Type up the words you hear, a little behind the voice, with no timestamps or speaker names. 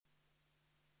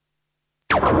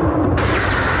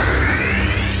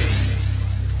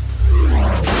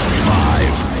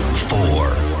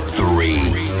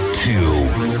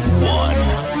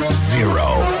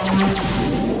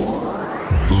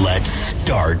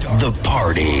the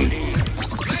party.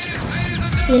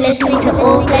 You're listening to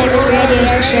Ulez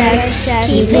Radio Show.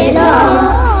 Keep it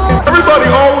on. Everybody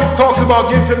always talks about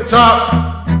getting to the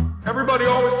top. Everybody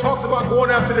always talks about going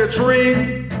after their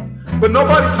dream. But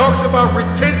nobody talks about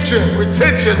retention,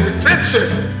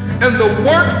 and the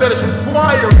work that is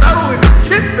required not only to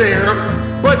get there,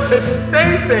 but to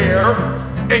stay there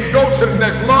and go to the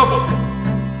next level.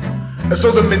 And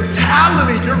so the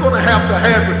mentality you're going to have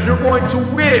if you're going to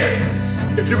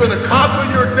win, if you're going to conquer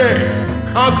your day,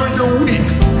 conquer your week,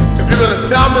 if you're going to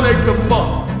dominate the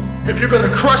month, if you're going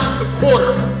to crush the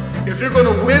quarter, if you're going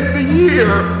to win the year,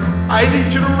 I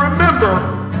need you to remember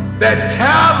that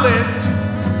talent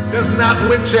does not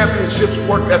win championships,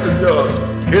 work ethic does.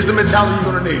 Here's the mentality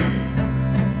you're going to need.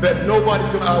 That nobody's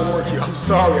going to outwork you. I'm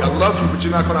sorry, I love you, but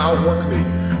you're not going to outwork me.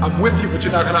 I'm with you, but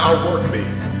you're not going to outwork me.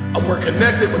 We're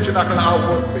connected, but you're not going to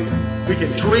outwork me. We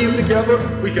can dream together,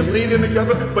 we can lean in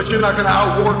together, but you're not going to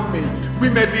outwork me. We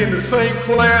may be in the same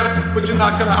class, but you're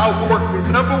not going to outwork me.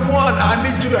 Number one, I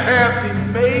need you to have the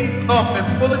made up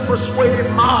and fully persuaded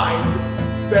mind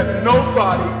that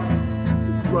nobody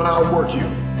is going to outwork you.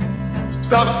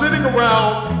 Stop sitting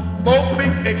around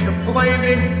moping and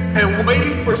complaining and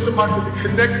waiting for somebody to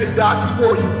connect the dots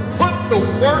for you. Put the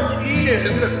work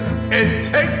in and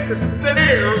take the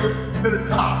stairs to the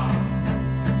top.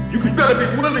 You gotta be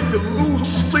willing to lose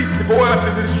sleep to go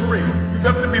after this dream. You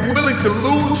have to be willing to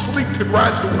lose sleep to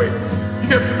graduate. You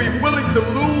have to be willing to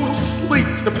lose sleep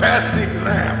to pass the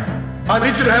exam. I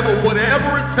need you to have a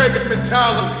whatever it takes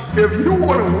mentality. If you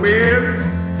want to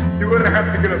win, you're gonna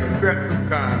have to get upset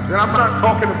sometimes. And I'm not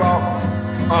talking about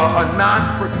a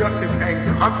non-productive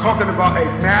anger. I'm talking about a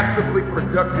massively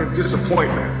productive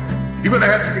disappointment. You're gonna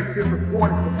have to get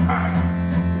disappointed sometimes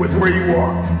with where you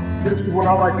are. This is what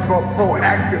I like to call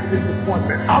proactive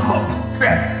disappointment. I'm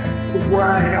upset with where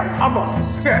I am. I'm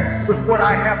upset with what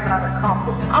I have not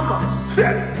accomplished. I'm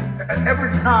upset. And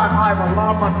every time I've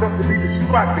allowed myself to be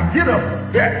distracted, get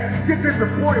upset, get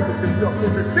disappointed with yourself.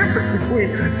 There's a difference between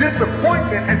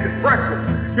disappointment and depression.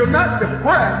 You're not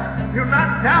depressed, you're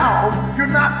not down, you're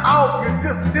not out, you're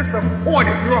just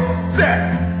disappointed, you're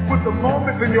upset with the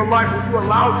moments in your life where you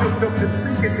allowed yourself to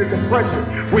sink into depression,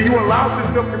 where you allowed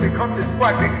yourself to become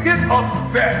distracted. Get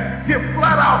upset, get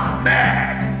flat out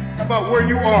mad about where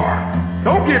you are.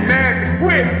 Don't get mad to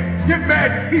quit, get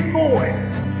mad to keep going.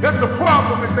 That's the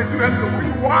problem, is that you have to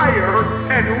rewire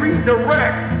and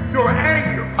redirect your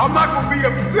anger. I'm not going to be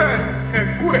upset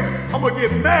and quit. I'm going to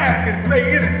get mad and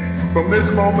stay in it. From this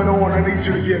moment on, I need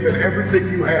you to give it everything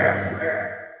you have.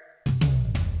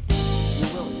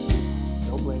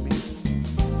 Don't blame me.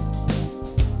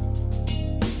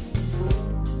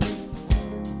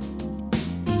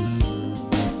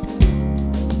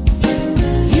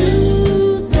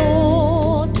 You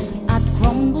thought I'd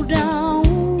crumble down.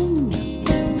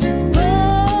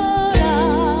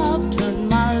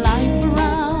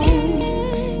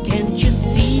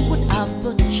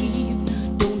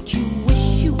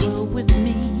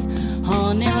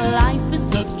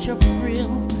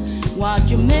 Why'd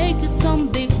you make it some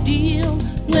big deal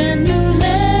when you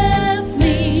left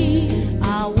me?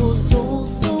 I was oh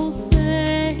so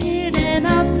sad, and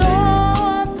I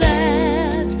thought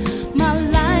that my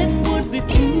life would be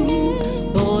blue.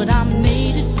 But I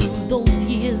made it through those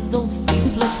years, those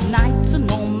sleepless nights, and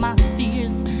all my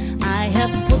fears. I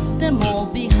have put them all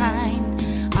behind.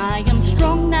 I am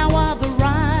strong now, I've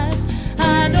arrived.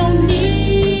 I don't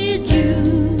need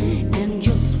you.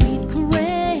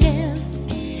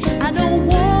 I don't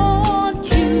want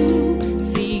you.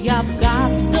 See, I've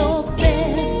got the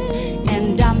best,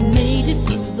 and I made it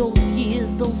through those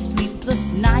years, those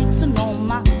sleepless nights, and all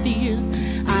my fears.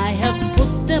 I have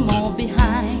put them all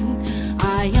behind.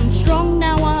 I am strong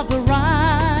now, I've arrived.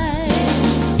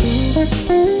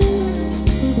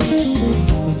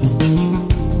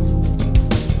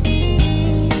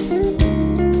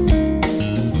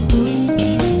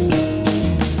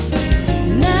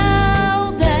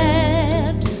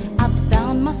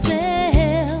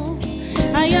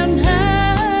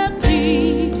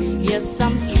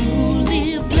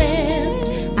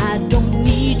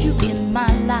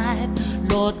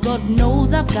 Lord God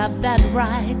knows I've got that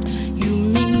right. You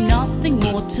mean nothing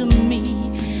more to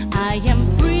me. I am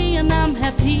free and I'm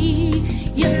happy.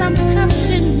 Yes, I'm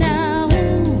happy now.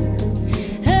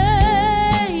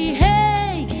 Hey,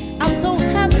 hey, I'm so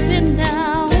happy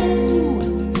now.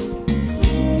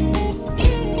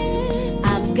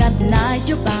 I've got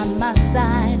Nigel by my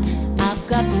side. I've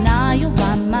got Niall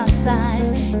by my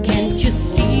side. Can't you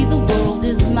see the world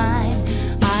is mine?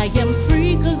 I am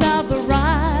free 'cause I've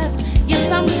arrived.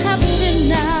 Yes, I'm happy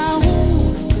now.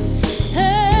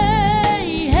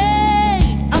 Hey,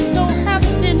 hey, I'm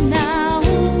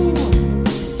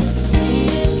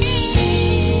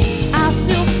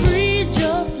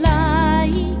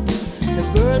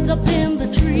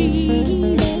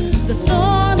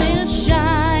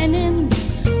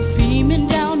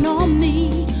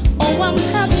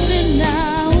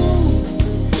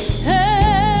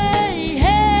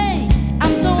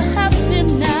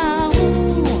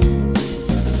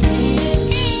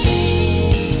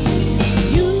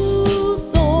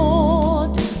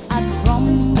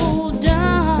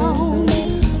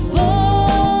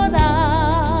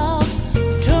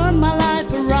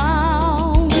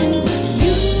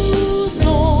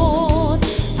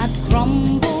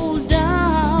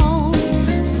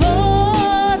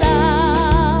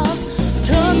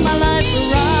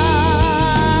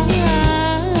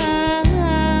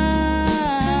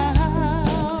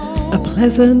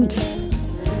pleasant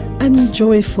and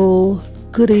joyful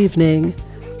good evening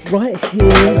right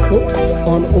here,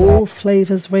 on All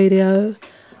Flavours Radio.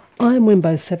 I'm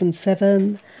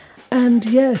Wimbo77, and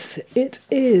yes, it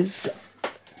is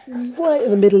right in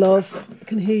the middle of, I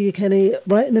can hear you, Kenny,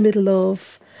 right in the middle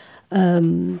of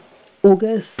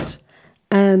August,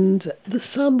 and the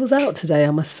sun was out today,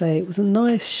 I must say. It was a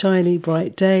nice, shiny,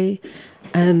 bright day,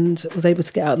 and was able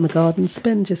to get out in the garden,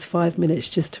 spend just 5 minutes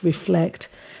just to reflect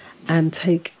and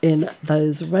take in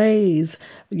those rays.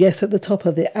 Yes, at the top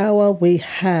of the hour, we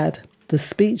had the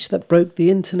speech that broke the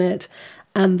internet,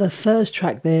 and the first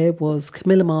track there was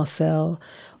Camilla Marcel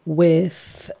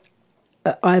with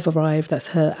I've Arrived. That's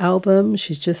her album.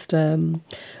 She's just launched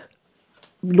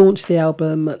the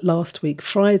album last week,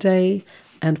 Friday,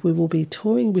 and we will be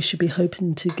touring. We should be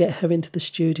hoping to get her into the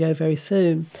studio very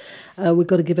soon. We've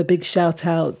got to give a big shout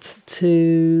out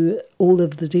to all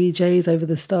of the DJs over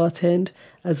the start end,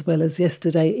 as well as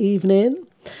yesterday evening.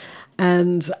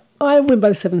 And I'm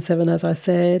Wimbo77, as I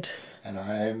said. And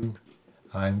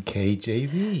I'm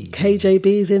KJB.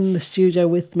 KJB's in the studio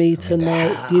with me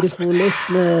tonight, beautiful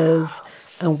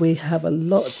listeners. And we have a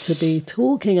lot to be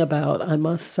talking about, I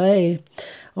must say.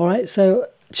 All right, so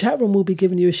chat room will be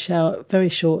giving you a shout very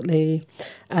shortly,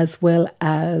 as well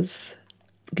as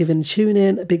giving Tune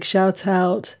In a big shout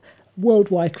out,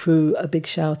 Worldwide Crew a big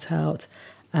shout out,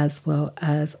 as well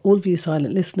as all of you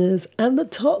silent listeners and the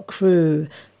Top Crew.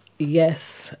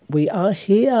 Yes, we are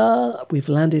here. We've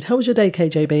landed. How was your day,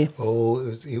 KJB?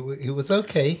 Oh, it was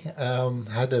okay.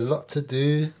 Had a lot to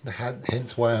do.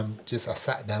 Hence why I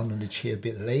sat down on the chair a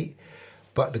bit late.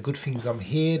 But the good thing is I'm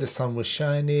here. The sun was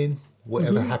shining.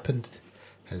 Whatever happened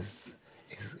is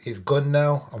gone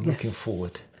now. I'm looking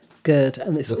forward. Good.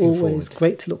 And it's always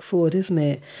great to look forward, isn't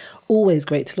it? Always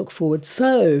great to look forward.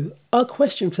 So our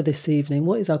question for this evening,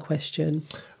 what is our question?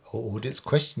 This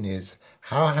question is,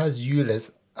 how has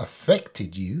Ulez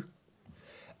affected you,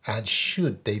 and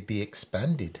should they be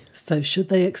expanded? So should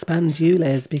they expand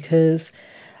Ulez? Because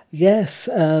yes,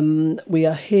 we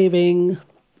are hearing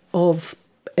of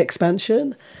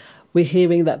expansion. We're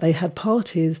hearing that they had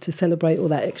parties to celebrate all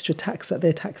that extra tax that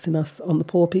they're taxing us on the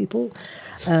poor people.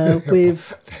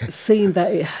 We've seen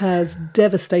that it has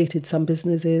devastated some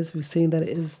businesses. We've seen that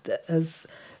it has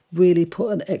really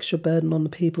put an extra burden on the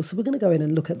people. So we're going to go in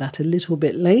and look at that a little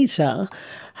bit later.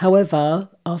 However,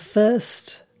 our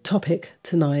first topic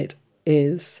tonight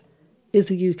is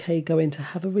the UK going to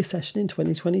have a recession in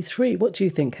 2023? What do you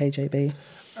think, KJB?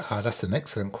 That's an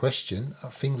excellent question.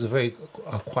 Things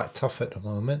are quite tough at the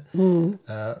moment.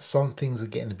 Some things are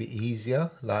getting a bit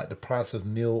easier, like the price of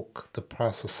milk, the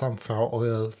price of sunflower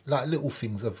oil, like little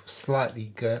things have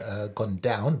slightly gone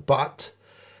down, but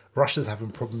Russia's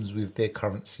having problems with their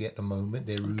currency at the moment,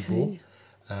 their ruble.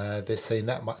 They're saying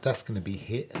that's going to be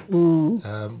hit.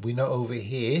 We know over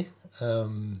here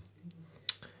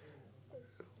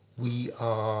we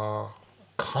are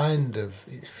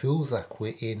it feels like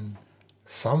we're in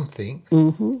something.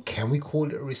 Can we call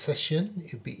it a recession?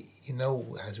 It'd be,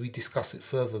 as we discuss it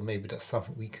further, maybe that's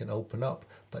something we can open up.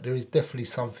 But there is definitely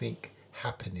something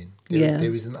happening.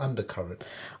 There is an undercurrent.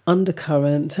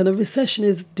 And a recession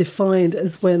is defined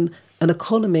as when an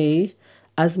economy,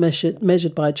 as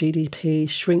measured by GDP,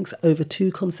 shrinks over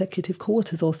 2 consecutive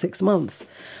quarters or 6 months.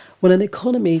 When an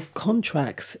economy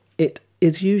contracts, it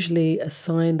is usually a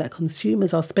sign that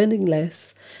consumers are spending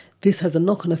less. This has a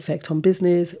knock-on effect on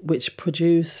business, which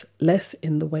produce less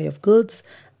in the way of goods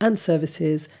and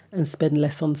services and spend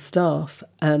less on staff.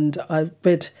 And I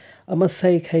must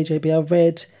say, KJB, I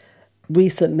read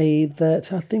recently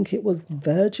that I think it was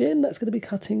Virgin that's going to be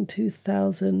cutting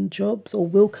 2,000 jobs, or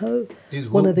Wilco.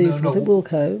 Was it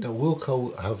Wilco? The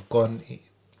Wilco have gone.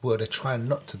 Well, they're trying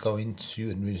not to go into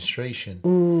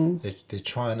administration. They're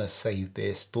trying to save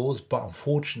their stores, but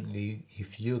unfortunately,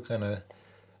 if you're gonna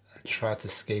try to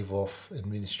stave off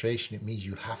administration, it means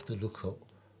you have to look at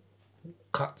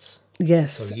cuts.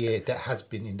 Yes. So yeah, that has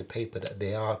been in the paper that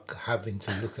they are having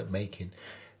to look at making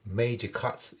major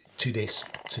cuts to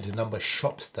the number of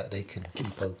shops that they can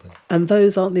keep open. And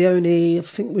those aren't the only, I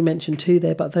think we mentioned 2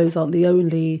 there, but those aren't the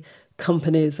only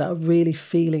companies that are really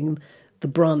feeling the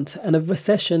brunt. And a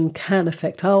recession can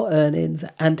affect our earnings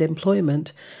and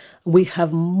employment. We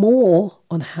have more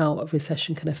on how a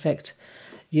recession can affect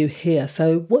you here.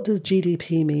 So what does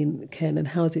GDP mean, Ken, and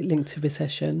how is it linked to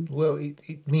recession? Well,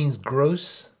 it means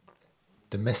gross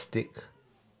domestic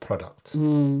product.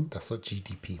 That's what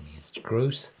GDP means,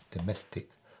 gross domestic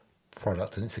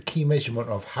product. And it's a key measurement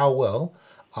of how well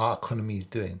our economy is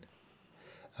doing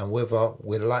and whether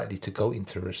we're likely to go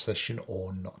into a recession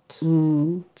or not.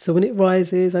 So when it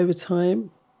rises over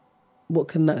time, what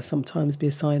can that sometimes be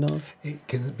a sign of? It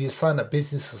can be a sign that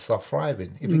businesses are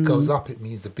thriving. If it goes up, it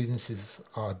means the businesses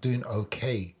are doing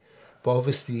okay. But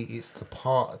obviously, it's the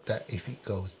part that if it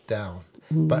goes down.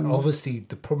 But obviously,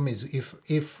 the problem is if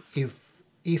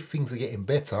things are getting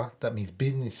better, that means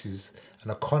businesses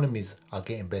and economies are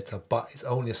getting better. But it's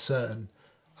only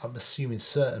I'm assuming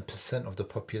certain percent of the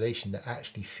population that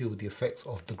actually feel the effects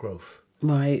of the growth.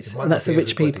 Right, It might and that's not the be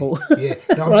rich everybody. people. Yeah,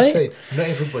 no, I'm just saying, not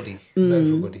everybody. Not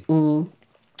everybody.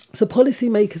 So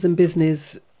policymakers and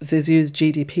businesses use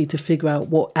GDP to figure out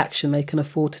what action they can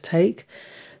afford to take,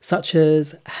 such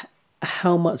as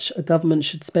how much a government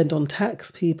should spend on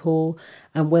tax people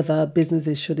and whether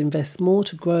businesses should invest more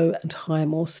to grow and hire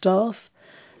more staff.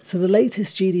 So the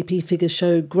latest GDP figures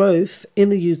show growth in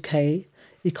the UK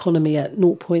economy at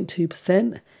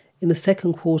 0.2% in the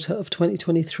second quarter of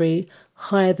 2023,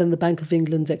 higher than the Bank of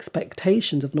England's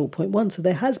expectations of 0.1. So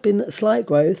there has been a slight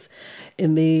growth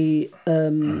in the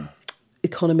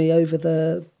economy over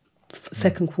the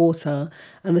second quarter,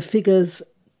 and the figures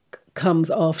comes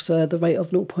after the rate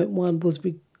of 0.1 was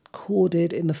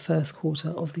recorded in the first quarter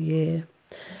of the year.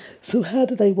 So how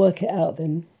do they work it out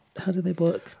then? How do they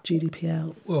work GDP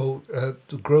out? Well,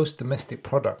 the gross domestic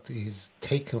product is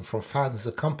taken from thousands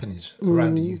of companies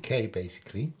around the UK,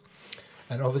 basically.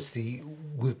 And obviously,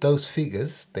 with those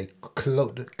figures, they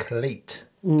collate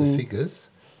the figures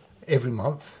every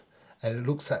month, and it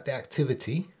looks at the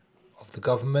activity of the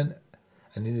government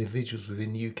and individuals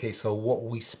within the UK. So what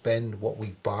we spend, what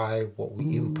we buy, what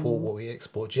we import, what we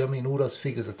export. Do you know what I mean? All those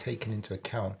figures are taken into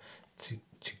account to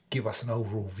give us an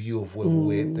overall view of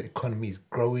whether the economy is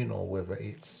growing or whether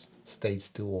it's stayed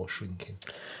still or shrinking.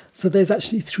 So there's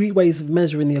actually three ways of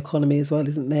measuring the economy as well,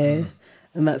 isn't there?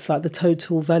 And that's like the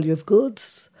total value of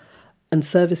goods and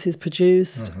services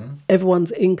produced,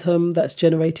 everyone's income that's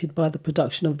generated by the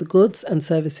production of the goods and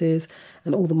services,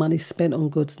 and all the money spent on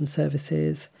goods and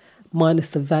services, minus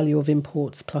the value of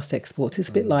imports plus exports. It's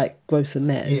a bit like gross and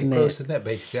net, isn't it? Yeah, gross and net,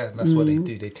 basically. And that's what they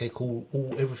do. They take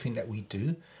all everything that we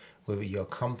do, whether you're a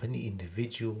company,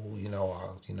 individual,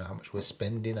 how much we're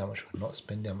spending, how much we're not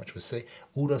spending, how much we're saving.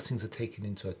 All those things are taken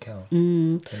into account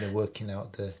when they're working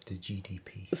out the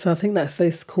GDP. So I think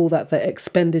they call that the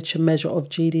expenditure measure of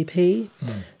GDP.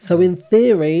 So in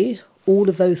theory, all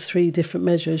of those three different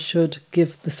measures should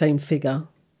give the same figure,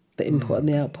 the input and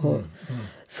the output.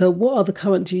 So what are the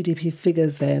current GDP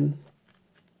figures then?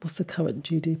 What's the current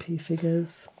GDP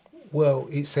figures? Well,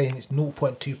 it's saying it's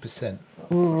 0.2%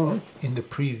 in the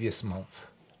previous month,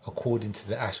 according to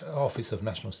the Office of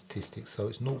National Statistics. So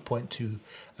it's 0.2,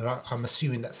 and I'm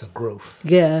assuming that's a growth.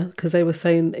 Yeah, because they were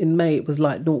saying in May it was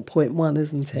like 0.1,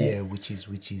 isn't it? Yeah, which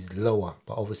is lower,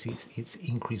 but obviously it's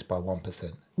increased by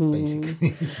 1%,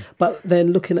 basically. But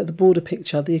then looking at the broader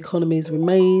picture, the economy has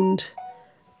remained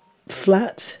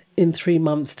flat in 3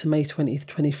 months to May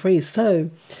 2023. So,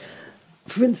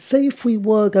 for instance, say if we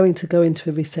were going to go into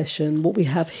a recession, what we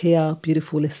have here,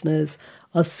 beautiful listeners,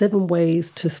 are 7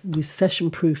 ways to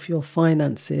recession-proof your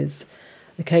finances.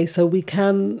 Okay, so we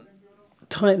can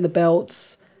tighten the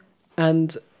belts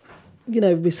and,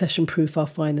 recession-proof our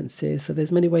finances. So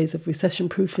there's many ways of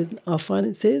recession-proofing our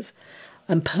finances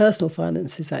and personal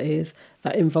finances,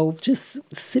 that involve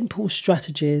just simple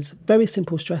strategies, very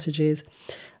simple strategies.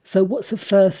 So what's the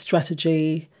first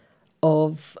strategy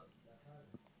of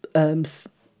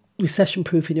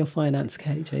recession-proofing your finance,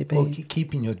 KJB? Well,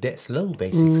 keeping your debts low,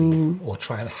 basically, or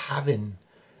trying having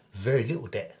very little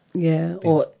debt. Yeah,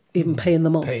 or even paying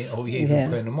them off. Paying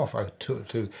them off.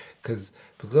 Because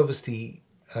obviously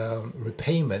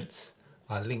repayments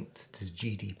are linked to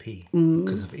GDP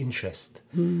because of interest.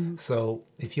 So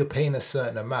if you're paying a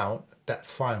certain amount, that's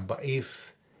fine. But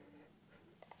if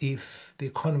the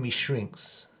economy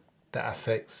shrinks, that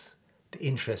affects the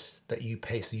interest that you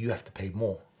pay, so you have to pay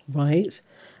more. Right.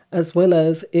 As well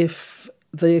as if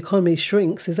the economy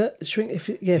shrinks, is that shrink? If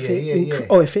it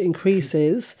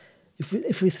increases,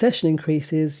 if recession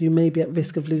increases, you may be at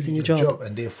risk of losing your job,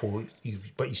 and therefore you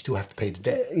still have to pay the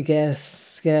debt.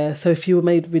 Yes, yeah. So if you were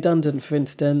made redundant, for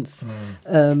instance,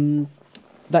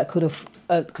 that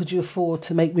could you afford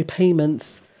to make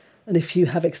repayments? And if you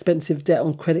have expensive debt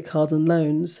on credit card and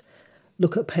loans,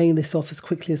 look at paying this off as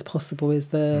quickly as possible. Is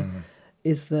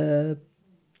the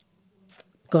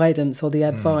guidance or the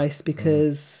advice,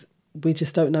 because we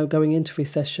just don't know going into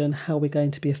recession how we're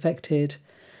going to be affected.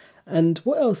 And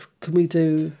what else can we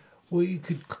do? Well, you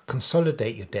could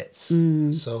consolidate your debts.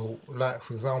 So, like,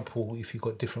 for example, if you've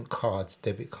got different cards,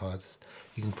 debit cards,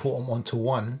 you can put them onto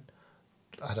one,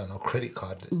 I don't know, credit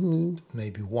card.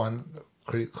 Maybe one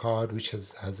credit card which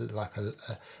has like an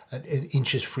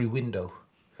interest-free window.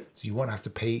 So you won't have to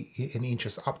pay any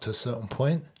interest up to a certain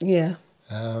point. Yeah.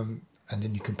 And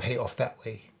then you can pay it off that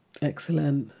way.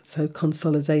 Excellent. So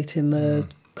consolidating the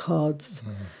cards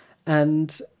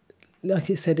and, like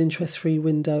it said, interest-free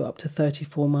window up to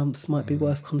 34 months might be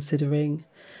worth considering.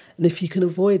 And if you can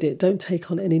avoid it, don't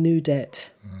take on any new debt.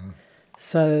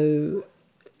 So,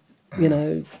 you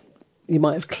know, you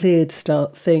might have cleared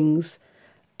things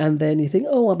and then you think,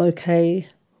 oh, I'm okay.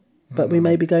 But we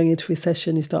may be going into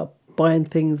recession. You start buying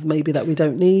things maybe that we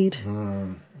don't need.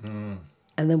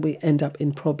 And then we end up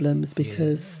in problems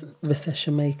because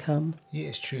recession may come. Yeah,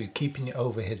 it's true. Keeping your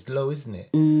overheads low, isn't it?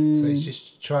 So it's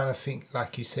just trying to think,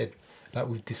 like you said, like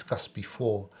we've discussed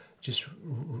before, just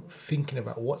thinking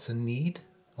about what's a need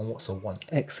and what's a want.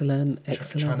 Excellent.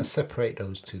 Trying to separate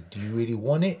those two. Do you really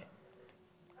want it?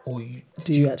 Or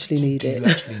do you actually need it? Do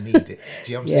you actually need it?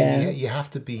 Do you know what I'm saying? You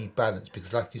have to be balanced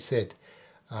because, like you said,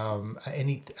 at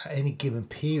any given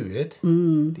period,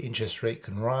 the interest rate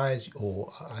can rise,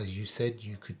 or as you said,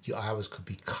 your hours could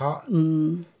be cut. Do you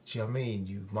know what I mean?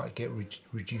 You might get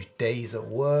reduced days at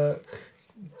work.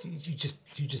 You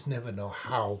just never know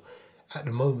how. At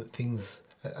the moment, things,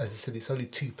 as I said, it's only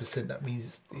 2%. That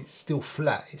means it's still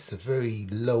flat. It's a very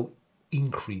low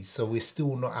increase, so we're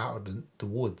still not out of the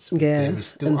woods. There is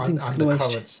still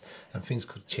undercurrents, and things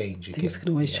could change again. Things can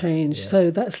always change. Yeah.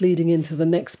 So that's leading into the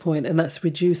next point, and that's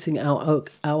reducing our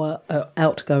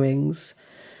outgoings.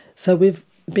 So we've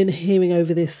been hearing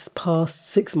over this past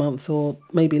 6 months or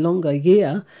maybe longer,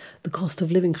 year, the cost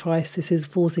of living crisis is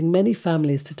forcing many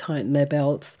families to tighten their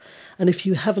belts. And if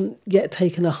you haven't yet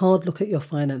taken a hard look at your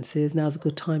finances, now's a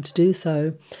good time to do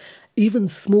so. Even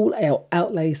small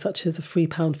outlays such as a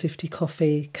 £3.50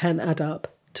 coffee can add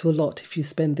up to a lot if you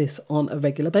spend this on a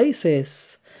regular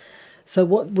basis. So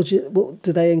what do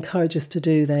they encourage us to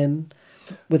do then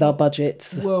with our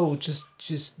budgets? Well, just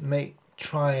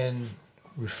try and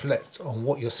reflect on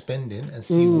what you're spending and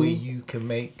see where you can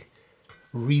make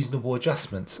reasonable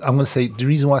adjustments. I'm going to say the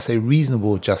reason why I say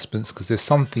reasonable adjustments because there's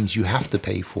some things you have to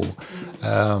pay for,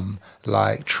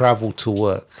 like travel to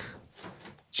work.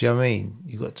 Do you know what I mean?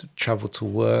 You got to travel to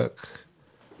work,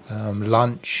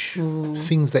 lunch,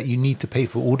 things that you need to pay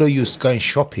for. Although you're going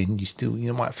shopping,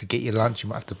 you might forget your lunch. You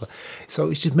might have to. So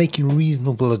it's just making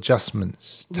reasonable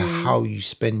adjustments to how you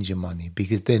spend your money.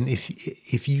 Because then,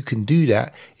 if you can do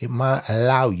that, it might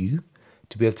allow you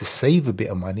to be able to save a bit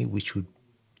of money, which would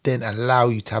then allow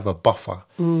you to have a buffer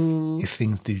if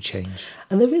things do change.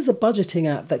 And there is a budgeting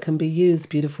app that can be used,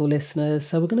 beautiful listeners.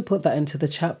 So we're going to put that into the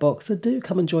chat box. So do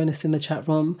come and join us in the chat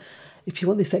room. If you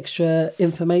want this extra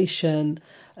information,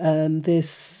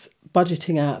 this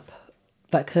budgeting app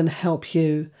that can help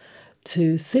you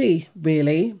to see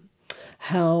really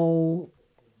how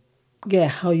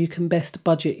you can best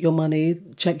budget your money,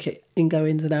 check your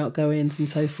ingoings and outgoings and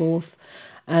so forth,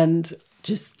 and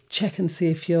just check and see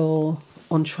if you're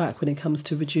on track when it comes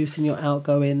to reducing your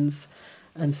outgoings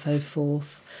and so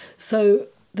forth. So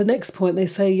the next point, they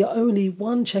say you're only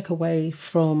one check away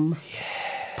from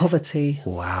poverty.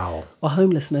 Wow. Or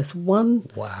homelessness. One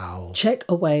check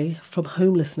away from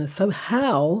homelessness. So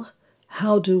how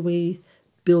do we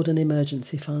build an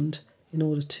emergency fund in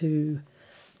order to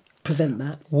prevent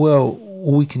that? Well,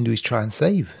 all we can do is try and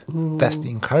save. That's the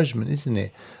encouragement, isn't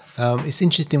it? It's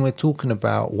interesting we're talking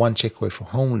about one check away from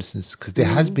homelessness because there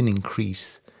has been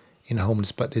increase in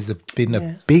homeless, but there's been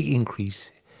a big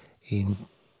increase in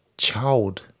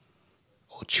children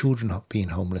being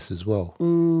homeless as well.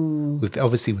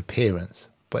 Obviously with parents,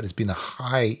 but there's been a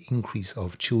high increase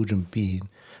of children being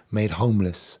made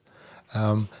homeless.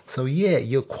 So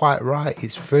you're quite right.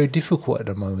 It's very difficult at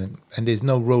the moment, and there's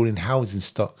no rolling housing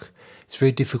stock. It's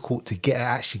very difficult to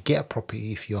actually get a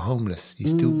property if you're homeless.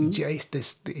 It's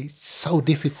so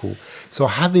difficult. So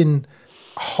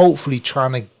hopefully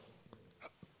trying to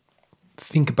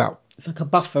think about, it's like a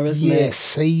buffer, isn't it? Yeah,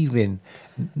 saving.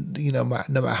 No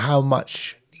matter how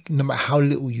much, no matter how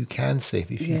little you can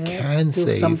save. If you can it's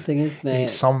still save, something, isn't it?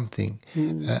 It's something,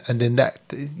 and then that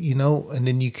and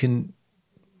then you can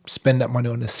spend that money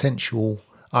on essential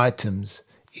items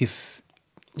if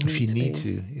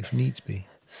needs be.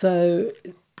 So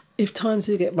if times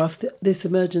do get rough, this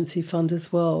emergency fund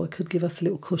as well, it could give us a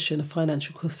little cushion, a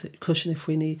financial cushion if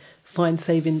we find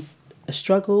saving a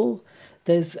struggle.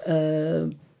 There's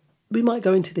we might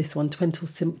go into this one,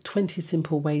 20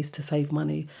 simple ways to save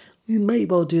money. We may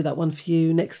well do that one for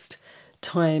you next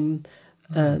time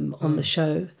on the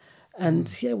show.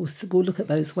 And we'll look at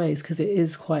those ways because it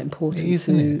is quite important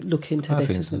to look into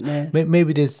this, isn't there?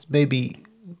 Maybe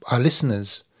our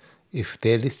listeners, if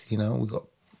they're listening, we've got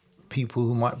people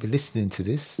who might be listening to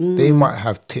this, they might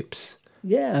have tips.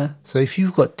 Yeah. So if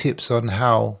you've got tips on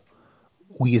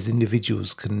we as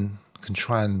individuals can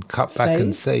try and cut back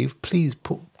and save, please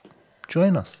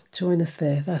join us. Join us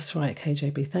there. That's right,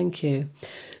 KJB. Thank you.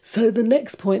 So the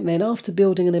next point then, after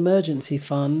building an emergency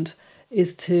fund,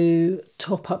 is to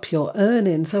top up your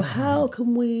earnings. So how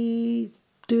can we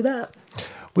do that?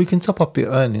 We can top up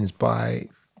your earnings by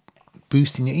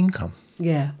boosting your income.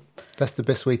 Yeah. That's the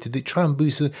best way to do it. Try and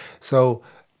boost it. So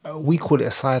we call it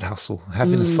a side hustle,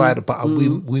 having a side, but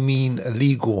we mean a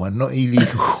legal one, not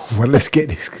illegal. Well, let's get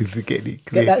this clear. Get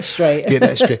that straight. Get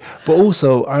that straight. But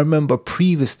also, I remember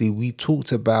previously we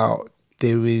talked about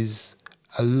there is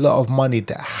a lot of money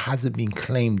that hasn't been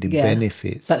claimed in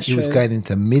benefits. That's it was true. going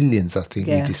into millions, I think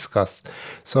we discussed.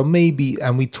 So maybe,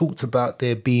 and we talked about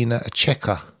there being a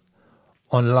checker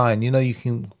online. You know, you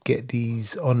can get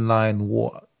these online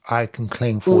what I can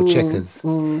claim for checkers,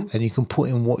 and you can put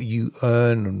in what you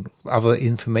earn and other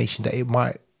information that it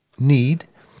might need,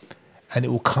 and it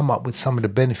will come up with some of the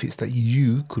benefits that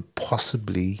you could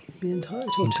possibly be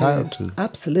entitled to.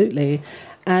 Absolutely.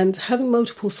 And having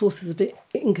multiple sources of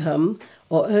income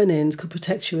or earnings could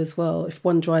protect you as well if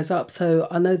one dries up. So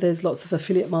I know there's lots of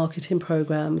affiliate marketing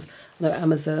programs. I know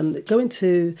Amazon. Go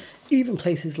into even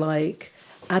places like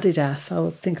Adidas.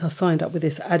 I think I signed up with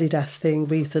this Adidas thing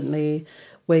recently,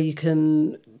 where you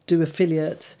can do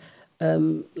affiliate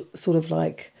sort of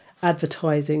like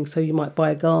advertising. So you might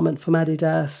buy a garment from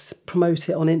Adidas, promote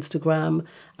it on Instagram,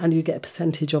 and you get a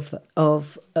percentage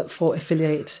for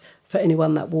affiliate for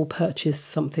anyone that will purchase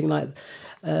something like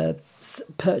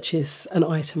purchase an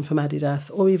item from Adidas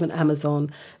or even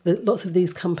Amazon. Lots of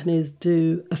these companies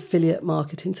do affiliate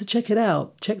marketing, so check it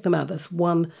out. Check them out. That's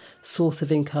one source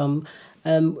of income.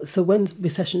 So when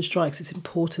recession strikes, it's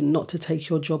important not to take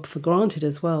your job for granted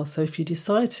as well. So if you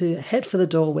decide to head for the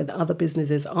door when other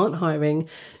businesses aren't hiring,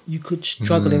 you could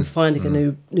struggle in finding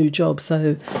a new job.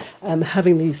 So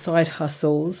having these side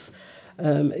hustles,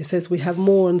 it says we have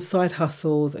more on side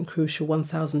hustles and crucial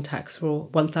 £1,000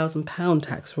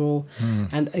 tax rule.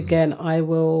 And again, I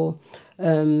will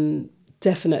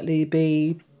definitely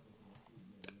be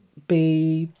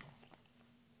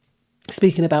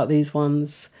speaking about these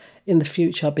ones in the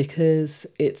future, because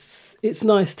it's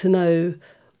nice to know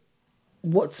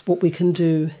what we can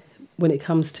do when it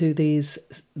comes to these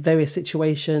various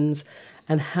situations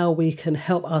and how we can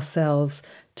help ourselves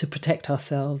to protect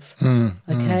ourselves.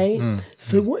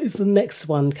 So what is the next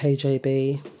one,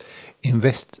 KJB?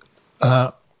 Invest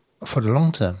for the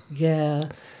long term. Yeah.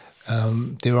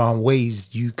 There are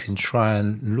ways you can try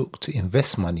and look to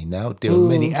invest money now. There are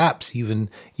many apps, even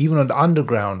on the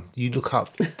underground. You look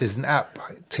up, there's an app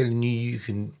telling you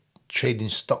can trade in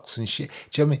stocks and shit.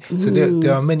 Do you know what I mean? So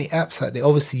there are many apps out there.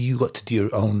 Obviously, you got to do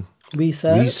your own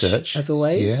research as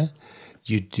always. Yeah,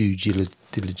 you do due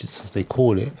diligence, as they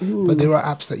call it. But there are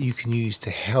apps that you can use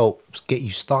to help get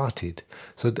you started.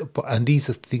 So, and these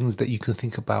are things that you can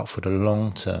think about for the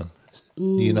long term.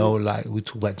 You know, like we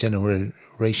talk about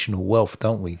generational wealth,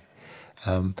 don't we?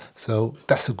 So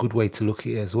that's a good way to look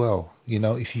at it as well. You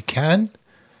know, if you can,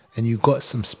 and you've got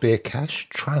some spare cash,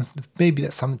 maybe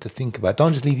that's something to think about.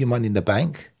 Don't just leave your money in the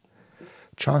bank.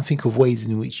 Try and think of ways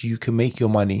in which you can make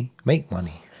money.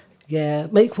 Yeah,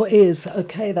 make what is.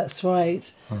 Okay, that's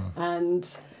right.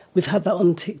 And we've had that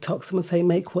on TikTok. Someone say,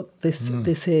 make what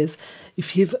this is.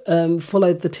 If you've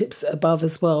followed the tips above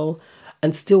as well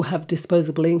and still have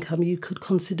disposable income, you could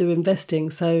consider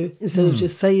investing. So instead of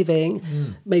just saving,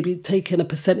 maybe taking a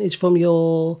percentage from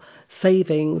your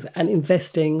savings and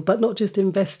investing, but not just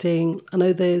investing. I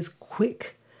know there's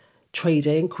quick trades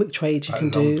you can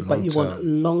do, but you want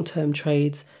long-term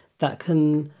trades that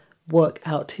can work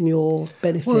out in your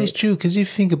benefit. Well, it's true, because if you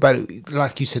think about it,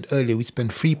 like you said earlier, we spend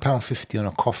 £3.50 on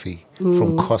a coffee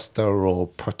from Costa or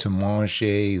Pret a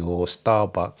Manger or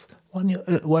Starbucks. Why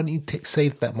don't you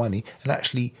save that money and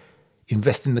actually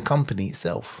invest in the company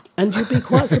itself? And you'd be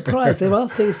quite surprised. There are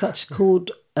things such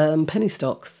called penny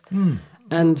stocks.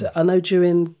 And I know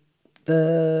during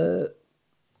the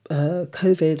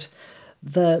COVID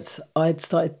that I'd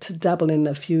started to dabble in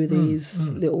a few of these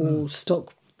little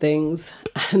stock things,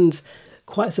 and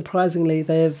quite surprisingly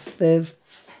they've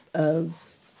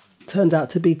turned out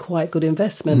to be quite good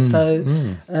investments. So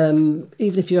even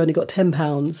if you only got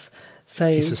 £10,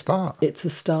 say it's a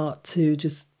start to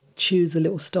just choose a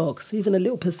little stocks. Even a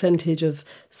little percentage of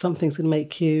something's going to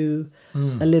make you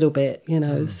a little bit, you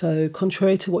know. So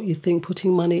contrary to what you think,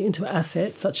 putting money into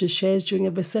assets such as shares during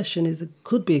a recession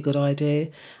could be a good idea,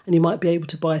 and you might be able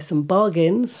to buy some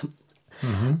bargains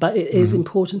But it is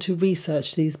important to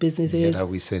research these businesses like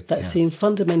we said, that seem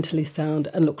fundamentally sound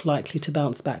and look likely to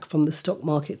bounce back from the stock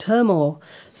market turmoil.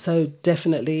 So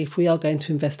definitely, if we are going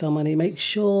to invest our money, make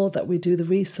sure that we do the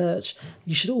research.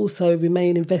 You should also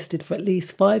remain invested for at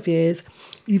least 5 years,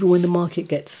 even when the market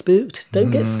gets spooked.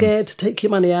 Don't get scared to take your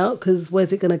money out, because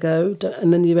where's it going to go?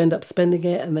 And then you end up spending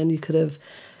it, and then you could have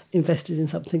invested in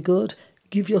something good.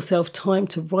 Give yourself time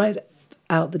to ride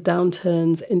out the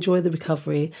downturns, enjoy the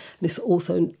recovery. And it's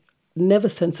also never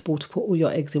sensible to put all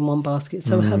your eggs in one basket.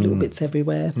 So have little bits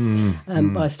everywhere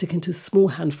by sticking to a small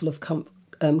handful of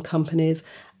companies.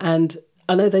 And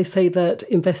I know they say that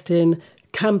investing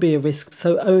can be a risk.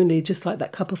 So only just like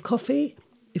that cup of coffee,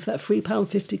 if that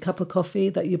 £3.50 cup of coffee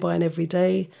that you're buying every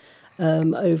day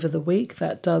over the week,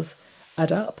 that does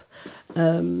add up.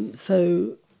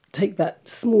 So take that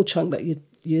small chunk that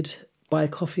you'd buy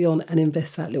coffee on and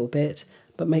invest that little bit,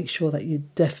 but make sure that you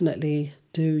definitely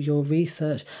do your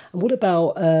research. And what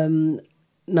about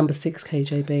number 6,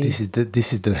 KJB? This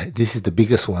is the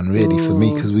biggest one really for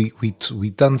me, because we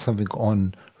done something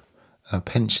on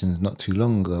pensions not too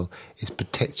long ago. Is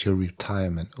protect your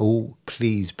retirement. Oh,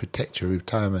 please protect your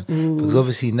retirement, because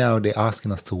obviously now they're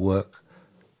asking us to work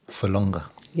for longer.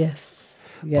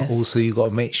 Yes. But also you got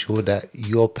to make sure that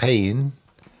you're paying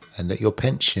and that your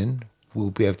pension will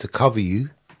be able to cover you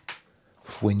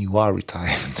when you are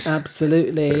retired.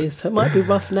 Absolutely. So it might be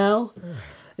rough now,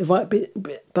 it might be,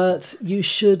 but you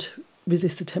should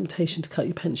resist the temptation to cut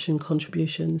your pension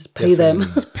contributions. Pay them.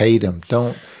 Pay them.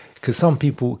 Don't, because some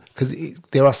people,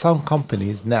 there are some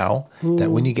companies now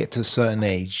that when you get to a certain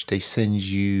age, they send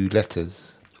you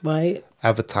letters, right,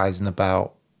 advertising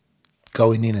about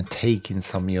going in and taking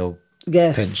some of your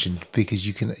pension, because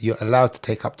you're allowed to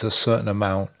take up to a certain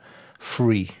amount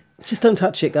free. Just don't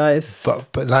touch it, guys.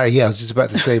 But like, I was just about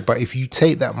to say, but if you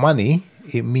take that money,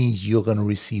 it means you're going to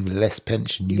receive less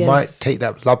pension. You might take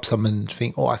that lump sum and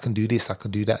think, oh, I can do this, I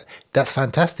can do that. That's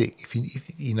fantastic. If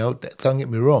you know, don't get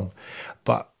me wrong,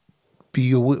 but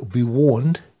be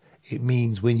warned. It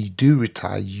means when you do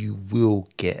retire, you will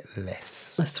get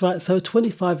less. That's right. So a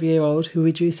 25-year-old who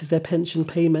reduces their pension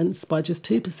payments by just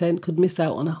 2% could miss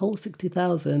out on a whole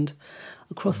 $60,000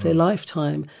 across their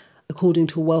lifetime, according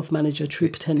to a wealth manager, True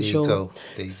Potential.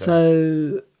 There you go.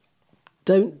 So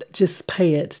don't just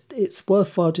pay it. It's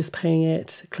worthwhile just paying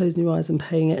it, closing your eyes and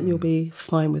paying it, and you'll be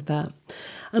fine with that.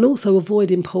 And also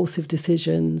avoid impulsive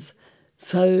decisions.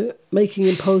 So making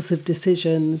impulsive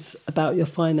decisions about your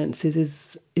finances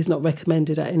is not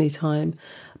recommended at any time,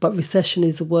 but recession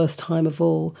is the worst time of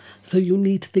all. So you'll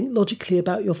need to think logically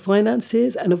about your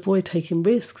finances and avoid taking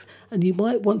risks, and you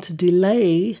might want to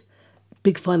delay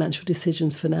big financial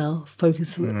decisions for now.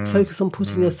 Focus on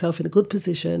putting yourself in a good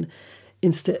position.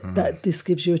 Instead, that this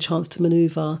gives you a chance to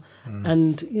manoeuvre,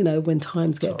 and when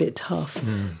times get a bit tough.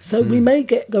 So we may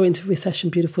go into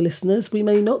recession, beautiful listeners. We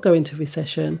may not go into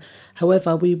recession.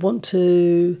 However, we want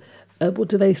to, what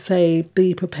do they say?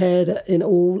 Be prepared in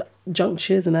all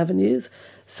junctures and avenues.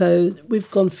 So we've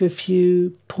gone through a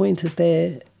few pointers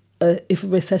there. If a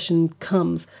recession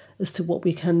comes, as to what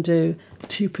we can do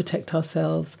to protect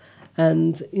ourselves.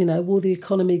 And, will the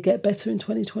economy get better in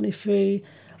 2023?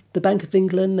 The Bank of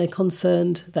England, they're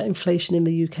concerned that inflation in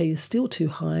the UK is still too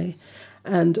high.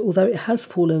 And although it has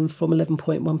fallen from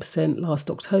 11.1% last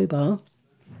October,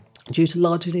 due to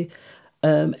largely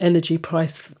energy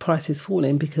prices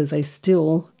falling, because they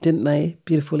still, didn't they,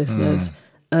 beautiful listeners,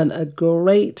 earn a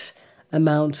great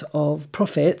amount of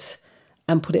profit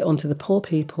and put it onto the poor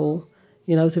people.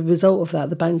 As a result of that,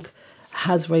 the bank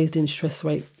has raised interest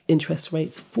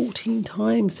rates 14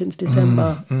 times since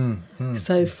December.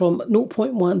 So from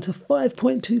 0.1 to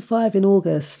 5.25 in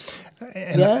August.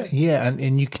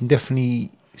 And you can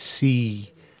definitely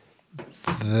see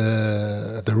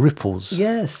the ripples.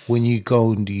 Yes. When you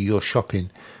go and do your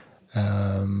shopping,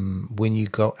 when you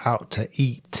go out to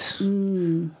eat,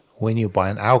 when you're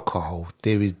buying alcohol,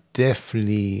 there is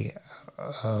definitely...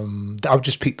 I'll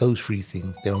just pick those 3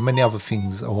 things. There are many other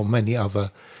things or many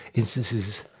other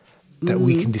instances that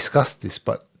we can discuss this,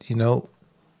 but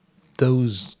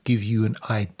those give you an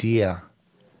idea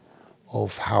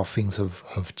of how things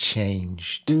have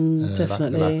changed.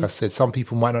 Definitely. Like I said, some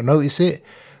people might not notice it,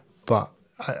 but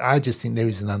I just think there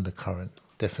is an undercurrent,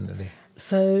 definitely.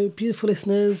 So, beautiful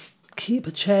listeners, keep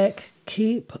a check,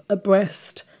 keep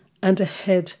abreast and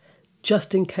ahead,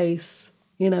 just in case.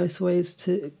 It's always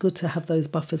good to have those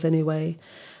buffers anyway.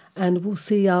 And we'll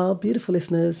see our beautiful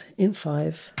listeners in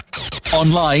 5.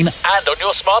 Online and on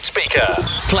your smart speaker.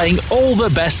 Playing all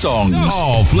the best songs.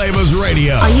 All Flavors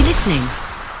Radio. Are you listening?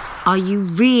 Are you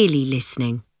really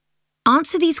listening?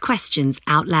 Answer these questions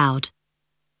out loud.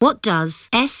 What does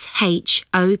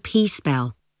SHOP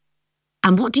spell?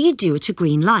 And what do you do at a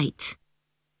green light?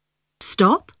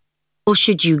 Stop? Or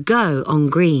should you go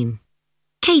on green?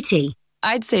 Katie.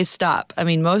 I'd say stop. I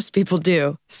mean, most people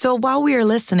do. So while we are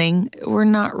listening, we're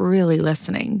not really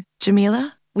listening.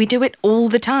 Jamila? We do it all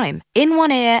the time, in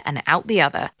one ear and out the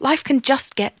other. Life can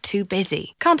just get too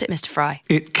busy, can't it, Mr. Fry?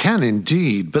 It can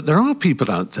indeed, but there are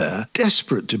people out there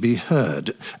desperate to be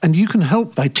heard, and you can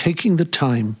help by taking the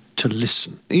time to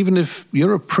listen, even if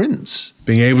you're a prince.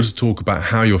 Being able to talk about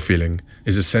how you're feeling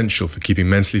is essential for keeping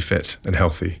mentally fit and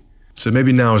healthy. So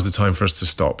maybe now is the time for us to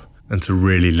stop and to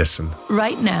really listen.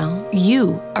 Right now,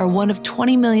 you are one of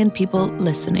 20 million people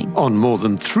listening. On more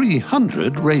than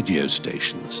 300 radio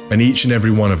stations. And each and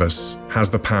every one of us has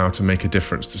the power to make a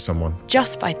difference to someone.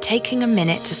 Just by taking a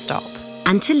minute to stop.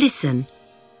 And to listen.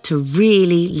 To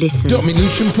really listen.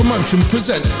 Dominution Promotion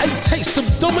presents A Taste of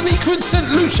Dominica and St.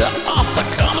 Lucia After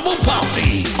Carnival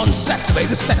Party on Saturday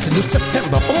the 2nd of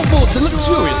September on board the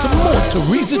luxurious and moored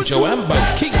Teresa Joanne boat,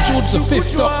 King George V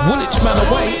dock, Woolwich Manor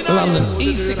Way, London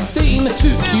E16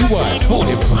 2QY.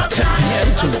 Boarding from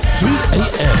 10pm till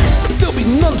 3am. There'll be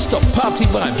non-stop party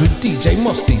vibes with DJ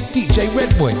Mosty, DJ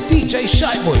Redboy, DJ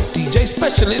Shyboy, DJ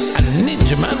Specialist and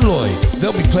Ninja Man Lloyd.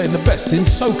 They'll be playing the best in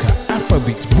soca,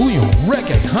 Afrobeats, bouillon,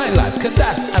 reggae, highlife,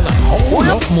 Kadas and a whole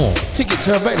lot more. Tickets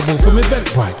are available from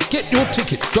Eventbrite,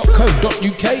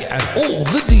 getyourtickets.co.uk and all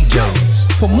the DJs.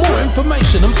 For more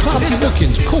information and party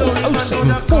bookings, call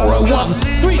 07401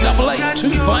 388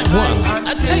 251.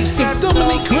 A Taste of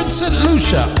Dominica and St.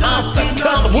 Lucia After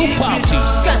Carnival Party,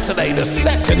 Saturday the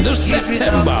 2nd of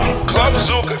September. Club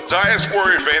Zouk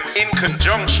Diaspora Events in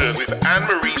conjunction with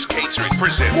Anne-Marie's Catering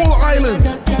presents All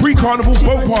Islands Pre-Carnival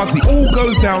Boat Party. All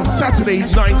goes down Saturday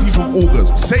 19th of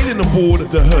August. Sailing aboard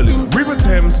the Hurling, River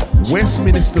Thames,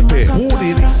 Westminster Pier.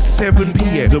 Boarding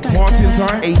 7pm. Departing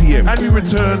time 8pm. And we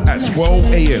return at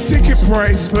 12am. Ticket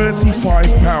price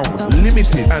 £35.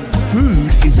 Limited and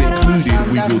food is included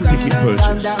with your ticket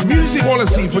purchase. Music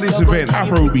policy for this event: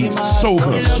 Afrobeats,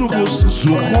 soca, sugus,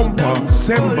 zukompa,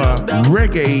 semba,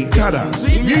 reggae, kadas.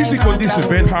 Music on this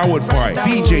event powered by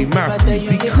DJ Matthew,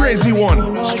 the crazy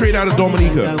one, straight out of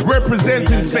Dominica.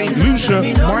 Representing St. Lucia,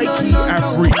 Mikey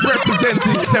Afri.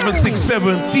 Representing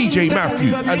 767, DJ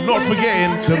Matthew. And not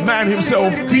forgetting the man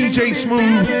himself, DJ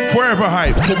Smooth, Forever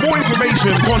Hype. For more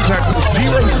information, contact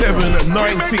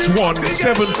 07961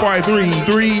 753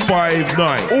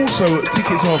 359. Also,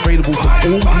 tickets are available for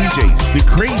all DJs. The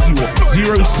crazy one,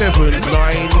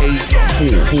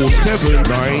 07984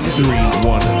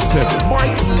 479317.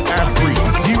 Mikey Afri,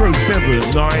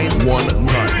 07919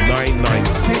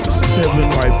 996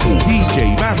 754.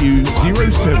 DJ Matthew,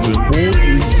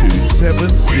 07432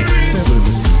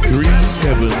 767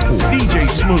 374. DJ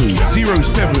Smooth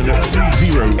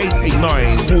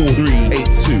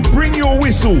 0730889482. Bring your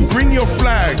whistle, bring your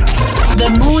flag. The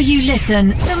more you listen,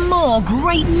 the more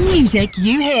great music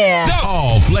you hear.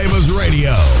 All Flavors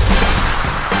Radio.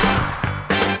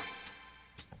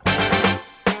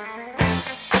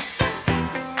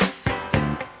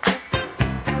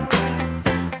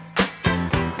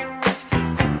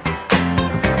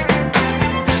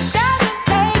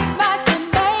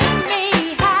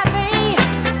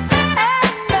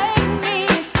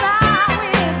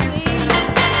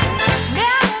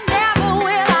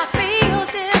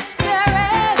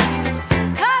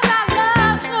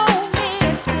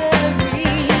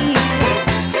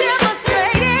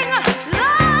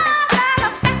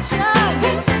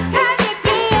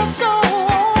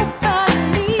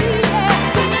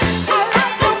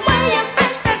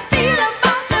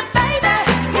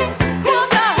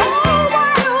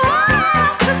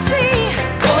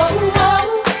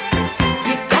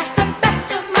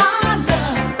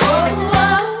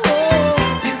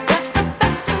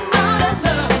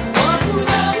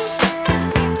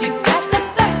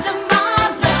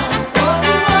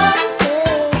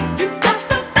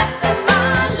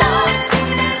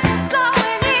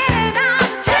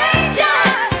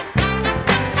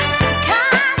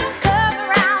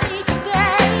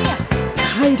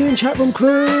 Chatroom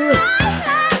crew,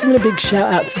 giving a big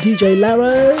shout out to DJ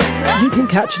Laro. You can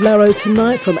catch Laro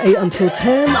tonight from 8 until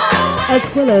 10,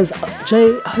 as well as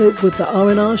J Hope with the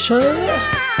R&R show.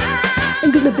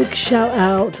 And giving a big shout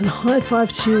out and high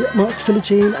five to Mark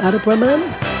Philogene out of Bremen.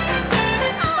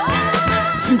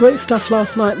 Some great stuff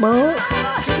last night, Mark.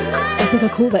 I think I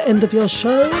caught the end of your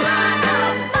show.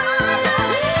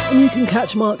 And you can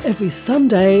catch Mark every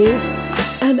Sunday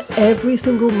and every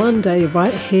single Monday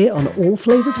right here on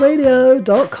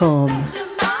allflavorsradio.com.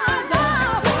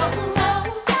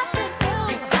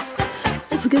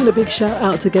 Also giving a big shout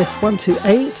out to guest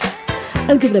 128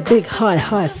 And giving a big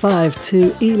high five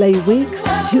to Ulez Weeks,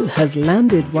 who has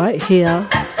landed right here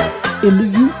in the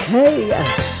UK.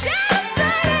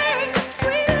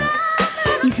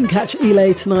 You can catch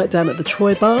Ulez tonight down at the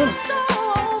Troy Bar,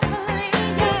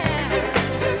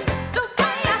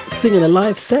 singing a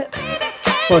live set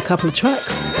or a couple of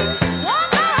tracks.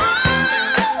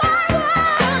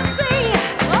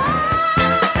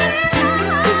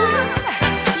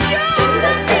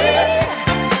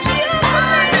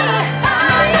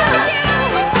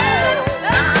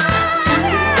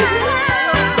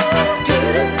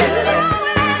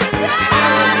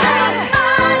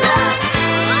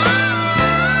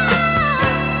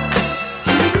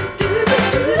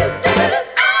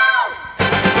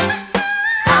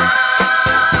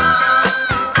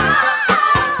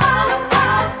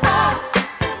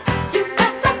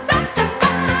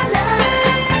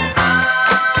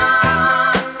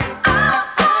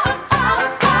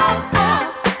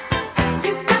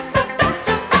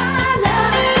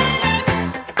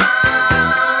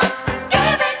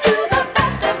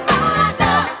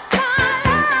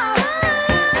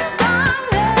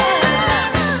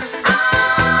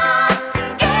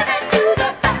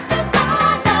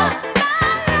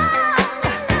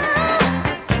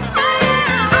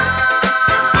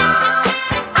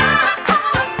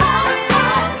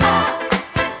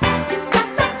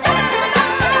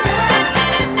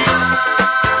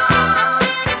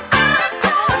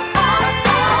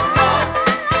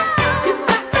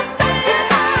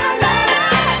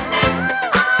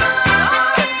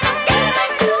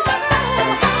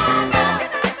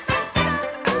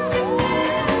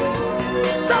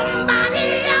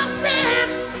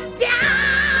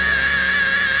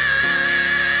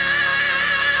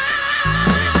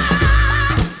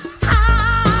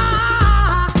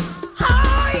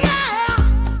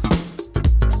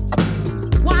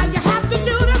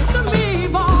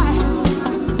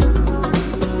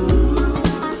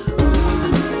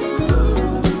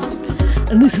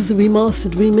 This is a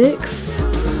remastered remix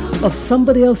of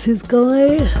Somebody Else's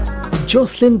Guy,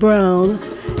 Jocelyn Brown,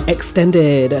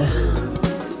 Extended.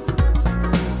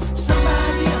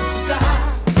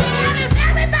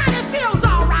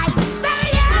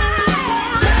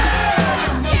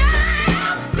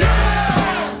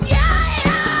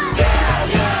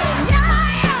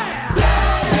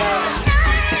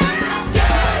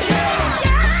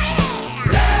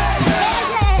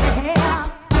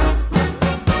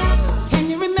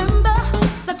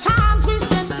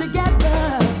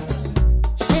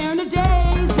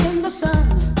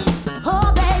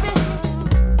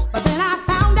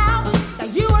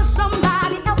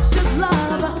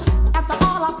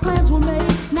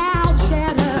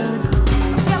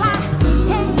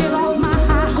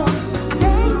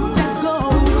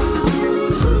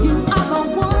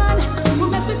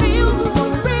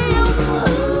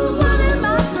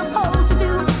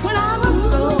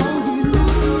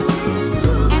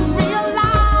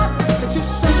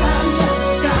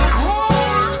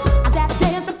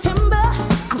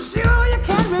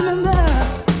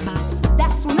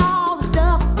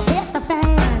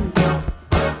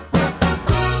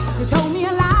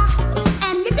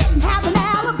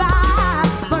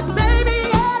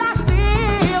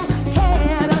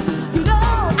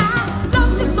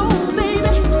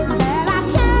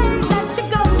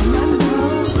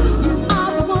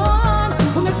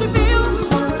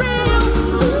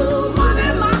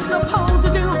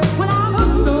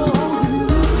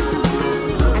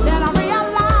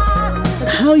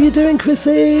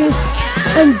 Chrissy,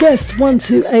 and guest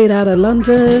 128 out of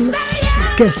London,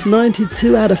 guest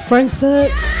 92 out of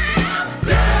Frankfurt,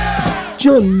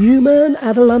 John Newman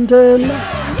out of London,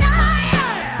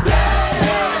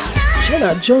 shout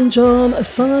out John,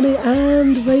 Asani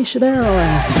and Ray Chanel.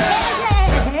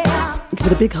 Give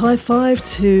it a big high five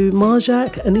to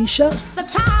Marjak, Anisha,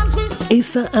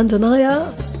 Issa and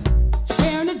Anaya.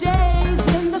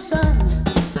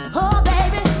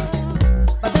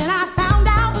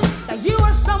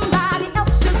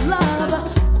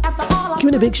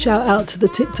 Giving a big shout out to the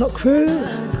TikTok crew.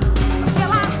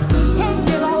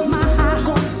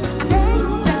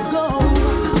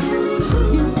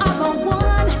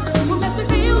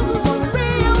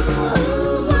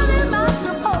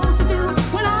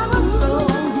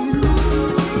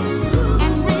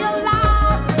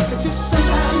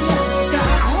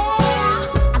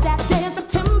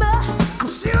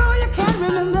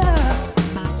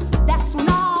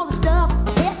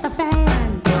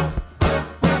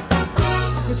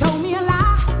 You told me a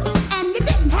lie, and you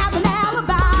didn't have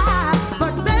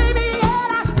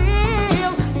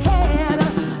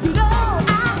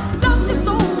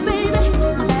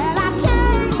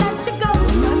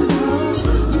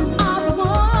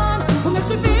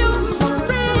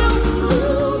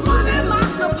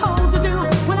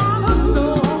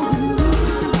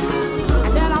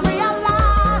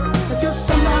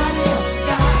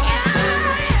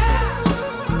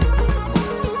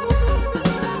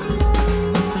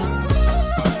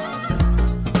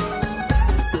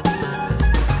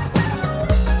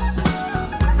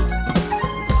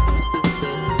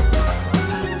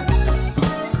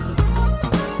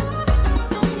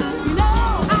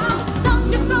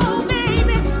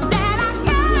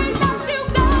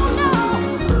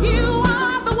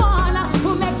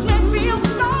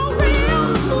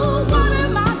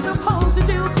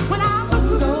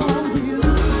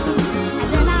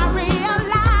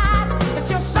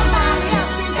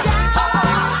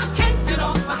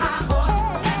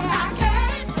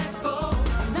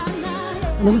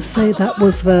And I must say that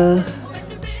was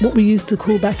what we used to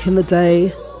call back in the day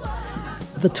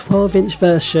the 12-inch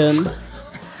version.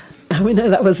 And we know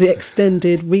that was the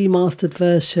extended, remastered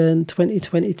version,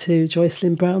 2022,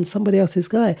 Joycelyn Brown, Somebody Else's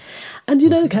Guy. And you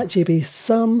know, Cat GB,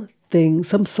 some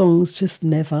songs just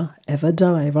never, ever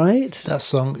die, right? That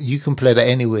song, you can play that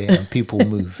anywhere and people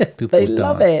move. People They dance.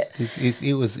 love it.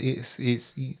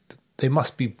 They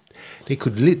must be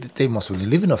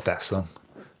living off that song.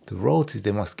 The royalties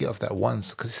they must get off that one,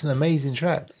 because it's an amazing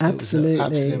track. Absolutely. It was an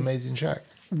absolutely amazing track.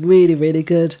 Really, really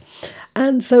good.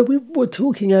 And so we were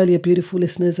talking earlier, beautiful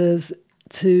listeners, as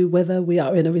to whether we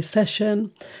are in a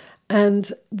recession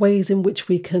and ways in which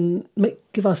we can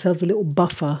give ourselves a little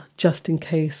buffer just in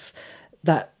case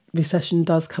that recession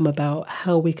does come about,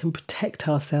 how we can protect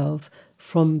ourselves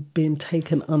from being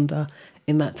taken under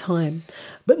in that time.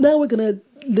 But now we're going to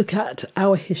look at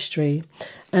our history,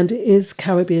 and it is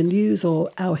Caribbean news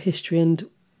or our history, and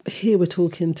here we're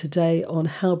talking today on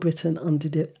how Britain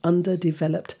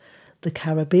underdeveloped the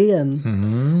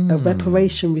Caribbean, a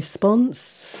reparation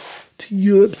response to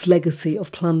Europe's legacy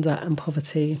of plunder and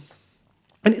poverty.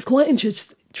 And it's quite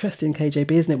interesting,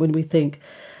 KJB, isn't it, when we think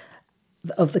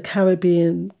of the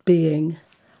Caribbean being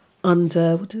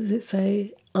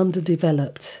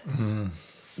underdeveloped.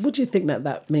 What do you think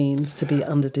that means, to be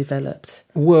underdeveloped?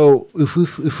 Well,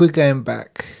 if we're going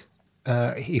back,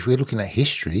 if we're looking at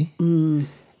history,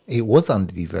 it was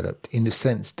underdeveloped in the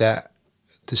sense that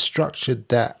the structure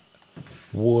that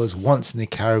was once in the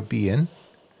Caribbean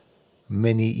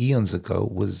many eons ago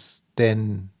was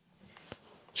then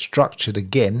structured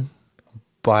again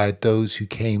by those who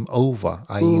came over,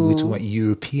 i.e. we're talking about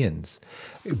Europeans.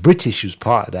 British was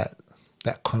part of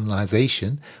that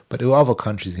colonisation, but there were other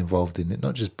countries involved in it,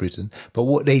 not just Britain. But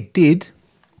what they did,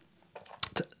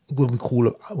 when we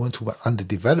talk about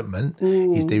underdevelopment,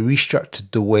 is they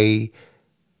restructured the way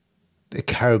the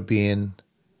Caribbean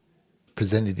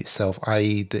presented itself,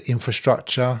 i.e. the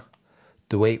infrastructure,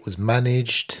 the way it was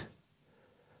managed,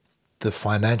 the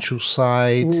financial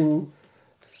side,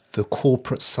 the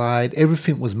corporate side.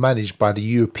 Everything was managed by the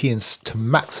Europeans to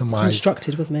maximise.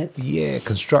 Constructed, wasn't it? Yeah,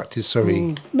 constructed.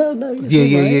 Sorry. No.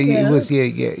 It was.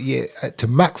 To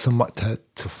maximize,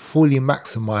 to fully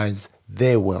maximise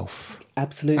their wealth.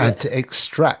 Absolutely. And to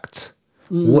extract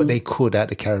what they could out of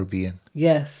the Caribbean.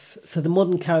 Yes. So the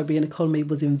modern Caribbean economy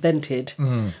was invented,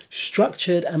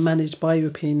 structured and managed by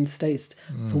European states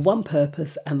for one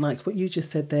purpose, and like what you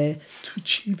just said there, to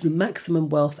achieve the maximum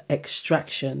wealth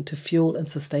extraction to fuel and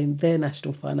sustain their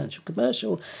national financial,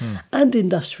 commercial and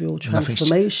industrial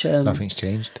transformation. Nothing's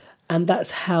changed. And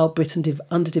that's how Britain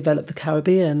underdeveloped the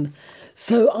Caribbean.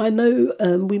 So I know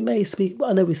I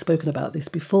know we've spoken about this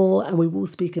before, and we will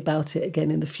speak about it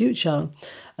again in the future,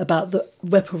 about the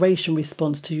reparation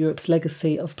response to Europe's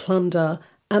legacy of plunder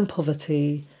and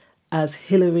poverty, as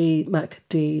Hilary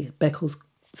MacD Beckles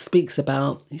speaks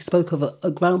about. He spoke of a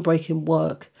groundbreaking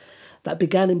work that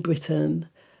began in Britain,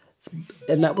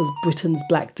 and that was Britain's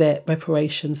Black Debt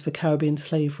Reparations for Caribbean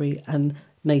Slavery and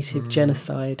Native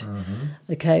Genocide.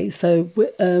 Okay, so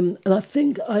and I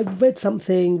think I read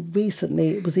something recently.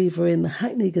 It was either in the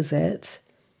Hackney Gazette,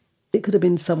 it could have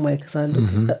been somewhere because I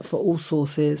looked for all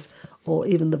sources, or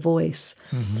even The Voice,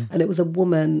 and it was a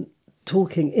woman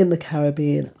talking in the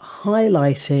Caribbean,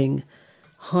 highlighting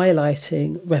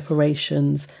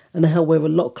reparations and how we're a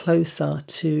lot closer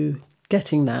to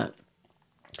getting that.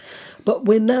 But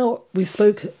we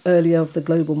spoke earlier of the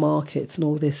global markets and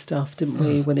all this stuff, didn't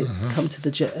we, when it come to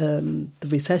the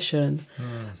recession.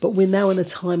 But we're now in a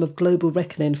time of global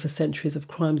reckoning for centuries of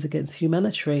crimes against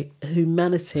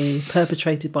humanity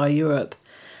perpetrated by Europe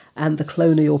and the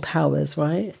colonial powers,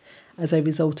 right, as they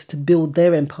resulted to build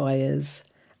their empires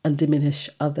and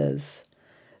diminish others.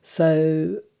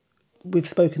 So we've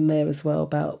spoken there as well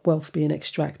about wealth being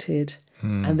extracted,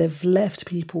 and they've left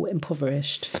people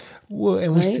impoverished. Well,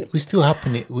 and right? it's still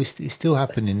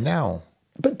happening now.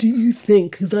 But do you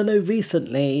think, because I know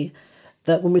recently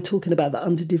that when we're talking about the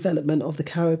underdevelopment of the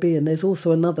Caribbean, there's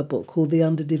also another book called The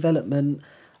Underdevelopment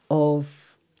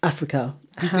of Africa.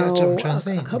 I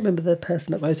can't remember the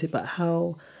person that wrote it, but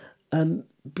how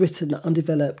Britain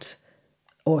undeveloped,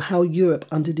 or how Europe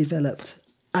underdeveloped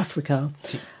Africa.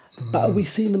 But are we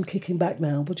seeing them kicking back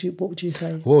now? What would you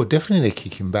say? Well, definitely they're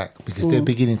kicking back because they're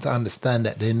beginning to understand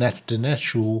that the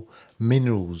natural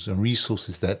minerals and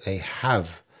resources that they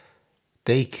have,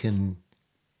 they can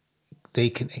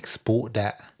export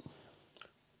that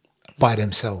by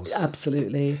themselves.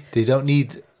 Absolutely. They don't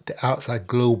need the outside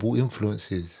global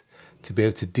influences to be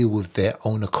able to deal with their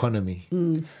own economy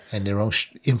and their own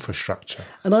infrastructure.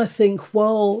 And I think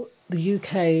while the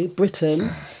UK,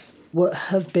 Britain,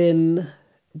 have been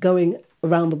going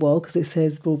around the world, because it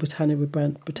says rule Britannia,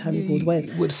 Britannia ruled the world.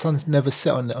 Well, the sun's never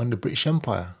set on the British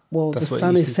Empire. Well, the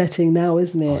sun is setting now,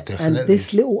 isn't it? Oh, definitely. And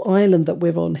this little island that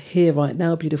we're on here right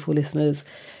now, beautiful listeners,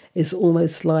 is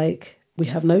almost like we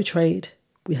have no trade,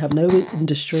 we have no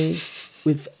industry,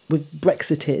 we've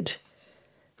Brexited.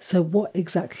 So what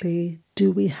exactly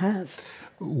do we have?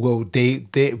 Well,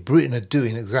 Britain are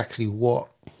doing exactly what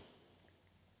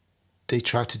they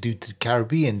try to do to the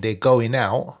Caribbean. They're going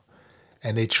out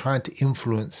and they're trying to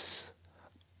influence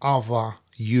other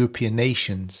European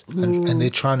nations, and they're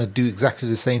trying to do exactly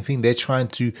the same thing. They're trying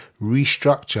to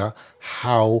restructure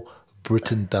how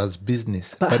Britain does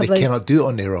business, but they cannot do it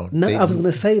on their own. No, I was going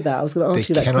to say that. I was going to ask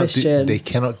you that question. They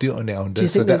cannot do it on their own. Do you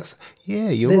think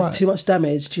you're right. There's too much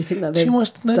damage. Do you think that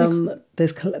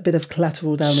there's a bit of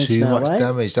collateral damage too now, much right?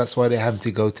 damage. That's why they're having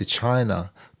to go to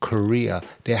China, Korea.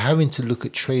 They're having to look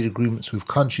at trade agreements with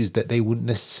countries that they wouldn't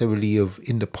necessarily have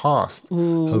in the past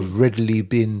have readily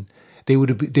been. They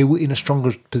were in a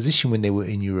stronger position when they were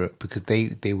in Europe, because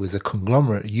they was a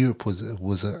conglomerate. Europe was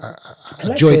a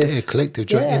collective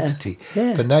joint entity.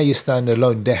 Yeah. But now you're standing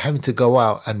alone. They're having to go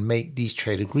out and make these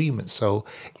trade agreements. So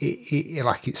it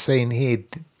like it's saying here,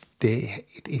 there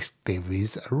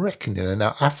is a reckoning. And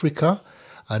now Africa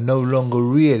are no longer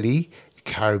really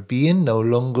Caribbean, no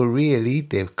longer really.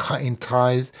 They're cutting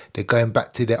ties. They're going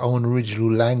back to their own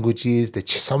original languages.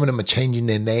 Some of them are changing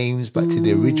their names back to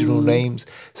their original names.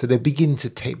 So they're beginning to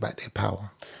take back their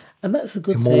power. And that's a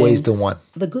good thing. In more ways than one.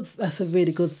 That's a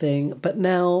really good thing. But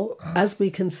now, as we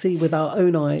can see with our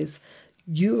own eyes,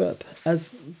 Europe, as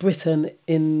Britain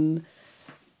in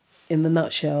the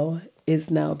nutshell,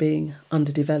 is now being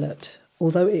underdeveloped.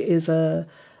 Although it is a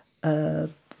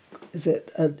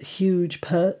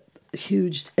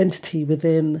huge entity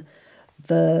within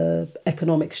the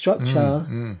economic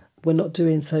structure, we're not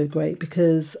doing so great,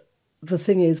 because the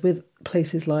thing is, with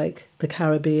places like the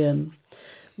Caribbean,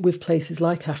 with places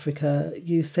like Africa,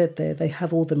 you said there, they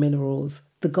have all the minerals,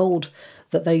 the gold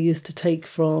that they used to take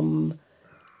from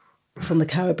the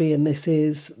Caribbean. This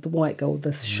is the white gold,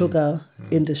 the sugar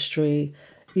industry.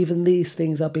 Even these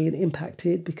things are being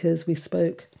impacted, because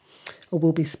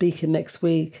we'll be speaking next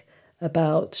week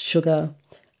about sugar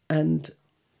and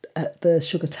the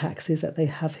sugar taxes that they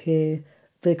have here.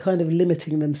 They're kind of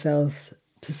limiting themselves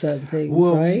to certain things,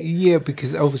 right? Yeah,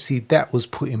 because obviously that was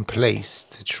put in place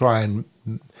to try and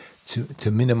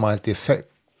to minimise the effect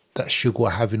that sugar were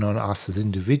having on us as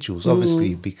individuals,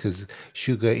 obviously, because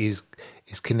sugar is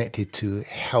connected to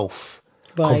health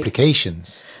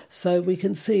complications. So we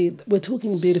can see, we're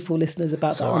talking, beautiful listeners,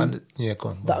 about the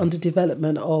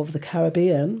underdevelopment of the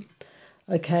Caribbean,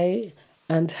 okay?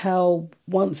 And how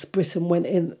once Britain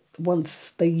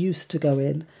once they used to go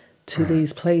in to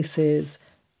these places,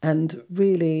 and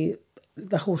really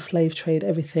the whole slave trade,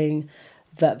 everything,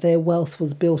 that their wealth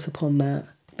was built upon that.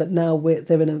 But now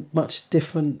they're in a much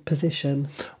different position.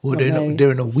 Well,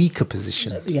 they're in a weaker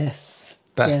position. Yes.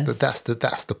 That's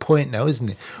the point now, isn't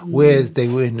it? Whereas they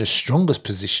were in the strongest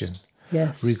position.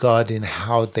 Yes. Regarding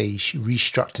how they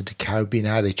restructured the Caribbean,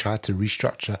 how they tried to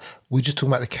restructure. We're just talking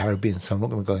about the Caribbean, so I'm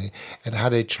not going to go in. And how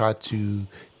they tried to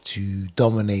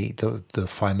dominate the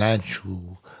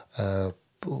financial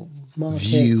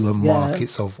view and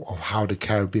markets of how the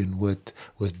Caribbean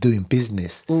was doing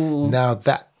business. Now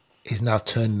that is now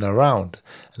turning around,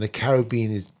 and the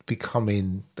Caribbean is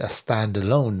becoming a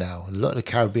standalone now. A lot of the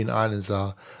Caribbean islands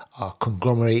are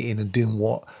conglomerating and doing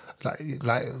what.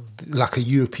 Like a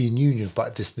European Union,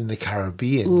 but just in the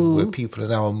Caribbean, where people are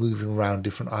now moving around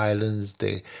different islands.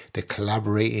 They're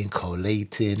collaborating,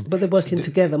 collating, but they're working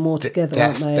together, aren't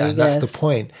they? That's the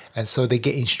point. And so they're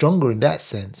getting stronger in that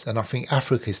sense. And I think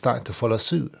Africa is starting to follow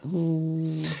suit.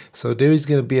 So there is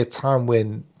going to be a time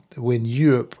when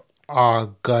Europe are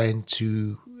going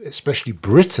to, especially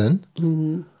Britain,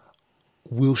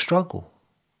 will struggle.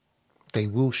 They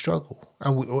will struggle.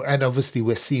 And obviously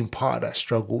we're seeing part of that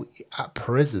struggle at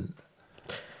present.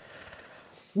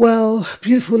 Well,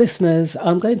 beautiful listeners,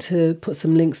 I'm going to put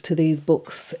some links to these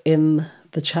books in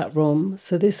the chat room.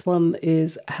 So this one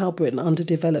is How Britain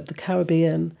Underdeveloped the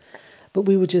Caribbean. But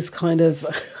we were just kind of,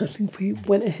 I think we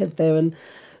went ahead there and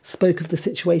spoke of the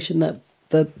situation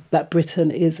that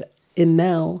Britain is in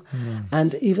now.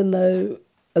 And even though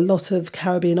a lot of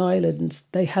Caribbean islands,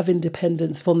 they have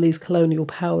independence from these colonial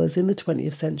powers in the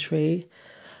 20th century.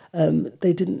 It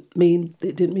didn't mean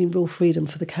real freedom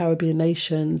for the Caribbean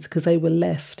nations, because they were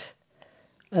left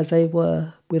as they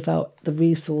were without the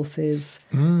resources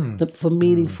for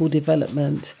meaningful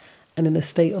development, and in a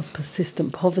state of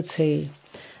persistent poverty.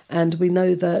 And we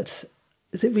know that,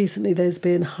 recently there's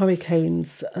been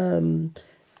hurricanes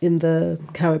in the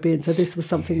Caribbean. So this was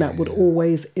something that would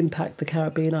always impact the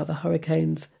Caribbean, either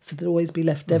hurricanes, so they'd always be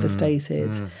left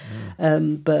devastated.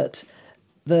 But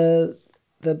the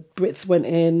Brits went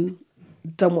in,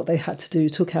 done what they had to do,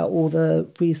 took out all the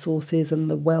resources and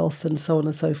the wealth and so on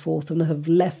and so forth, and have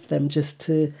left them just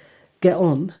to get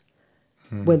on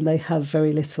when they have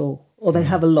very little, or they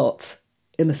have a lot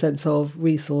in the sense of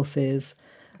resources,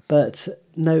 but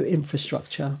no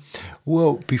infrastructure.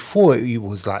 Well, before it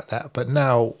was like that, but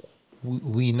now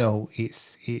we know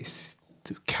it's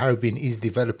the Caribbean is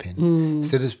developing.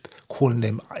 Instead of calling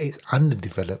them it's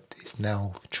underdeveloped, it's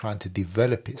now trying to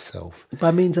develop itself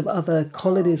By means of other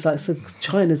colonies, like so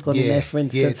China's gone in there, for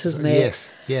instance, hasn't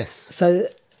it? Yes. So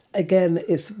again,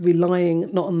 it's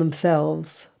relying not on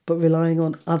themselves, but relying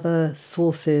on other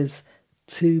sources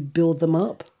to build them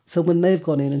up. So when they've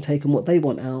gone in and taken what they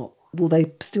want out, will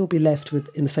they still be left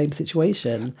with in the same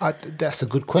situation? That's a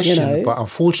good question, but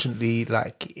unfortunately,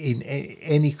 like in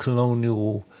any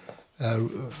colonial,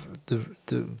 the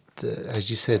as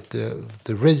you said,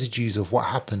 the residues of what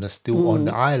happened are still on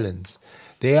the islands.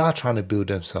 They are trying to build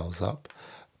themselves up,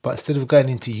 but instead of going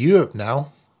into Europe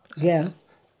now,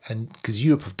 and because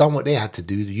Europe have done what they had to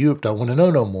do, Europe don't want to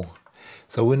know no more.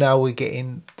 So we're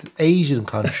getting the Asian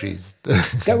countries,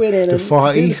 the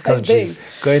Far East countries,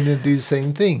 going to do the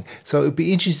same thing. So it'd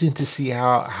be interesting to see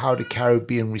how the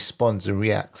Caribbean responds and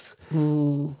reacts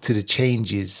to the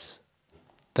changes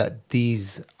that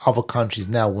these other countries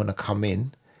now want to come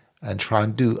in and try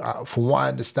and do. From what I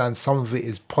understand, some of it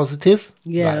is positive.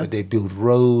 Like they build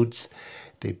roads,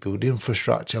 they build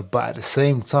infrastructure, but at the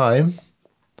same time,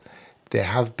 there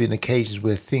have been occasions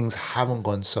where things haven't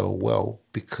gone so well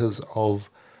because of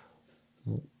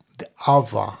the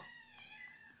other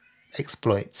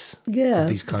exploits of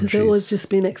these countries. Because they've always just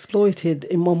been exploited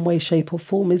in one way, shape or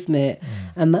form, isn't it?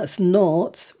 And that's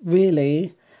not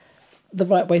really the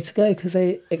right way to go, because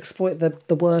they exploit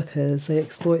the workers, they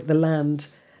exploit the land,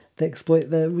 they exploit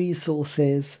the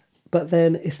resources, but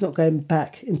then it's not going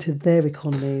back into their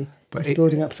economy. But it's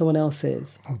building up someone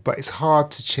else's. But it's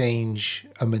hard to change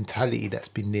a mentality that's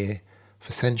been there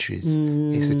for centuries.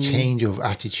 It's a change of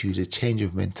attitude, a change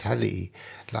of mentality.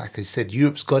 Like I said,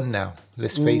 Europe's gone now.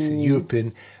 Let's face it, Europe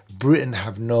and Britain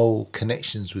have no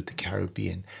connections with the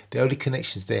Caribbean. The only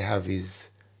connections they have is,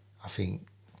 I think,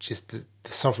 just the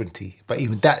sovereignty. But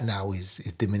even that now is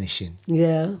diminishing.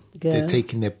 Yeah. They're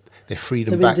taking their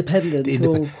freedom back. Independent. They're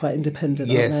all quite independent,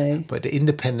 aren't they? Yes, but they're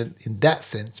independent in that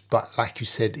sense. But like you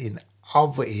said, in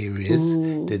other areas,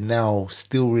 they're now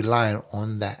still relying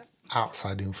on that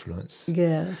outside influence.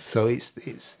 Yes. So it's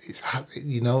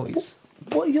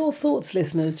What are your thoughts,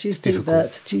 listeners? Do you think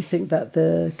that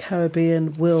the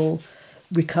Caribbean will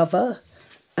recover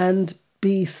and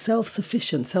be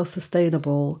self-sufficient,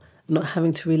 self-sustainable, not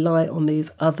having to rely on these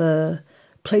other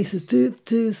places?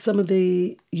 Do some of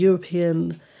the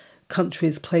European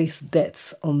countries place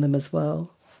debts on them as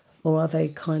well, or are they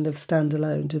kind of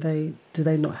standalone? Do they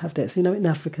not have debts? You know, in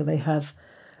Africa they have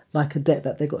like a debt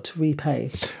that they got to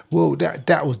repay. Well,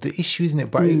 that was the issue, isn't it?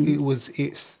 But the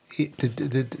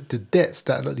debts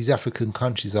that a lot of these African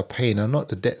countries are paying are not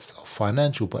the debts of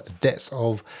financial, but the debts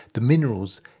of the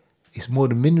minerals. It's more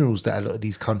the minerals that a lot of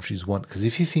these countries want. Because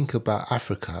if you think about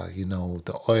Africa, you know,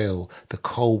 the oil, the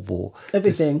cobalt,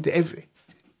 everything,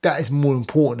 that is more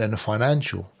important than the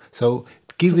financial. So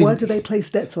why do they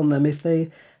place debts on them if they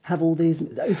have all these?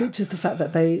 Is it just the fact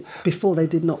that before they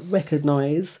did not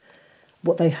recognise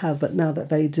what they have, but now that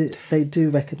they do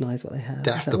recognise what they have?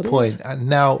 That's the point. And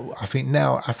now I think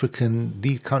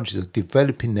these countries are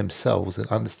developing themselves and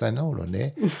understand, hold on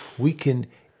there, we can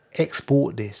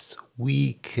export this,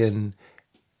 we can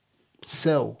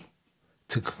sell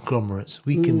to conglomerates,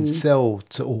 we can sell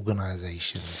to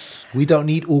organisations. We don't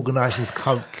need organisations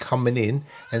coming in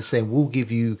and saying, we'll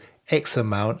give you X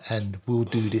amount and we'll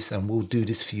do this and we'll do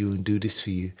this for you and do this for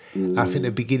you. I think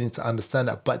they're beginning to understand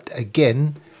that. But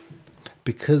again,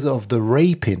 because of the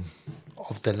raping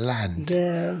of the land,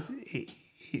 they're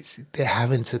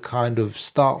having to kind of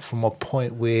start from a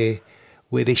point where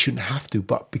they shouldn't have to.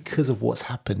 But because of what's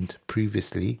happened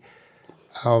previously,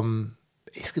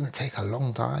 it's going to take a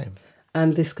long time.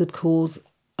 And this could cause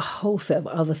a whole set of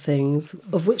other things,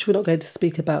 of which we're not going to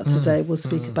speak about today. We'll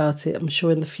speak about it, I'm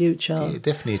sure, in the future. Yeah,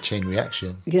 definitely a chain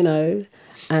reaction. You know,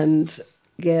 and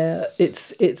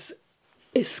it's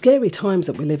scary times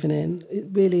that we're living in. It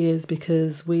really is,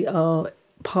 because we are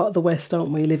part of the West,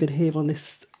 aren't we, living here on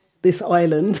this this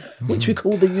island, which we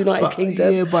call the United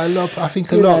Kingdom. Yeah, but I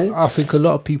think a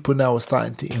lot of people now are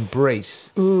starting to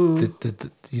embrace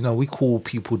the we call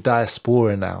people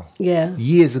diaspora now. Yeah.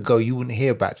 Years ago, you wouldn't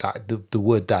hear about that, the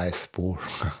word diaspora.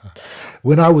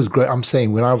 When I was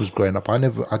growing up, I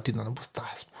didn't know what's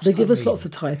diaspora. They give us lots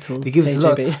of titles. They give us a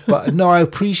lot, but no, I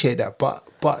appreciate that. But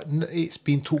it's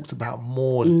been talked about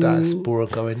more. The diaspora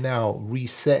going now,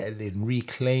 resettling,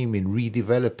 reclaiming,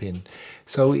 redeveloping.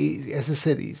 So as I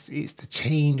said, it's the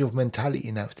change of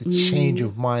mentality now. It's the change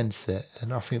of mindset,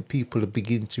 and I think people are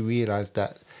beginning to realise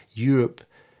that Europe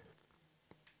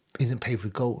isn't paved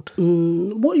with gold.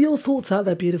 What are your thoughts out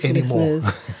there, beautiful listeners?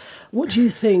 What do you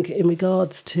think in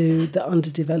regards to the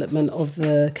underdevelopment of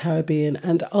the Caribbean,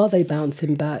 and are they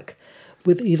bouncing back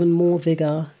with even more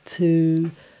vigour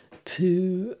to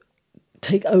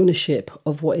take ownership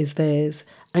of what is theirs?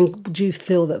 And do you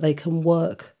feel that they can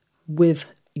work with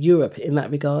Europe in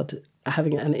that regard,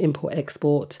 having an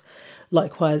import-export?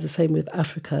 Likewise, the same with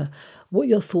Africa. What are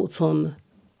your thoughts on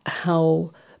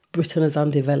how Britain has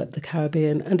undeveloped the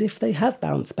Caribbean, and if they have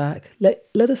bounced back? Let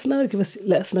us know.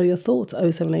 Let us know your thoughts.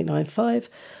 07895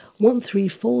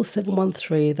 134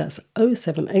 713. That's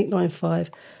 07895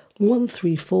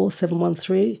 134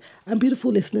 713. And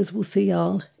beautiful listeners, we'll see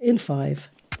y'all in 5.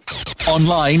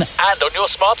 Online and on your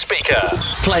smart speaker,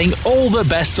 playing all the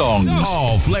best songs.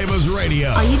 All Flavors Radio.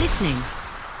 Are you listening?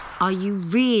 Are you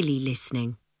really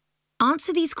listening?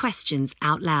 Answer these questions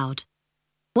out loud.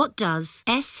 What does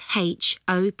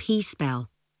SHOP spell?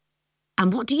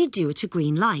 And what do you do at a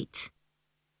green light?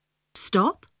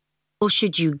 Stop? Or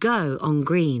should you go on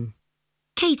green?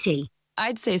 Katie?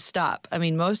 I'd say stop. I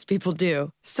mean, most people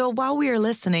do. So while we are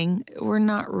listening, we're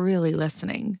not really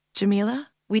listening. Jamila?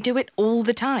 We do it all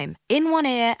the time, in one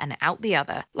ear and out the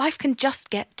other. Life can just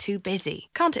get too busy,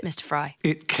 can't it, Mr. Fry?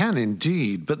 It can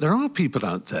indeed, but there are people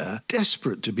out there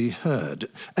desperate to be heard,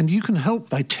 and you can help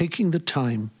by taking the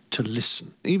time to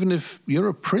listen, even if you're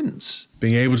a prince.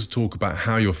 Being able to talk about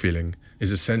how you're feeling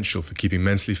is essential for keeping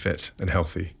mentally fit and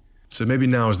healthy. So maybe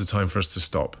now is the time for us to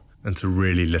stop and to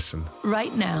really listen.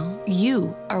 Right now,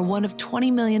 you are one of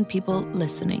 20 million people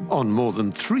listening. On more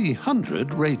than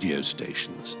 300 radio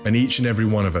stations. And each and every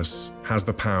one of us has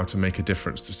the power to make a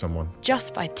difference to someone.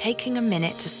 Just by taking a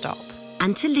minute to stop.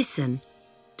 And to listen.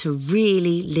 To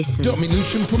really listen.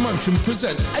 Dominution Promotion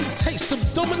presents a taste of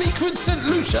Dominica and St.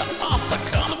 Lucia after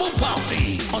Carnival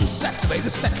Party on Saturday the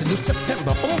 2nd of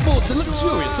September on board the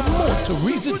luxurious and more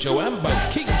Teresa Joanne boat,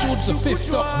 King George V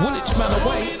dock, Woolwich Manor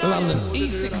Way, London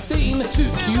E16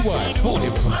 2QY,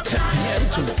 boarding from 10 p.m.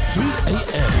 till 3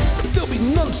 a.m. There'll be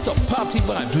non-stop party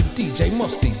vibes with DJ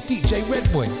Mosty, DJ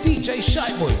Redboy, DJ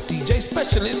Shyboy, DJ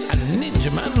Specialist and Ninja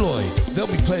Man Lloyd. They'll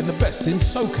be playing the best in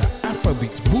soca,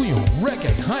 Afrobeats, bouillon,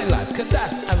 reggae, highlife,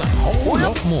 Kadas and a whole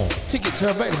lot more. Tickets are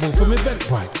available from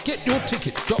Eventbrite,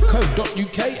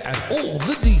 getyourtickets.co.uk and all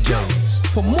the DJs.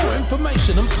 For more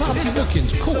information and party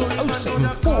bookings, call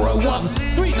 07401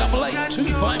 388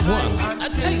 251. A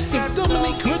taste of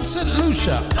Dominica and St.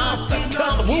 Lucia after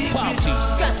Carnival Party,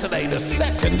 Saturday the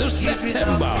 2nd of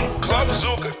September. Club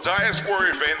Zouk Diaspora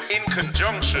events in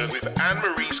conjunction with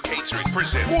Anne-Marie's Catering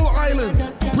presents All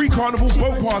Islands pre-carnival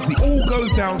boat party all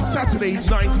goes down Saturday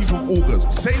 19th of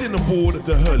August. Sailing aboard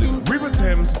the Hurling, River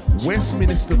Thames,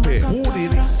 Westminster Pier.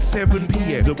 Boarding 7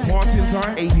 p.m. Departing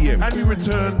time 8 p.m. And we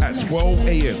return at 12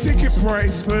 a.m. Ticket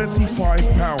price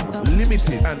 £35.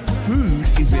 Limited and food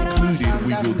is included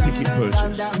with your ticket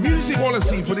purchase. Music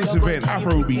policy for this event: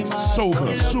 Afrobeats,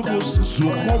 soca, sugus,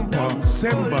 zukompa,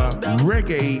 semba,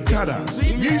 reggae,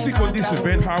 kadas. Music on this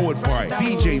event powered by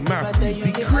DJ Matthew,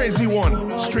 the crazy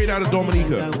one, straight out of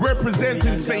Dominica.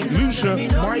 Representing St. Lucia,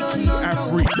 Mikey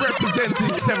Afri.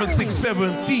 Representing 767,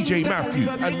 DJ Matthew.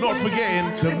 And not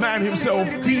forgetting the man himself,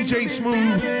 DJ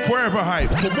Smooth, Forever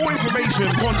Hype. For more information,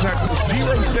 contact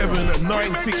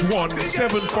 07961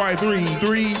 753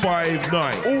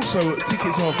 359. Also,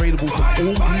 tickets are available for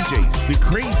all DJs. The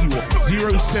crazy one,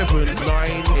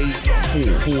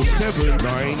 07984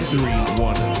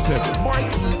 479317.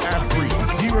 Mikey Afri,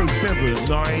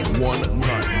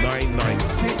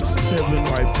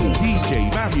 07919996754. DJ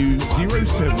Matthew,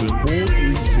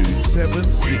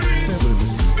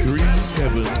 07432767374.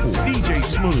 DJ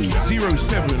Smooth,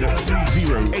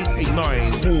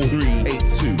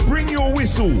 073088948382. Bring your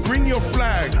whistle, bring your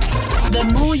flag. The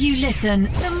more you listen,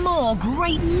 the more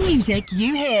great music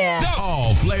you hear.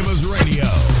 All Flavors Radio.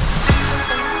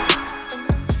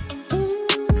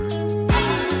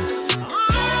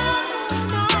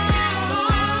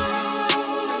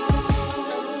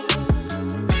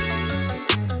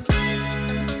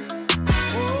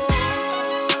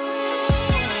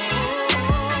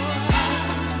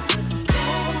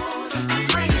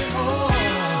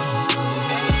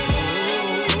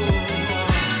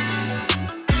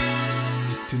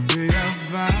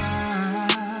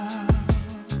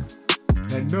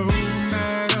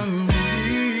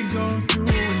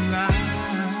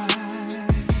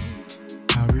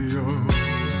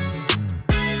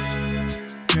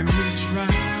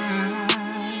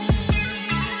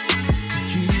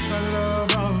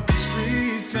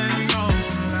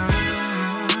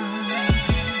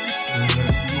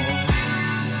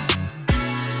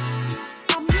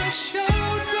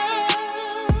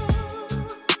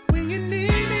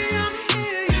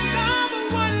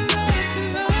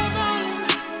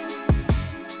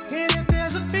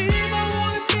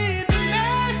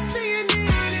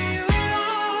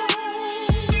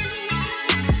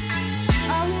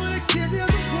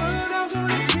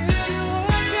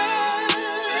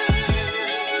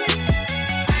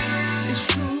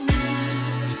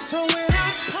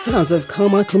 Sounds of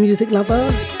Carmichael music lover.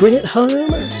 Bring it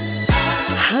home.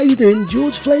 How you doing,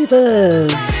 George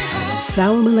Flavors?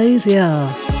 Sour Malaysia.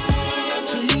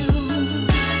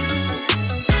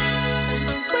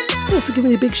 Also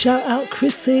giving you a big shout out,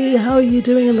 Chrissy. How are you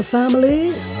doing in the family?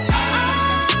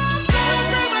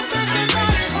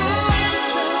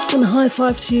 And a high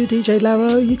five to you, DJ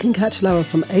Laro. You can catch Laro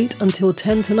from 8 until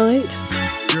 10 tonight.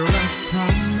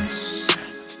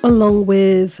 Along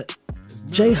with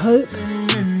J-Hope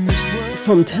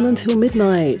from 10 until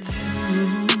midnight.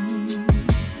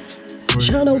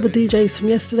 Shout out all the DJs from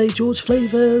yesterday, George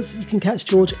Flavors. You can catch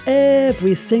George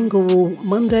every single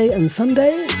Monday and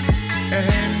Sunday.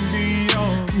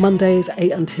 Mondays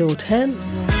 8 until 10.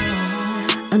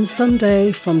 And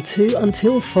Sunday from 2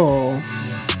 until 4.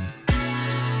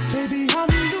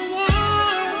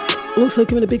 Also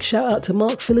giving a big shout out to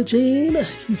Mark Philogene.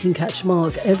 You can catch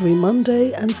Mark every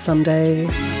Monday and Sunday.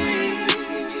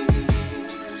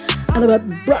 And about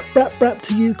brap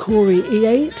to you, Corey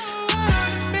E8.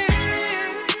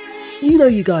 You know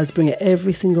you guys bring it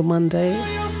every single Monday.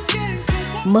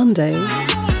 Monday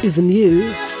is a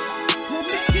new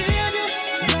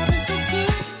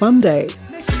fun day.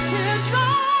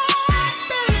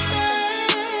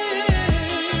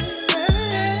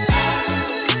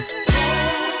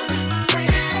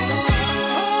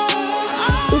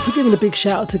 Also giving a big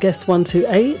shout out to guest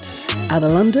 128 out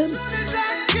of London.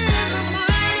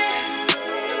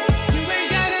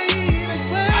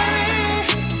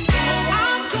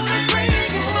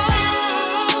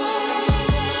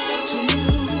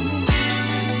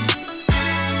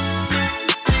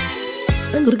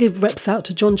 I'm going to give reps out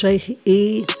to John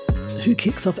J.E., who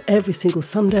kicks off every single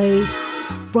Sunday,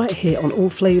 right here on All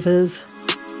Flavours.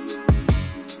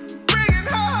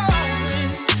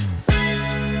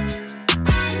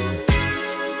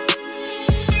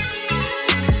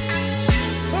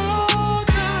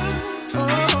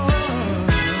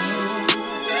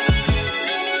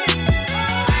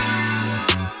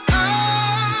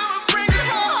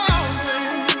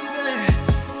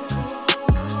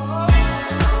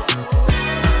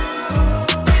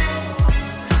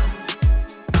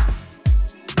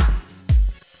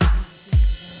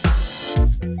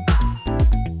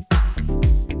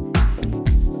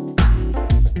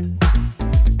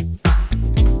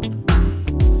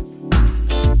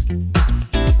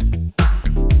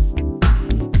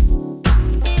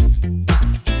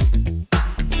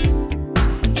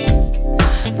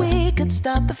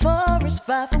 Stop the forest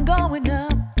fire from going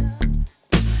up.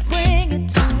 Bring it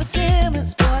to a simmer,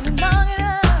 it's boiling long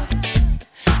enough.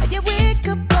 Yeah, we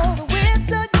could blow the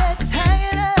whistle, yeah, just hang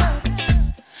it up.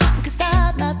 We could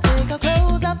start, not take our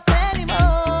clothes off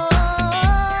anymore.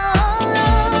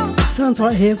 Sounds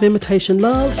right here of Imitation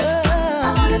Love.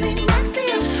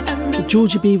 The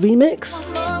Georgie B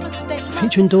remix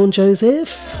featuring Dawn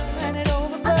Joseph.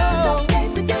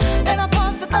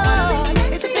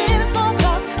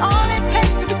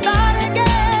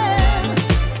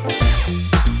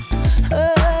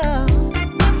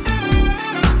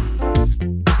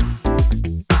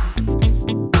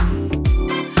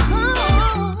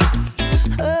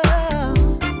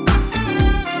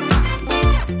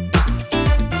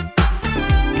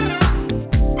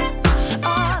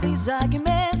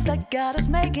 Got us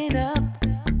making up.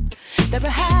 Never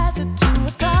has it to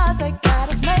us cause they got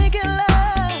us making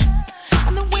love.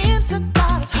 And the winter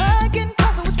got us hugging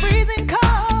cause it was freezing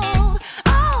cold.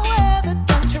 Oh, weather,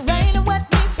 don't you rain and wet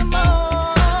me some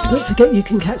more. Don't forget you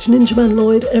can catch Ninja Man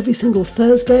Lloyd every single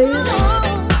Thursday.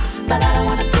 But I don't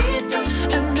wanna see it through.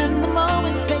 And then the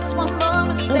moment takes one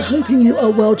moment. I'm hoping you are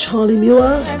well, Charlie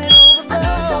Muir.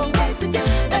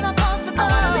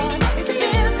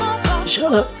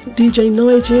 Shout out DJ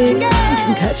Nige. You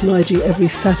can catch Nige every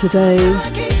Saturday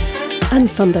and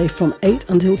Sunday from 8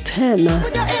 until 10.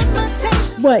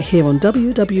 Right here on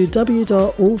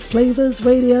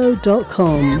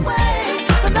www.allflavorsradio.com.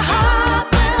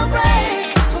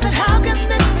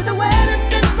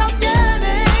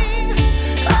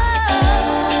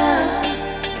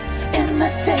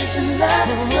 Imitation love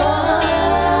is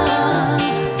all.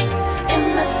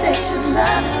 Imitation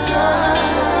love is all.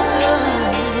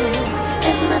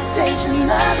 Imitation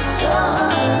love is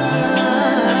all.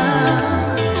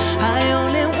 I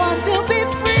only want to be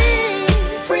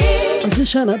free. I was going to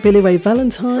shout out Billy Ray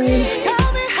Valentine,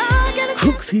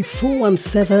 Crooksy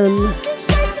 417,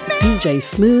 DJ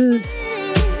Smooth,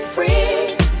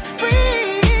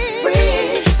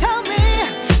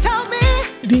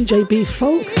 DJ B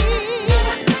Funk.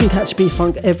 You can catch B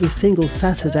Funk every single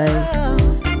Saturday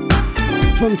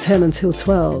from 10 until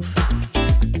 12.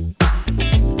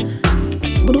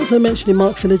 But also mentioning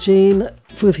Mark Philogene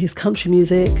with his country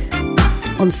music.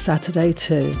 on Saturday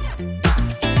too.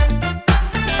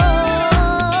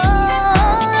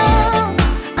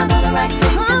 I know the right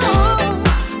thing to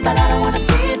do, but I don't wanna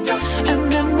see it through.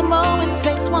 And then the moment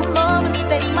takes one more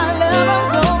mistake, my love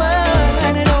runs over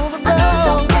and it overflows. I know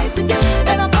it's okay with you,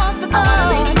 then I pause for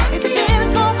thought. Is it being a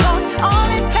small talk? All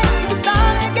it takes to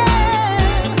start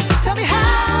again. Tell me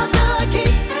how do I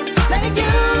keep letting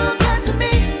you get to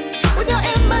me with your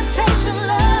imitation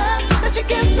love that you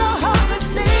give so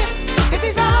hopelessly? If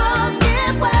these arms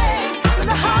give way, then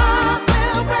the heart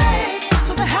will break.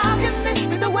 So then how can this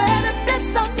be the way that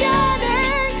this I'm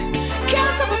yearning?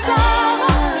 Cancel the song.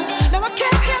 No, I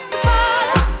can't hit the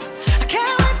bottom. I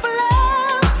can't wait for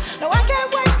love. No, I can't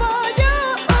wait for you.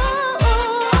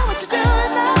 What you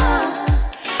doing now?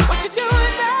 What you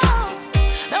doing now?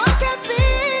 No, I can't be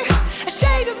a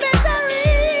shade of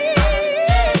misery.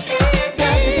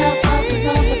 Love is how focus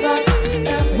on the box.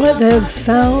 Right there, the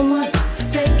sounds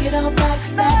Take it all back,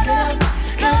 stack it up.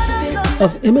 It's counterfeit.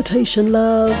 of Imitation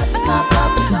Love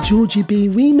to Georgie B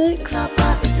remix.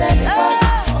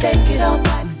 Take it all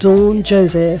back. Dawn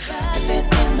Joseph.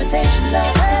 Imitation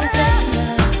love.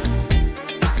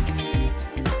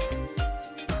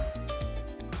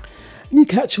 You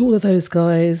catch all of those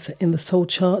guys in the soul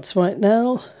charts right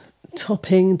now,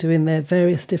 topping, doing their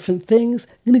various different things.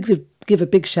 I'm going to give a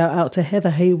big shout out to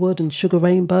Heather Haywood and Sugar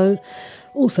Rainbow,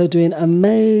 also doing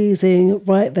amazing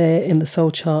right there in the soul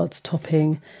charts,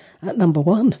 topping at number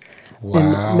 1.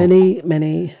 Wow. In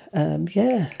many,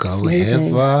 yeah. Go amazing.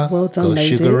 Heather. Well done, Go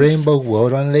ladies. Sugar Rainbow. Well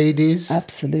done, ladies.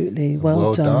 Absolutely.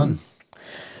 Well done.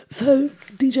 So,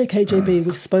 DJ KJB,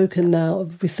 we've spoken now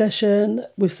of recession.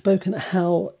 We've spoken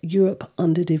how Europe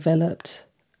underdeveloped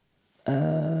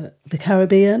the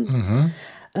Caribbean.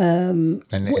 Mm-hmm.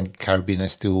 And Caribbean are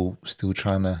still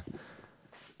trying to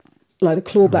like the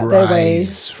claw back their way.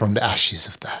 rise from the ashes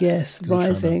of that. Yes, Still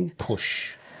trying to rising.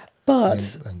 push.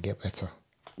 But and get better.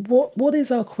 what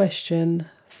is our question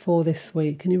for this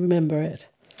week? Can you remember it?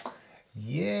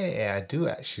 Yeah, I do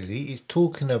actually. It's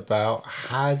talking about,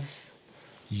 has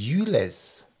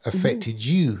Ulez affected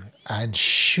you, and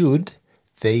should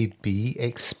they be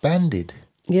expanded?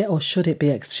 Yeah, or should it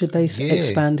be? Should they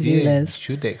expand ULEZ?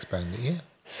 Should they expand it? Yeah.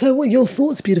 So, what are your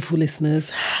thoughts, beautiful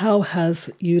listeners? How has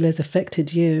ULEZ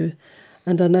affected you?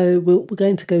 And I know we're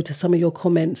going to go to some of your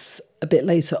comments a bit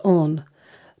later on,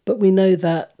 but we know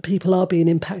that people are being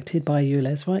impacted by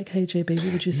ULEZ, right, KJB?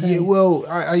 What would you say? Yeah, well,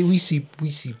 we see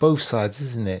both sides,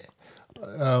 isn't it?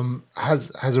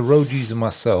 As a road user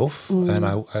myself, and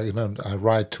I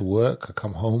ride to work, I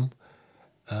come home.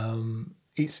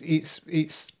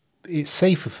 It's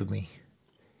safer for me,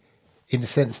 in the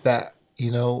sense that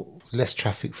less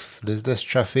traffic. There's less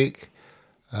traffic,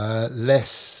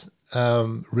 less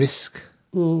risk,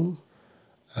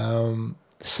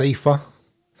 safer.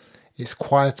 It's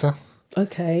quieter.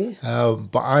 Okay.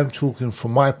 But I'm talking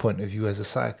from my point of view as a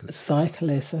cyclist.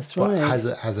 That's right.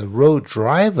 But as a road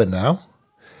driver now,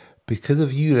 because of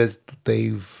ULEZ,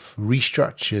 they've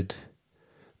restructured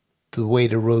the way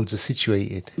the roads are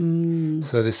situated.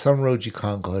 So there's some roads you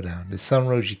can't go down. There's some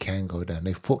roads you can go down.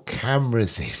 They've put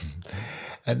cameras in.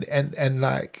 And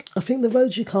like, I think the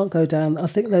roads you can't go down, I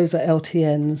think those are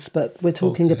LTNs, but we're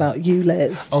talking about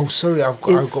ULEZ. Oh, sorry, I've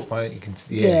got my.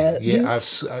 ULEZ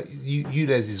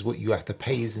is what you have to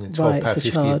pay, isn't it?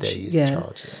 £12.50 a day is a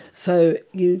charge. Yeah. So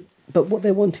but what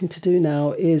they're wanting to do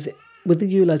now is, with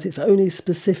the ULEZ, it's only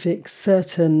specific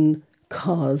certain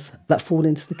cars that fall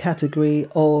into the category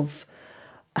of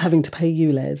having to pay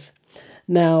ULEZ.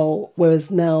 Whereas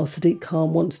now Sadiq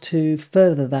Khan wants to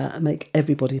further that and make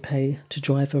everybody pay to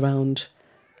drive around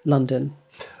London.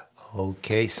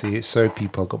 Okay, sorry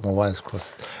people, I got my wires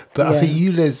crossed. But I think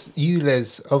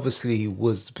ULEZ obviously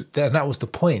was, and that was the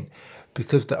point,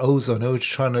 because the ozone, they were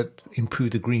just trying to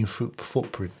improve the green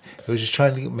footprint. They were just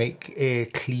trying to make air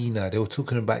cleaner. They were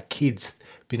talking about kids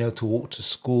being able to walk to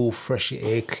school, fresher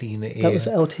air, cleaner air. That was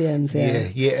the LTNs,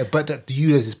 yeah. But the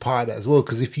ULEZ is part of that as well,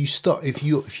 because if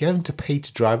you're having to pay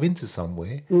to drive into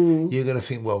somewhere, you're going to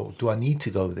think, well, do I need to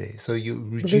go there? So you're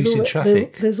reducing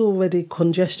traffic. There's already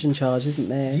congestion charge, isn't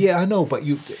there? Yeah, I know, but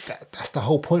that's the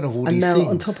whole point of all these things. And now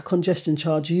on top of congestion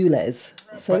charge,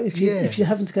 ULEZ. So if you're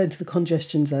having to go into the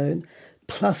congestion zone,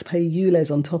 plus pay ULEZ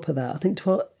on top of that, I think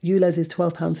ULEZ is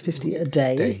 £12.50 a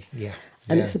day.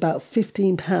 And it's about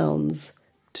 £15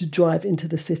 to drive into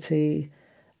the city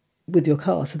with your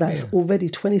car. So that's already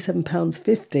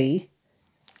 £27.50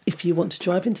 if you want to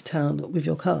drive into town with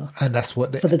your car. And that's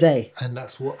what for the day. And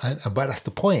that's what. But that's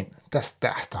the point. That's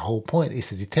the whole point.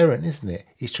 It's a deterrent, isn't it?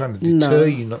 It's trying to deter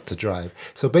you not to drive.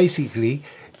 So basically,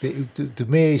 the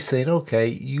mayor is saying, okay,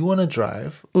 you want to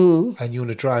drive, and you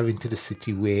want to drive into the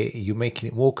city where you're making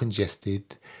it more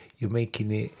congested, you're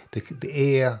making it the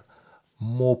air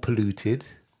more polluted.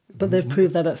 But they've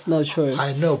proved that that's not true.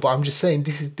 I know, but I'm just saying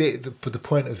this is the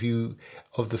point of view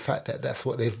of the fact that that's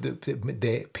what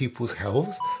their people's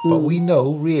health. But we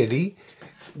know really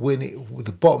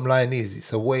the bottom line is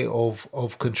it's a way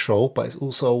of control, but it's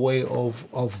also a way of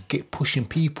pushing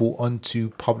people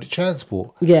onto public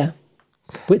transport. Yeah,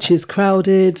 which is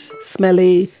crowded,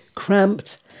 smelly,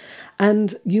 cramped.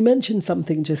 And you mentioned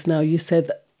something just now. You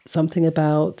said something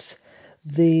about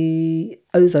the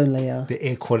ozone layer. The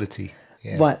air quality.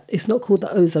 Yeah. Right, it's not called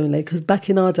the ozone layer because back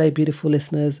in our day, beautiful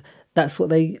listeners, that's what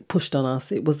they pushed on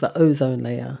us. It was the ozone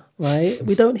layer, right?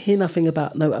 We don't hear nothing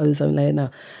about no ozone layer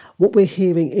now. What we're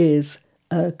hearing is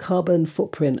carbon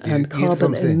footprint and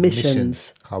carbon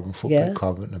emissions. Carbon footprint,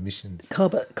 carbon emissions.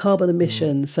 Carbon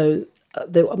emissions. So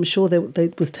I'm sure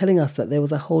they was telling us that there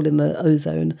was a hole in the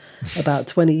ozone about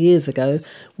 20 years ago.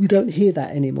 We don't hear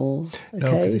that anymore.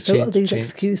 Okay, so what are these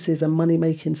excuses and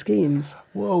money-making schemes?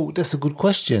 Well, that's a good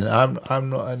question. I'm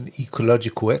not an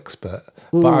ecological expert,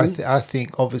 but I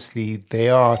think obviously they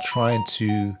are trying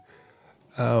to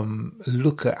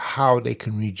look at how they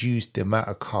can reduce the amount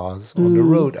of cars on the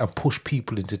road and push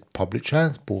people into public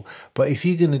transport. But if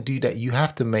you're going to do that, you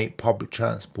have to make public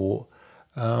transport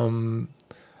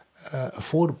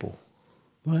affordable.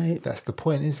 Right. That's the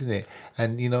point, isn't it?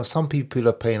 And some people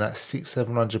are paying like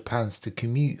 £600-700 to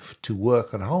commute to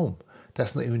work and home.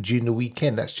 That's not even during the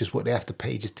weekend. That's just what they have to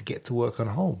pay just to get to work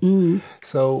and home.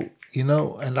 So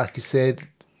and like you said,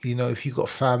 if you've got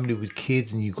family with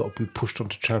kids and you've got to be pushed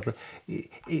onto travel,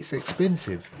 it's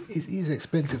expensive. It is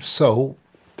expensive. So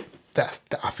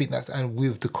I think that's, and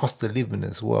with the cost of living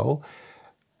as well,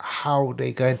 how are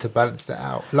they going to balance that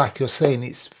out? Like you're saying,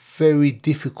 it's very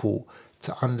difficult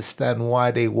to understand why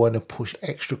they want to push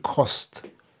extra cost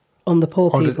on the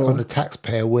poor people, on the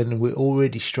taxpayer, when we're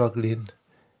already struggling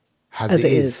as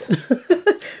it is.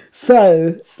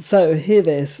 So hear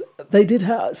this. They did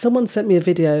have, someone sent me a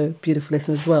video, beautiful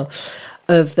listeners as well,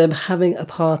 of them having a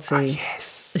party,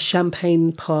 a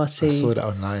champagne party. I saw that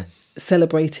online.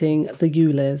 Celebrating the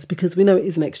Ulez, because we know it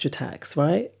is an extra tax,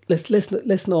 right?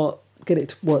 Let's not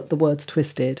get the words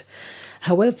twisted.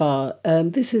 However,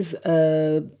 this is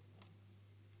an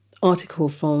article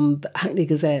from the Hackney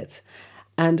Gazette,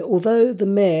 and although the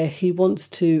mayor, he wants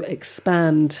to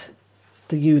expand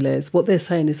the Ulez, what they're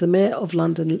saying is the mayor of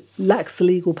London lacks the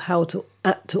legal power to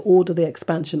order the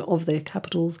expansion of their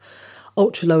capital's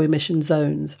ultra-low emission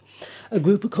zones. A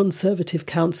group of Conservative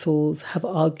councils have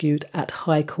argued at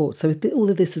High Court. So all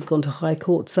of this has gone to High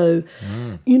Court. So,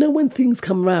 when things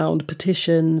come around,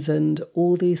 petitions and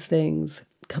all these things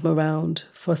come around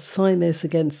for sign this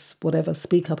against whatever,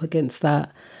 speak up against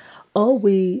that. Are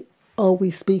we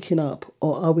speaking up,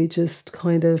 or are we just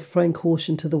kind of throwing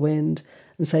caution to the wind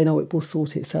and saying, oh, it will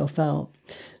sort itself out?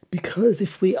 Because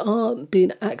if we aren't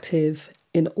being active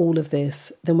in all of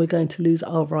this, then we're going to lose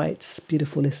our rights,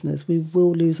 beautiful listeners. We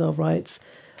will lose our rights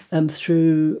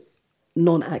through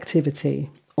non-activity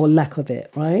or lack of it,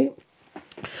 right?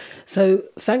 So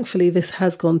thankfully, this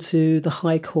has gone to the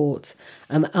High Court,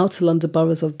 and the Outer London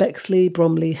boroughs of Bexley,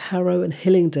 Bromley, Harrow and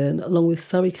Hillingdon, along with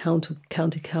Surrey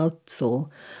County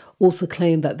Council, also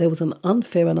claimed that there was an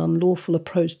unfair and unlawful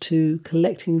approach to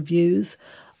collecting views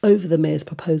over the mayor's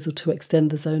proposal to extend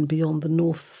the zone beyond the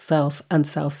north, south and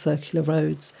south circular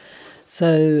roads.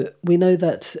 So we know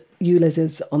that Ulez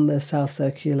is on the south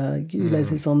circular,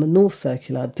 Ulez is on the north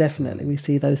circular, definitely. We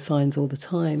see those signs all the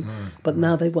time. But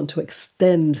now they want to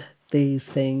extend these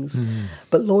things.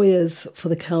 But lawyers for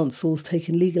the councils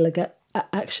taking legal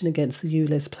action against the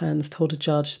Ulez plans told a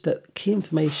judge that key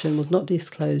information was not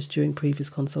disclosed during previous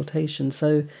consultation.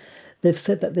 So they've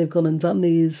said that they've gone and done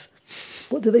these,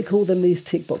 what do they call them, these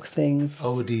tick box things?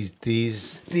 Oh, these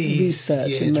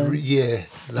research,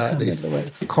 like these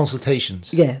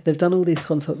consultations. Yeah, they've done all these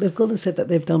they've gone and said that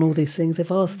they've done all these things.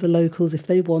 They've asked the locals if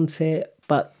they want it,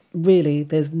 but really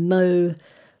there's no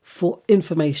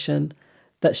information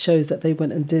that shows that they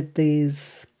went and did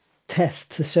these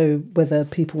tests to show whether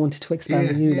people wanted to expand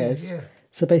the Ulez.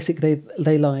 So basically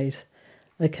they lied.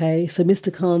 Okay, so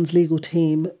Mr. Khan's legal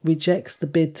team rejects the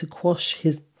bid to quash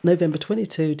his November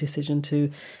 22 decision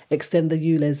to extend the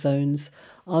Ulez zones,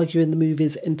 arguing the move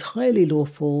is entirely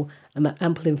lawful and that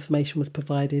ample information was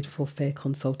provided for fair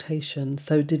consultation.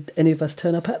 So did any of us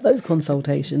turn up at those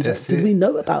consultations? Did we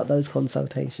know about those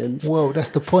consultations? Well, that's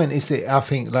the point, is it? I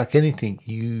think, like anything,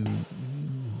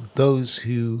 those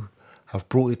who have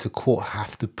brought it to court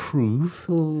have to prove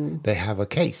they have a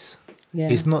case. Yeah.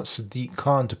 It's not Sadiq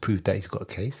Khan to prove that he's got a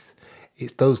case.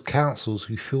 It's those councils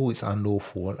who feel it's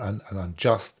unlawful and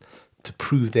unjust to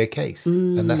prove their case,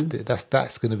 and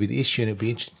that's going to be the issue. And it'll be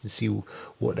interesting to see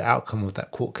what the outcome of that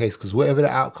court case, because whatever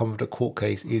the outcome of the court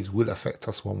case is, will affect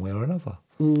us one way or another.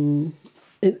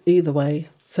 Either way.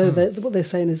 So what they're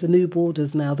saying is the new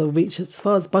borders now, they'll reach as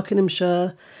far as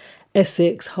Buckinghamshire,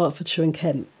 Essex, Hertfordshire, and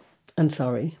Kent, and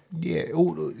Surrey. Yeah.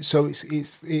 So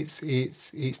it's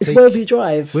wherever you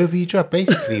drive. Wherever you drive,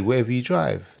 basically, wherever you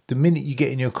drive. The minute you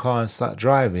get in your car and start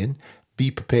driving, be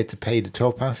prepared to pay the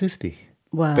 £12.50.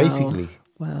 Wow. Basically.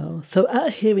 Wow. So at a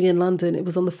hearing in London, it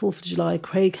was on the 4th of July,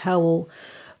 Craig Howell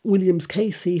Williams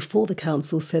Casey for the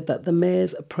council said that the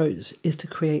mayor's approach is to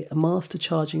create a master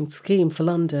charging scheme for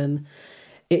London.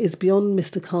 It is beyond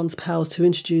Mr Khan's powers to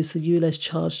introduce the Ulez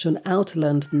charge to an outer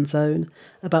London zone,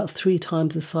 about 3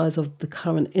 times the size of the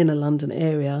current inner London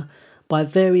area, by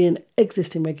varying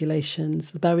existing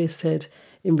regulations, the barrier said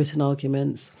in written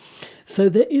arguments. So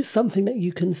there is something that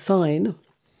you can sign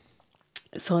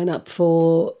up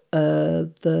for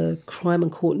the Crime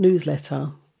and Court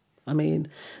newsletter. I mean,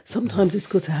 sometimes it's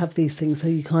good to have these things so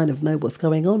you kind of know what's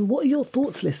going on. What are your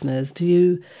thoughts, listeners?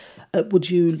 Would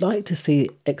you like to see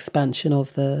expansion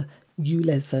of the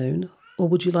Ulez zone, or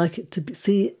would you like it to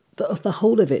see the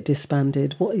whole of it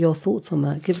disbanded? What are your thoughts on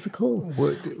that? Give us a call.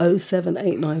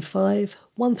 07895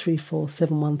 134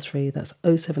 713. That's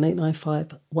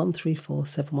 07895 134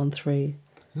 713.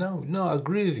 No, I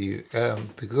agree with you,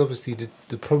 because obviously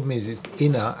the problem is it's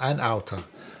inner and outer.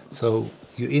 So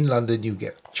you're in London, you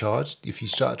get charged. If you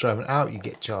start driving out, you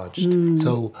get charged.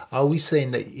 So are we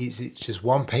saying that it's just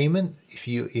one payment if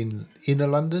you're in inner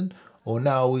London? Or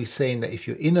now are we saying that if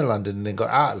you're inner London and then go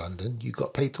out of London, you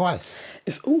got paid twice?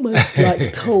 It's almost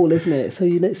like toll, isn't it? So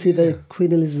you see the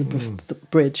Queen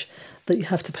Elizabeth Bridge, that you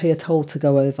have to pay a toll to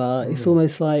go over. It's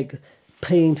almost like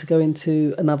paying to go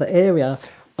into another area.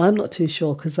 I'm not too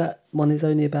sure, because that one is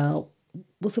only about,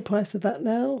 what's the price of that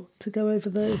now to go over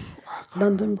the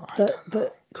London,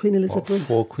 that Queen Elizabeth?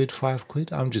 What, £4,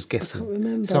 £5? I'm just guessing. I can't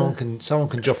remember. Someone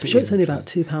can drop it. Sure, it's only about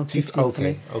 £2.50.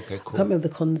 Okay, cool. I can't remember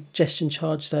the congestion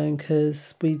charge zone,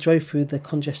 because we drove through the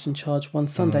congestion charge one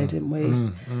Sunday, didn't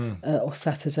we? Or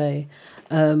Saturday.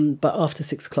 But after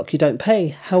 6 o'clock, you don't pay.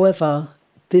 However,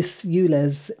 this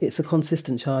Ulez, it's a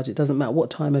consistent charge. It doesn't matter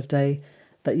what time of day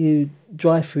that you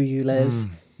drive through Ulez,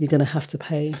 you're going to have to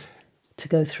pay to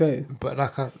go through. But I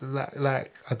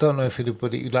don't know if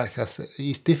anybody, like I said,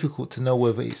 it's difficult to know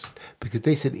whether it's, because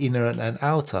they said inner and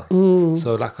outer.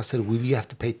 So like I said, will you have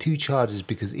to pay 2 charges,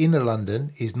 because inner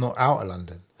London is not outer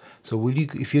London? So will you,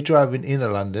 if you're driving inner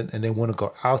London and then want to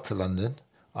go outer London,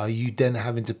 are you then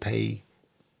having to pay?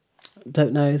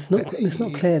 Don't know. It's not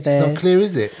clear there. It's not clear,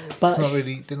 is it? But it's not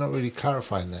really. They're not really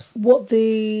clarifying that. What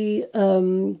the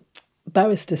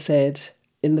barrister said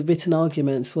in the written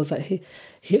arguments was that he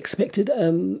expected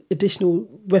additional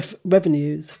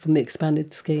revenues from the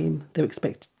expanded scheme. They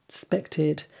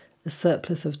expected a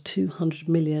surplus of 200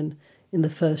 million in the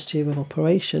first year of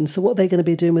operation. So what are they going to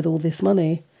be doing with all this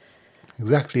money?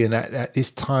 Exactly, and at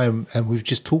this time, and we've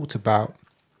just talked about,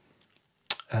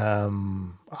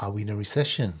 are we in a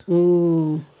recession? Do you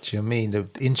know what I mean? The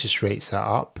interest rates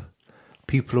are up.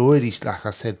 People already, like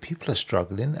I said, people are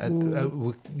struggling, and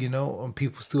and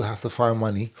people still have to find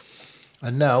money.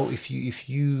 And now,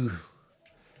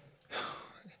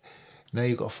 now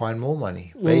you've got to find more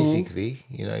money. Basically,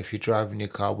 if you're driving your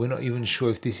car, we're not even sure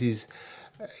if this is,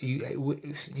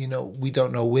 we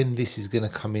don't know when this is going to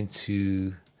come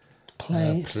into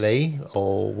play,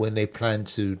 or when they plan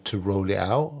to roll it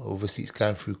out. Obviously, it's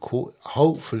going through court.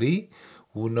 Hopefully,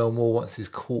 we'll know more once this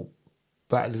court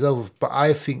battle is over. But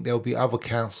I think there'll be other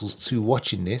councils too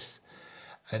watching this,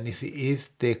 and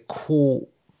if their court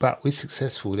battle is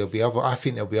successful, I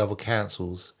think there'll be other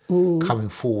councils coming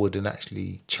forward and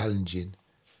actually challenging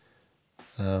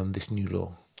this new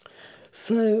law.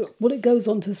 So what it goes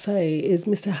on to say is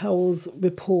Mr Howell's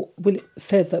report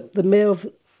said that the Mayor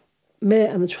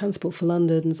and the Transport for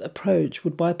London's approach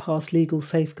would bypass legal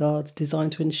safeguards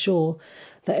designed to ensure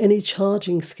that any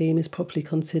charging scheme is properly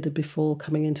considered before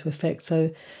coming into effect. So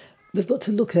they've got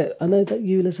to look at, I know that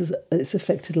Ulez it's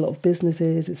affected a lot of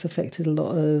businesses, it's affected a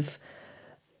lot of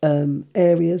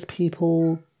areas,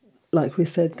 people, like we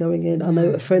said, going in. I know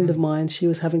a friend of mine, she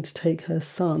was having to take her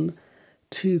son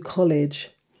to college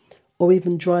or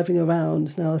even driving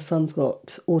around. Now her son's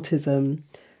got autism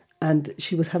and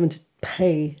she was having to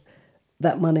pay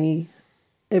that money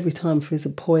every time for his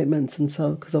appointments and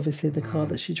so, because obviously the car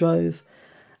that she drove.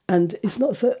 And it's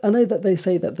not so, I know that they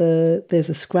say that there's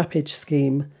a scrappage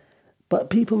scheme, but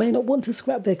people may not want to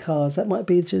scrap their cars. That might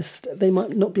be just, they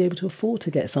might not be able to afford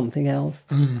to get something else.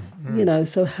 You know,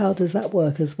 so how does that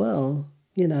work as well?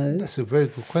 You know, that's a very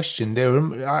good question.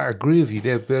 I agree with you.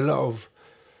 There'll be a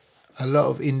lot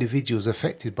of individuals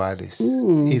affected by this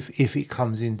if it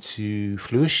comes into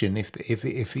fruition.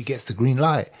 If it gets the green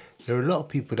light, there are a lot of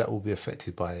people that will be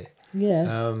affected by it.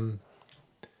 Yeah. And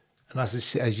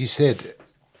as you said,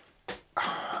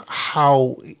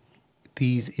 how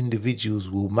these individuals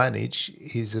will manage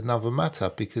is another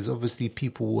matter, because obviously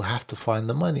people will have to find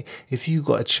the money. If you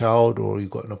got a child or you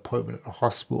got an appointment at a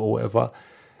hospital or whatever,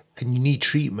 and you need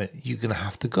treatment, you're going to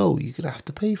have to go. You're going to have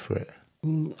to pay for it.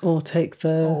 Or take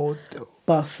the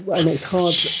bus. And it's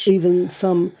hard. Even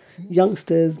some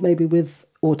youngsters, maybe with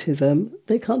autism,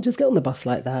 they can't just get on the bus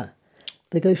like that.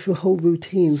 They go through a whole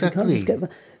routine. Exactly. They can't just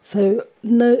get So,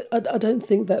 no, I don't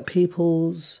think that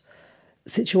people's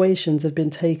situations have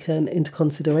been taken into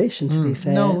consideration, to be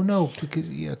fair. No, because,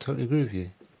 I totally agree with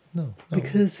you. No.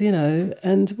 Because,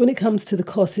 and when it comes to the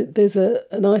cost, there's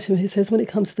an item here says, when it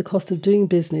comes to the cost of doing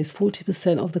business,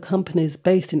 40% of the companies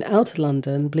based in outer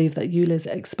London believe that Ulez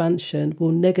expansion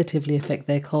will negatively affect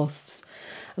their costs.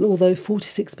 And although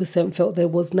 46% felt there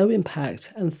was no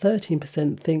impact and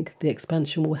 13% think the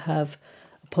expansion will have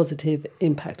a positive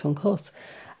impact on costs.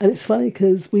 And it's funny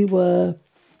because we were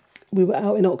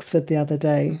out in Oxford the other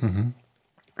day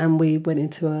and we went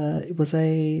into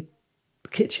a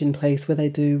kitchen place where they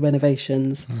do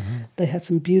renovations. They had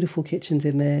some beautiful kitchens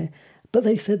in there, but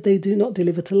they said they do not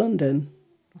deliver to London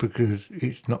because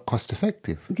it's not cost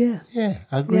effective. Yeah,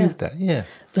 I agree with that. Yeah,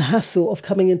 the hassle of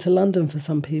coming into London for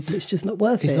some people, it's just not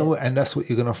worth it. And that's what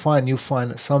you're going to find. You'll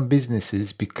find that some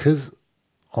businesses, because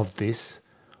of this,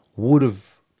 would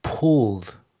have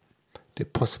pulled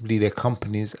possibly their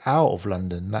companies out of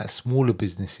London, like smaller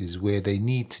businesses where they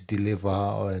need to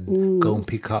deliver and go and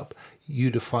pick up.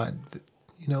 You'd find,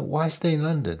 why stay in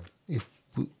London?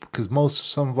 Because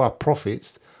some of our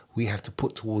profits we have to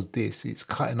put towards this. It's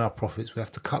cutting our profits. We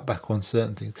have to cut back on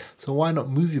certain things. So why not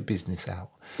move your business out?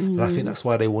 And I think that's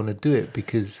why they want to do it,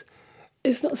 because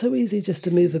it's not so easy just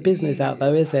to move a business out,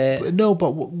 though, is it?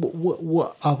 But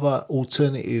what other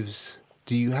alternatives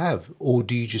do you have, or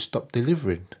do you just stop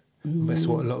delivering? That's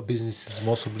what a lot of businesses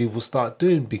possibly will start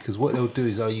doing, because what they'll do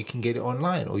is, you can get it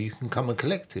online or you can come and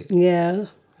collect it. Yeah.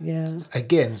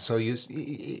 Again, so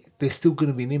there's still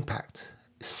going to be an impact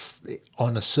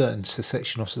on a certain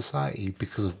section of society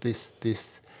because of this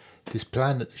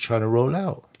plan that they're trying to roll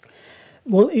out.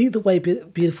 Well, either way,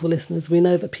 beautiful listeners, we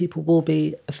know that people will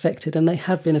be affected, and they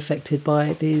have been affected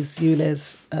by these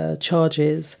Ulez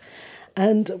charges.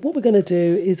 And what we're going to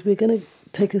do is we're going to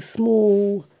take a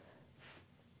small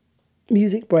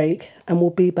music break, and we'll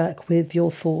be back with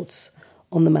your thoughts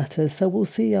on the matter. So we'll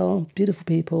see our beautiful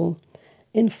people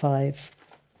in 5.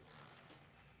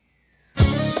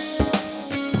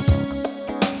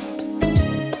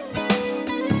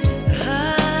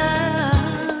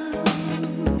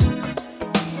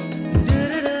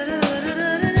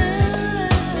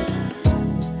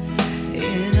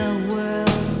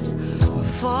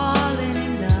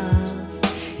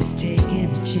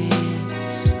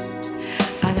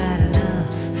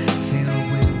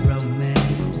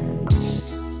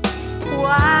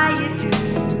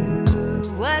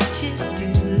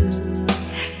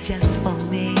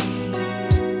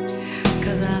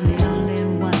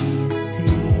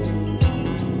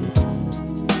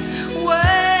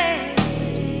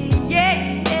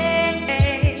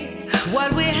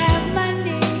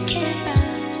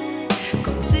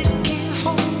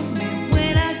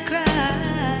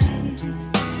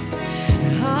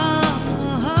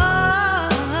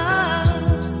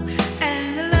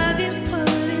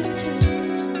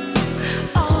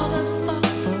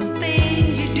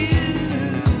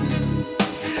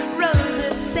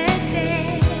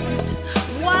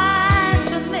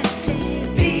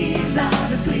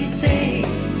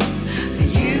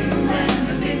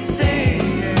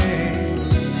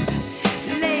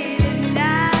 Late at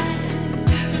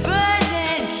night,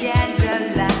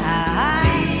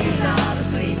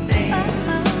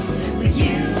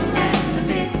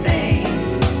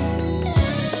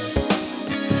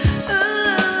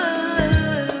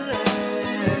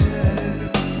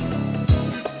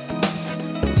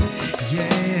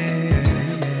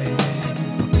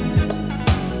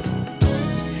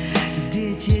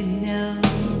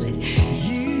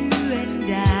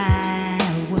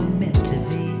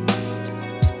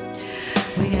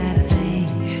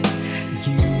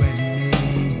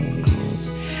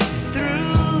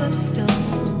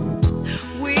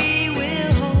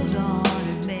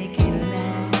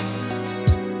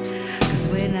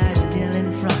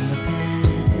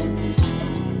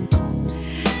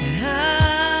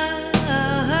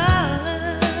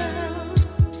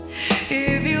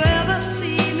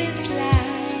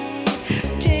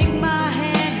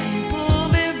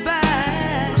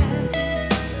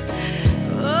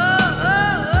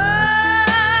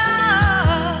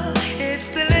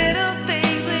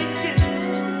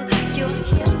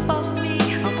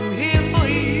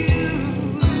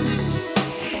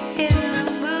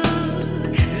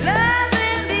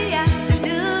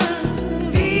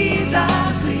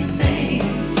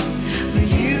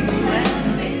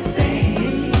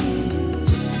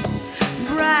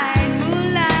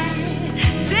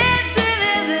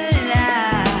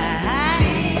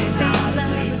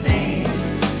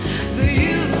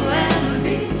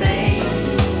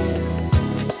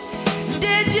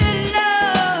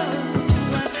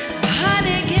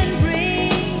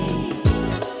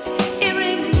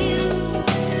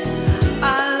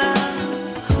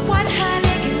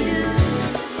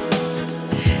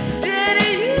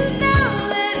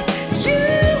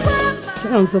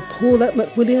 sounds of Paulette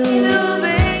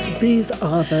McWilliams. These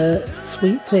are the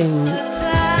sweet things.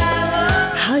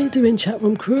 How you doing, chat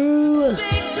room crew?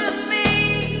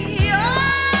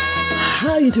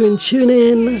 How you doing, tune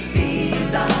in?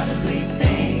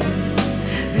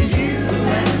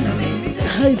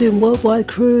 How you doing, worldwide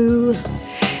crew?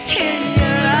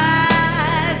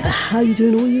 How you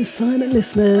doing, all you silent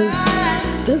listeners?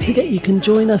 Don't forget you can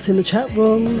join us in the chat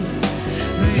room.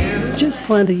 Just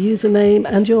find a username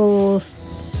and your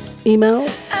email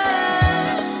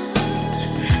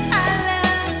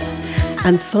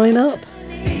and sign up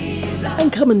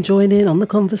and come and join in on the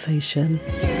conversation.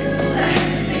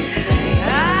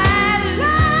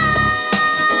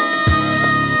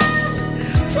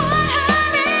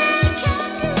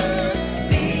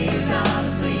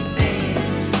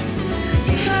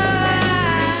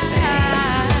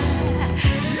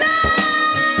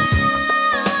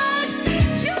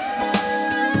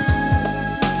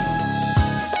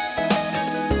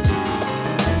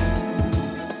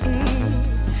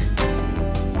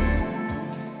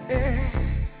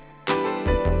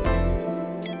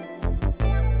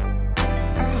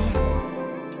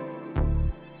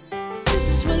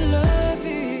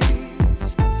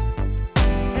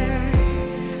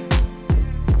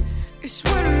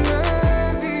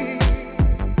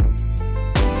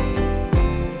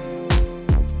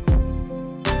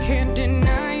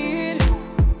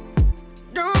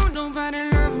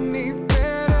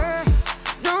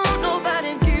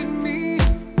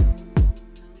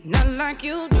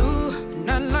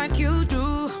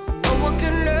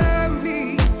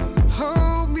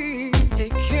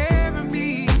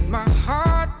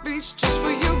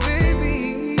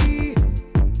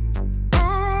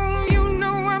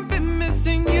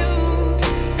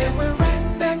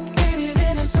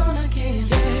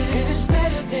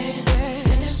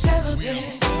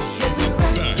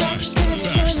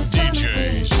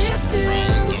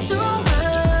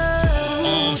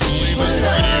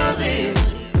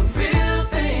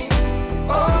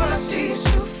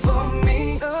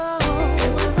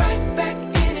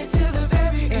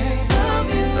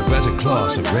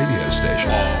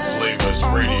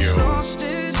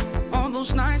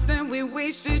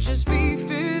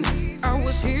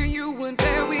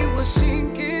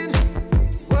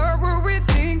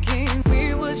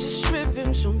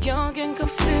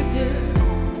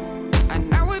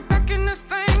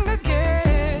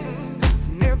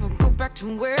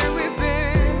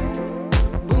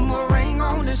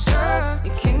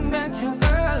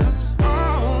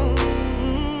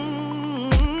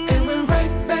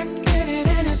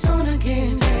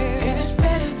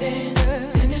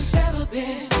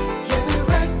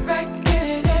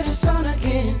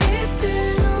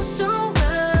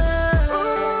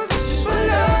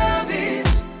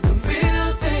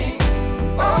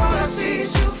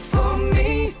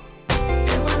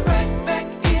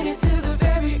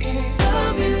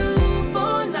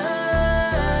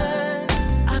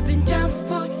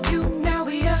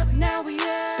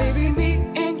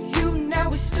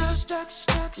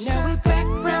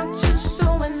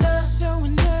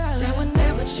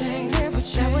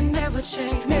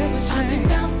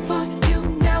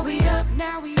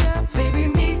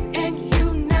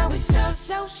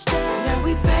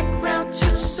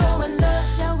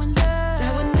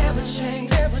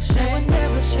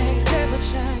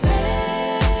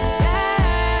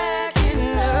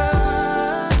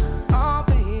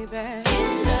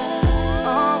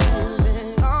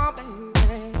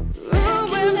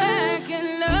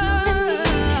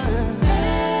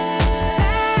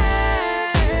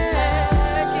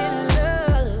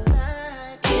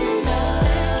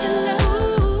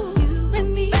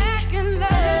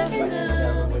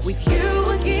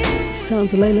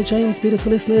 Sounds of Layla James,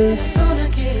 beautiful listeners.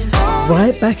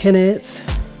 Right back in it.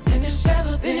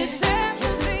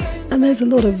 And there's a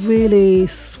lot of really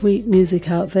sweet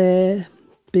music out there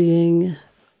being,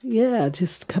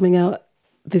 just coming out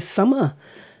this summer.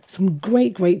 Some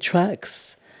great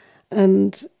tracks.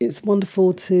 And it's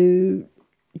wonderful to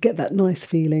get that nice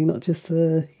feeling, not just all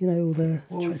the...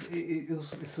 Well, it's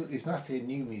nice to hear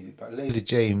new music, but Layla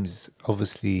James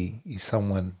obviously is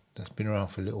someone that's been around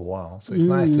for a little while. So it's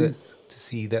nice to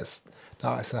see that's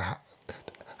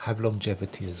have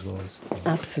longevity as well.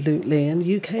 Absolutely. And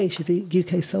UK, she's a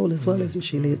UK soul as well, isn't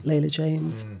she, Layla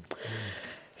James?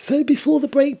 So before the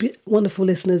break, wonderful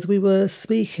listeners, we were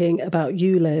speaking about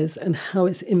Ulez and how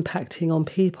it's impacting on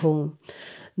people.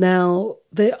 Now,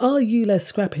 there are Ulez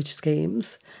scrappage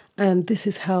schemes, and this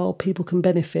is how people can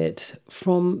benefit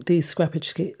from these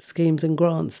scrappage schemes and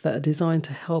grants that are designed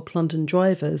to help London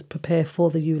drivers prepare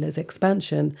for the Ulez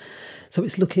expansion. So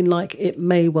it's looking like it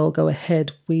may well go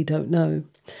ahead, we don't know.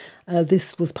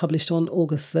 This was published on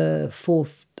August the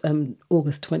 4th,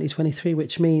 August 2023,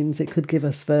 which means it could give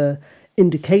us the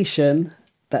indication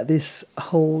that this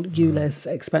whole Ulez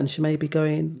expansion may be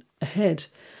going ahead.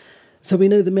 So we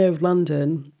know the Mayor of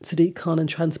London, Sadiq Khan, and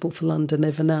Transport for London,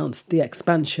 they've announced the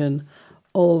expansion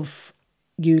of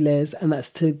Ulez, and that's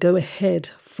to go ahead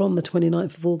from the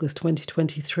 29th of August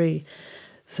 2023.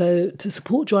 So to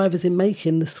support drivers in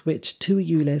making the switch to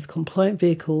Ulez compliant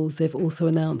vehicles, they've also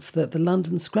announced that the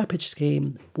London scrappage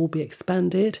scheme will be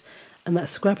expanded, and that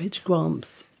scrappage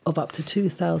grants of up to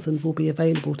 £2,000 will be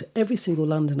available to every single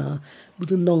Londoner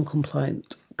with a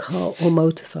non-compliant car or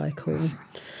motorcycle.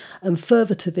 And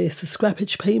further to this, the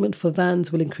scrappage payment for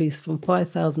vans will increase from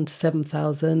 £5,000 to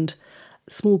 £7,000.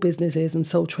 Small businesses and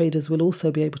sole traders will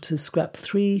also be able to scrap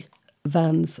 3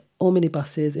 vans or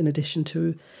minibuses, in addition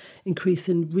to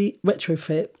increasing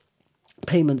retrofit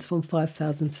payments from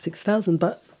 £5,000 to £6,000.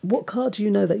 But what car do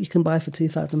you know that you can buy for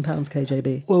 £2,000,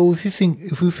 KJB? Well, if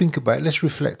we think about it, let's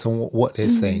reflect on what they're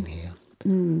saying here.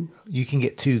 You can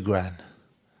get £2,000.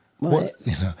 Right. What,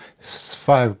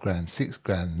 £5,000,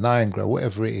 £6,000, £9,000,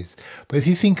 whatever it is. But if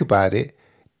you think about it,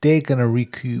 they're going to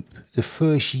recoup the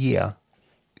first year.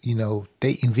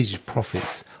 They envisage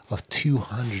profits of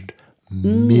 £200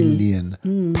 million.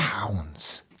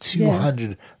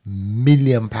 £200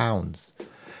 million.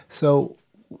 So,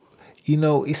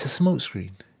 it's a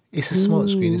smokescreen. It's a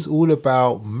smokescreen. It's all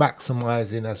about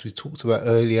maximising, as we talked about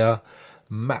earlier,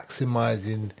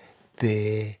 maximising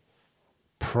their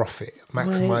profit,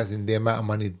 maximising the amount of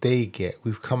money they get.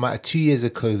 We've come out of 2 years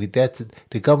of COVID.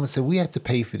 The government said we had to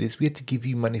pay for this. We had to give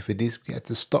you money for this. We had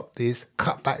to stop this,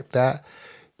 cut back that,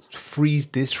 freeze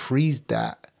this, freeze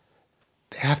that.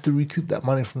 They have to recoup that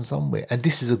money from somewhere. And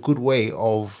this is a good way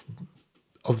of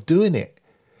doing it.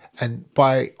 And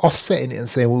by offsetting it and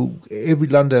saying, well, every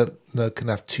Londoner can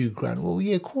have £2,000. Well,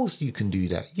 yeah, of course you can do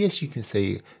that. Yes, you can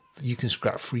say you can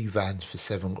scrap 3 vans for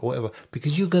 7 or whatever,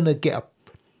 because you're going to get a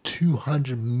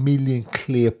 200 million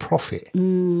clear profit.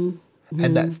 And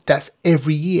that's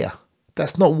every year.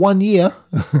 That's not 1 year.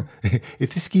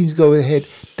 If this scheme's go ahead,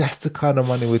 that's the kind of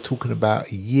money we're talking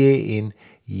about year in,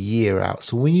 year out.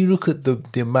 So when you look at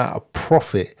the amount of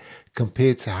profit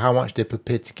compared to how much they're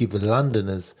prepared to give the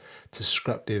Londoners to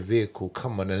scrap their vehicle,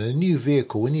 come on. And a new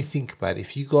vehicle, when you think about it,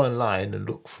 if you go online and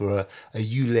look for a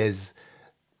Ulez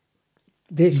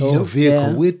vehicle,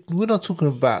 yeah. we're not talking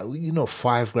about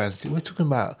 £5,000. We're talking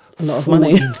about a lot of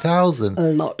money. 14,000.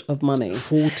 A lot of money.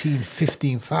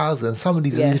 15,000. Some of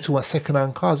these are talking about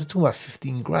second-hand cars. We're talking about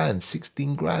 15,000,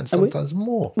 16,000, sometimes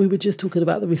more. We were just talking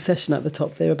about the recession at the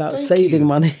top there, about saving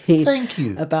money. Thank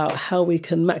you. About how we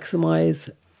can maximise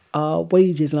our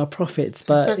wages and our profits,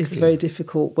 but it's very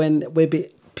difficult when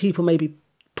people may be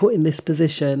put in this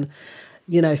position.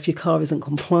 If your car isn't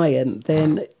compliant,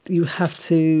 then you have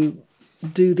to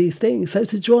do these things. So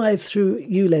to drive through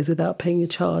Ulez without paying a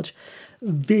charge,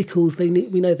 vehicles we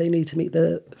know they need to meet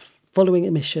the following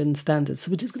emission standards.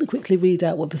 So we're just going to quickly read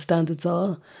out what the standards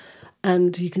are,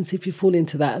 and you can see if you fall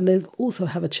into that. And they also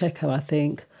have a checker, I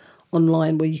think,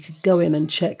 online where you could go in and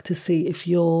check to see if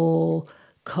your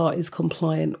car is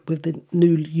compliant with the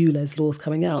new Ulez laws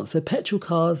coming out. So petrol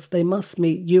cars, they must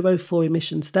meet Euro 4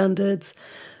 emission standards.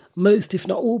 Most, if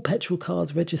not all, petrol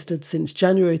cars registered since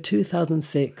January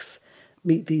 2006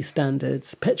 meet these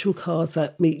standards. Petrol cars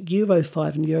that meet Euro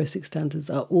 5 and Euro 6 standards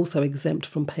are also exempt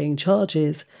from paying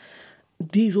charges.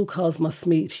 Diesel cars must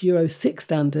meet Euro 6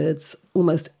 standards.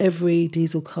 Almost every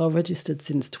diesel car registered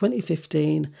since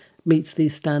 2015 meets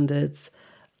these standards,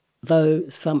 though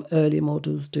some earlier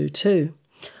models do too.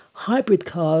 Hybrid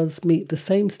cars meet the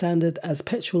same standard as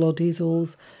petrol or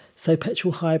diesels, so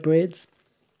petrol hybrids,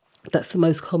 that's the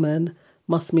most common,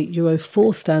 must meet Euro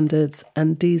 4 standards,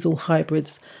 and diesel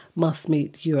hybrids must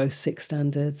meet Euro 6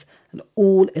 standards. And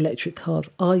all electric cars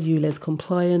are Ulez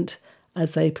compliant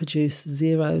as they produce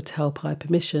zero tailpipe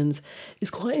emissions.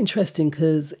 It's quite interesting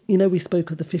because, we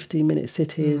spoke of the 15-minute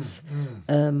cities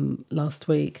last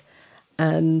week,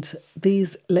 and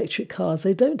these electric cars,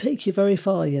 they don't take you very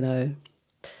far,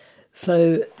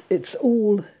 So it's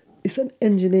an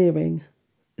engineering.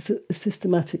 It's a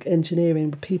systematic engineering,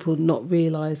 with people not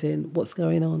realising what's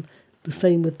going on. The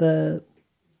same with the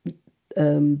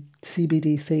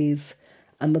CBDCs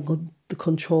and the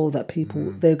control that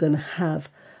they're going to have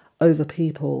over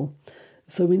people.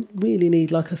 So we really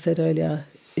need, like I said earlier,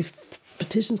 if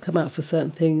petitions come out for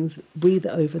certain things, read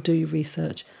it over, do your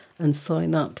research and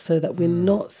sign up, so that we're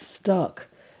not stuck,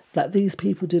 that these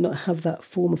people do not have that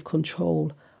form of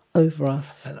control over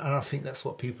us. And I think that's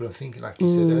what people are thinking. Like you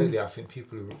said earlier, I think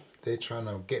they're trying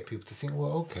to get people to think,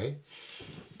 well, okay,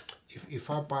 if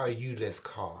I buy a Ulez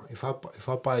car, if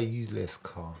I buy a Ulez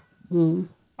car, Mm.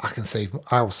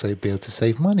 I will be able to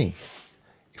save money.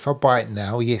 If I buy it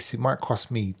now, yes, it might cost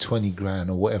me 20 grand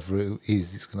or whatever it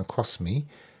is it's going to cost me,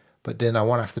 but then I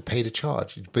won't have to pay the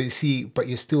charge. But you see,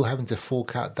 you're still having to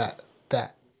fork out that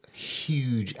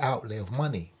huge outlay of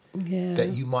money Yeah. that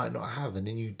you might not have, and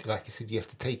then you, like you said, you have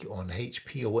to take it on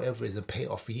HP or whatever it is and pay it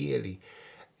off yearly.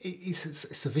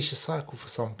 It's a vicious cycle for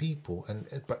some people,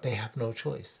 but they have no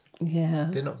choice. Yeah.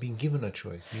 They're not being given a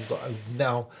choice. You've got to,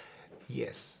 now,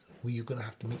 yes, well, you're going to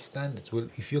have to meet standards. Well,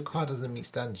 if your car doesn't meet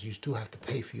standards, you still have to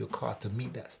pay for your car to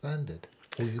meet that standard,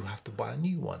 or you have to buy a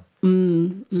new one.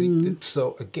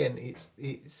 So again, it's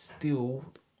still,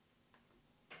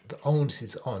 the onus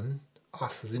is on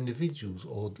us as individuals,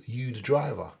 or you, the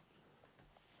driver.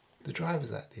 The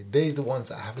drivers out there, they're the ones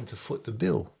that are having to foot the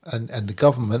bill, and the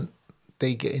government,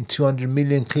 they get in 200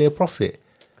 million clear profit.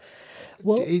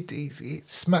 Well, it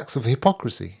smacks of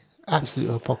hypocrisy.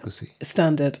 Absolute hypocrisy.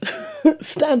 Standard,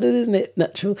 isn't it?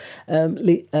 Natural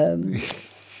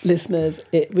listeners,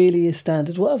 it really is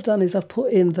standard. What I've done is I've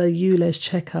put in the Ulez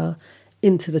checker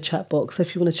into the chat box. So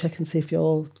if you want to check and see if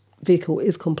your vehicle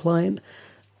is compliant,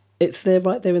 it's there,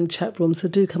 right there in the chat room. So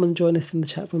do come and join us in the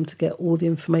chat room to get all the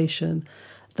information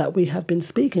that we have been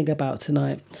speaking about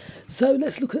tonight. So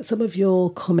let's look at some of your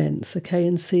comments, okay,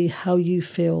 and see how you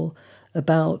feel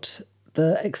about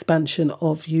the expansion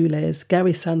of Ulez.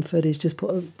 Gary Sanford has just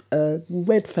put a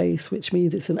red face, which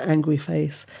means it's an angry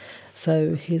face.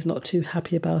 So he's not too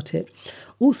happy about it.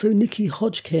 Also, Nikki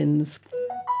Hodgkinson,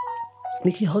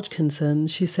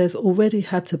 she says, already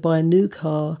had to buy a new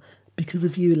car because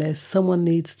of Ulez. Someone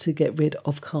needs to get rid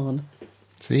of Khan.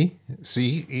 See,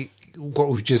 what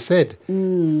we've just said.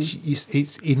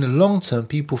 It's in the long term,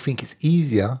 people think it's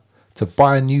easier to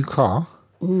buy a new car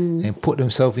and put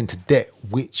themselves into debt,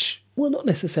 which... Well, not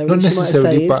necessarily. She might have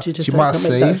saved, but you just she might can't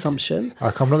make that assumption.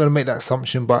 I'm not going to make that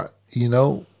assumption, but,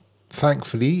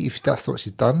 thankfully, if that's what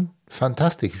she's done,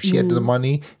 fantastic. If she had the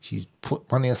money, she's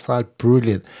put money aside,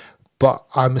 brilliant. But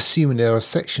I'm assuming there are a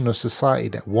section of society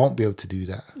that won't be able to do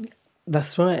that.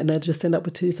 That's right, and they'll just end up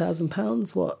with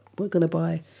 £2,000. What we're going to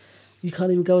buy? You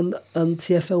can't even go on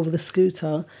TFL with a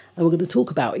scooter, and we're going to talk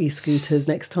about e-scooters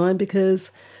next time,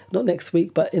 because, not next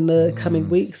week, but in the coming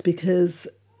weeks, because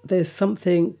there's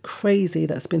something crazy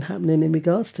that's been happening in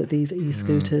regards to these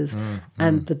e-scooters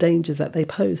and the dangers that they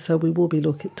pose. So we will be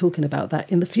talking about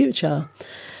that in the future.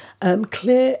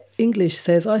 Claire English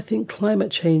says, I think climate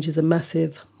change is a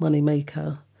massive money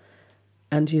maker.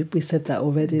 And we said that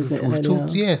already, isn't it?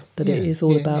 Earlier, that it is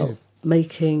all about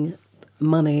making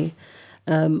money.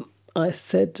 I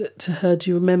said to her,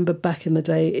 do you remember back in the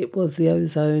day, it was the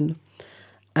ozone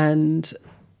and,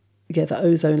 the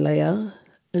ozone layer.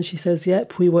 And she says,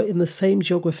 yep, we were in the same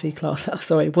geography class.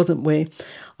 Sorry, wasn't we?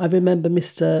 I remember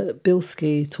Mr.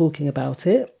 Bilski talking about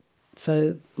it.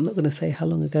 So I'm not going to say how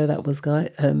long ago that was,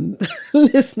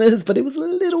 listeners, but it was a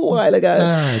little while ago.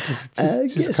 Just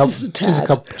a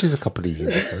couple of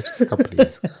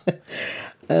years ago.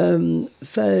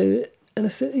 So, and I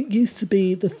said, it used to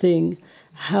be the thing,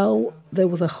 how there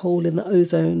was a hole in the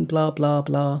ozone, blah, blah,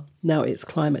 blah. Now it's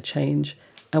climate change.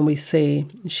 And we see,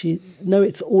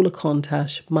 it's all a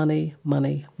contash, money.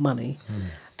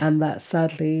 And that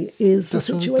sadly is the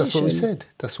situation. That's what we said.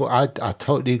 That's what I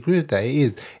totally agree with that.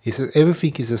 It is.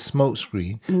 Everything is a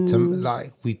smokescreen.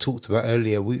 Like we talked about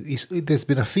earlier, there's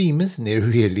been a theme, isn't there,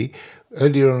 really?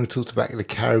 Earlier on we talked about the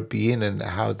Caribbean and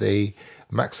how they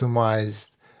maximised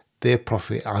their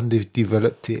profit,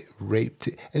 underdeveloped it, raped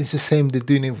it. And it's the same, they're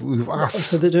doing it with us.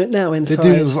 So they're doing it now inside.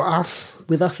 They're doing it with us.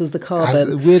 With us as the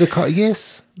carbon. We're the carbon,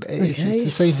 yes. Okay. It's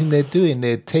the same thing they're doing.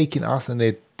 They're taking us and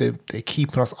they're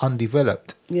keeping us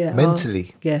undeveloped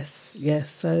mentally. Yes.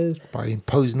 So by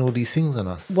imposing all these things on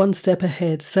us. One step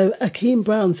ahead. So Akeem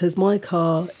Brown says, my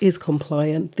car is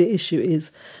compliant. The issue is,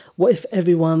 what if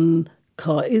everyone's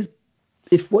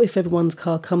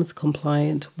car comes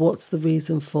compliant? What's the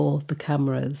reason for the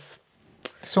cameras?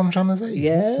 That's what I'm trying to say.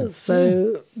 Yeah,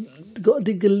 so got to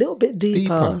dig a little bit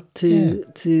deeper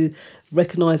to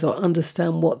recognise or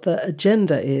understand what the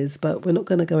agenda is, but we're not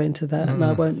going to go into that, and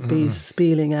I won't be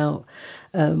spieling out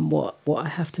what I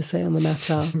have to say on the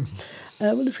matter.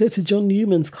 Well, let's go to John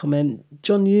Newman's comment.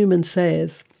 John Newman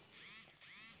says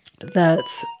that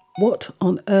what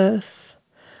on earth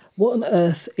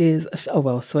is...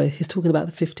 he's talking about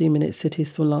the 15-minute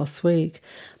cities from last week,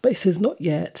 but he says not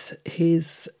yet.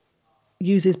 He's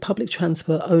uses public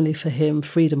transport only for him,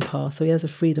 Freedom Pass. So he has a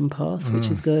Freedom Pass, which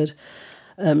is good.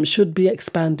 Should be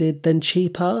expanded, then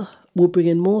cheaper, will bring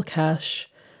in more cash,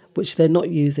 which they're not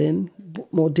using.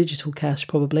 more digital cash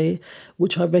probably,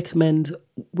 which I recommend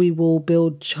we will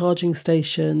build charging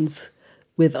stations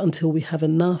with until we have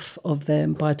enough of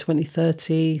them by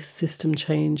 2030. System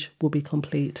change will be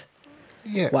complete.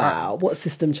 Yeah. Wow. What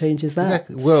system change is that?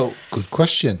 Exactly. Well, good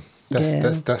question. That's Yeah.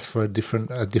 that's for a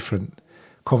different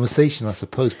conversation, I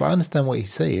suppose. But I understand what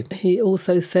he's saying. He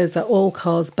also says that all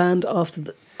cars banned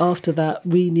after that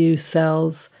renew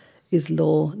sales is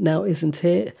law now, isn't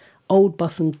it? Old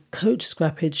bus and coach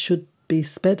scrappage should be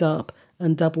sped up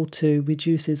and doubled to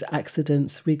reduces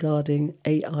accidents regarding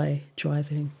AI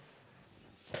driving.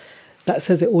 That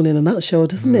says it all in a nutshell,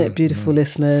 doesn't it, beautiful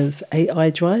listeners? AI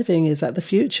driving, is that the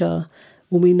future?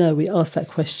 Well, we know we asked that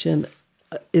question,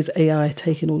 is AI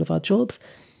taking all of our jobs?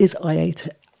 Is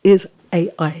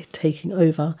AI taking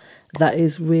over? That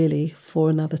is really for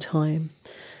another time.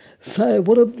 So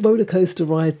what a roller coaster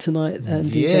ride tonight,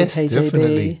 DJ Yes,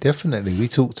 KJB. definitely. We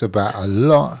talked about a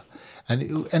lot, and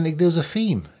there was a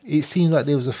theme. It seems like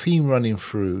there was a theme running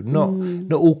through, not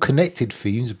all connected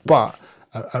themes, but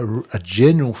a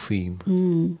general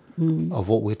theme of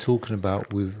what we're talking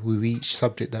about with each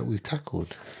subject that we've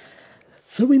tackled.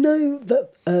 So we know that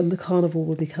the carnival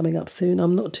will be coming up soon.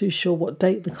 I'm not too sure what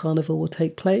date the carnival will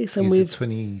take place. And Is we've it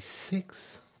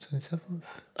 26th, 27th?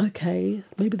 Okay,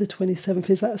 maybe the 27th.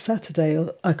 Is that a Saturday?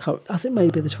 Or I think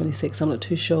maybe the 26th. I'm not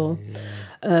too sure.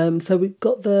 So we've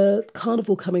got the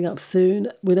carnival coming up soon.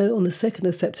 We know on the 2nd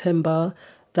of September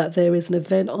that there is an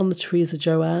event on the Trees of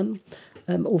Joanne.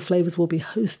 All Flavours will be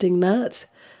hosting that.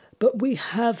 But we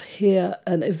have here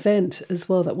an event as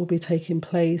well that will be taking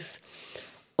place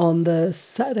on the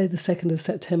Saturday, the 2nd of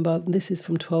September. And this is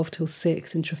from 12 till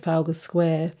 6 in Trafalgar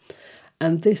Square.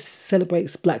 And this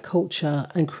celebrates black culture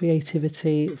and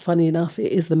creativity. Funny enough,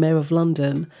 it is the Mayor of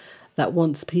London that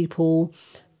wants people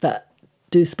that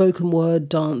do spoken word,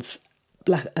 dance,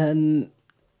 black, and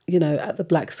at the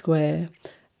Black Square.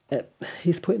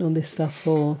 He's putting on this stuff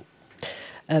for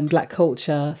black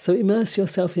culture. So immerse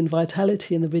yourself in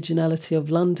vitality and the originality of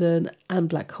London and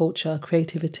black culture,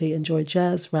 creativity. Enjoy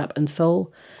jazz, rap, and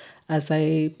soul as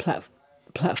a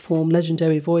platform,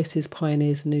 legendary voices,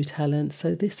 pioneers, and new talent.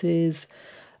 So this is,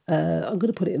 I'm going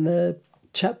to put it in the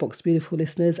chat box, beautiful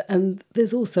listeners. And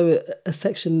there's also a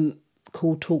section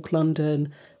called Talk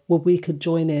London where we could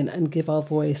join in and give our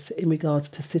voice in regards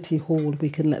to City Hall. We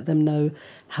can let them know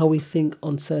how we think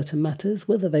on certain matters,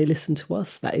 whether they listen to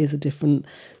us. That is a different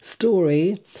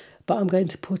story. But I'm going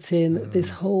to put in this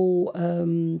whole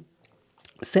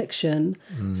section.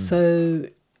 So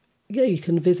yeah, you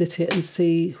can visit it and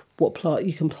see what part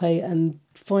you can play and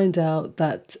find out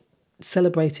that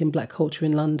celebrating black culture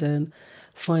in London,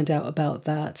 find out about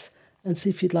that and see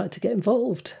if you'd like to get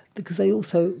involved. Because they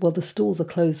also, the stalls are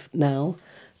closed now.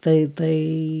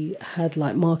 They had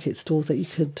like market stalls that you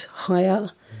could hire,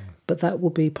 but that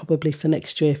will be probably for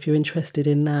next year if you're interested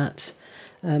in that,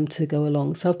 to go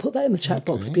along. So I've put that in the chat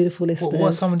box, beautiful listeners. What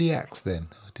are some of the acts then?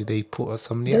 Did they put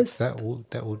some of the acts that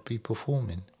would be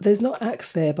performing? There's not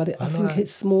acts there, but I think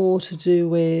it's more to do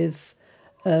with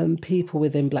people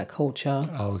within black culture.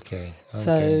 Oh, okay.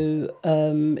 So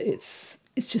it's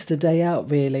just a day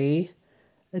out, really.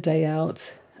 A day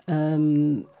out.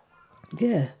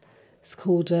 It's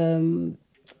called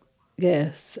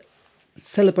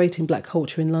Celebrating Black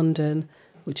Culture in London,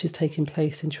 which is taking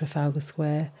place in Trafalgar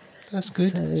Square. That's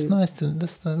good. So,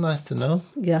 that's nice to know.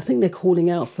 Yeah, I think they're calling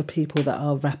out for people that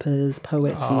are rappers,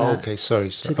 poets, and that. Okay, sorry.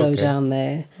 To go down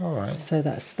there. All right. So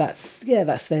that's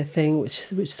their thing,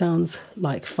 which sounds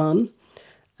like fun.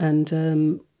 And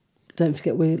don't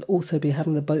forget, we'll also be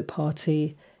having the boat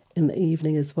party in the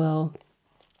evening as well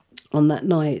on that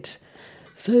night.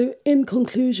 So in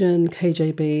conclusion,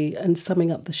 KJB, and summing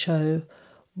up the show,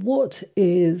 what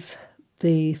is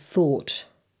the thought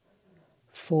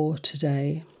for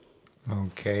today?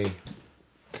 Okay.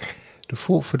 The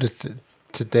thought for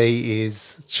today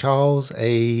is Charles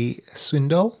A.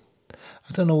 Swindoll.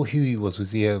 I don't know who he was.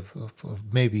 Was he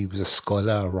maybe he was a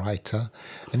scholar, a writer?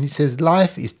 And he says,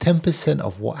 life is 10%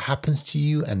 of what happens to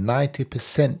you and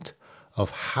 90%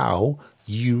 of how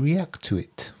you react to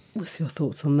it. What's your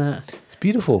thoughts on that? It's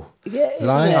beautiful. Yeah.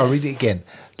 I'll read it again.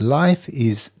 Life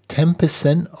is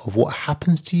 10% of what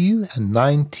happens to you and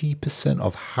 90%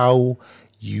 of how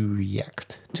you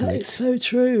react to it. That is so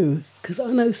true. Because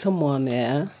I know someone,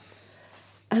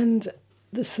 and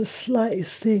the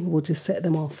slightest thing will just set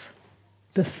them off.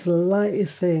 The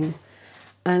slightest thing.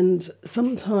 And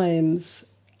sometimes,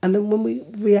 and then when we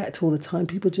react all the time,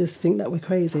 people just think that we're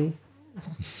crazy.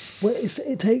 Well,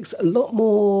 it takes a lot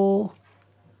more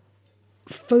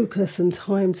focus and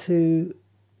time to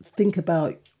think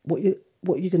about what you're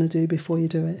going to do before you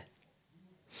do it.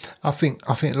 I think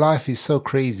life is so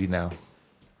crazy now.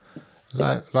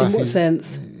 Life in what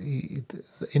sense?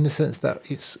 In the sense that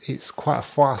it's quite a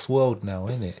fast world now,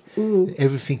 isn't it?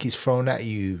 Everything is thrown at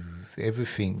you.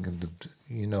 Everything,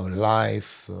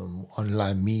 life,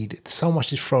 online media. So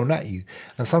much is thrown at you,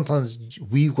 and sometimes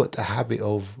we've got the habit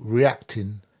of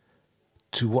reacting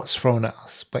to what's thrown at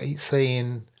us. But it's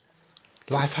saying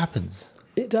life happens.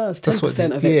 It does.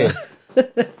 10% of it.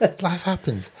 Yeah, life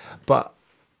happens, but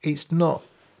it's not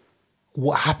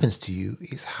what happens to you.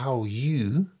 It's how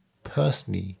you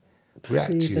personally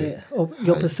react to it, or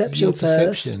your perception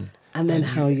first, and then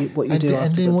what you do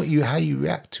afterwards. And then how you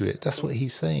react to it. That's what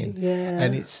he's saying. Yeah.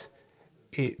 And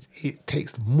it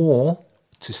takes more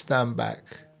to stand back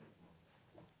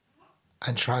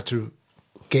and try to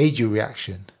gauge your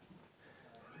reaction.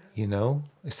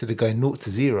 Instead of going 0 to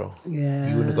 0. Yeah.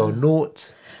 You want to go 0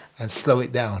 and slow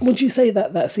it down. Would you say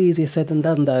that that's easier said than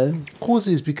done, though? Of course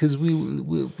it is, because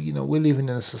we're living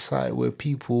in a society where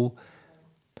people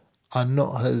are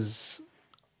not as...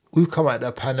 We've come out of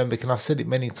the pandemic, and I've said it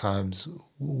many times,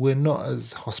 we're not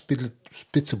as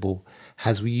hospitable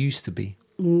as we used to be.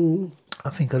 I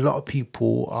think a lot of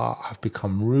people have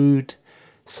become rude,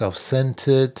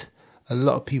 self-centered. A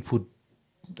lot of people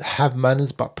have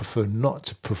manners but prefer not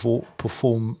to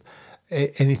perform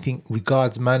anything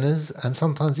regards manners, and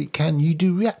sometimes you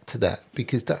do react to that,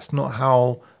 because that's not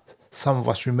how some of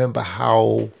us remember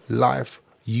how life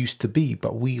used to be.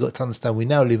 But we got to understand we're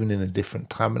now living in a different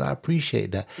time, and I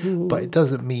appreciate that. But it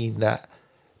doesn't mean that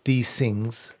these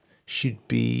things should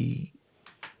be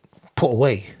put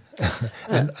away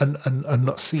and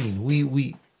not seen. We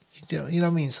you know what I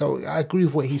mean? So I agree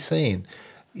with what he's saying.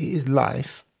 It is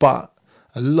life, but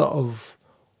a lot of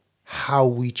how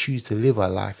we choose to live our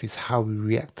life is how we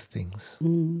react to things.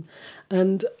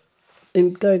 And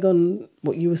in going on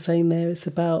what you were saying there, it's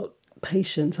about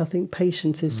patience. I think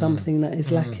patience is something that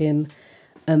is lacking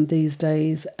these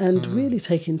days, and really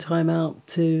taking time out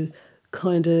to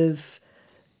kind of,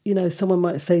 someone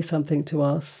might say something to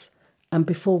us, and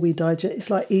before we digest, it's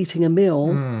like eating a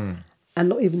meal and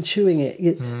not even chewing it.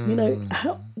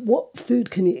 What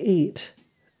food can you eat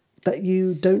that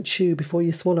you don't chew before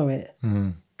you swallow it?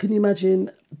 Can you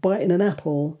imagine biting an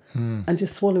apple and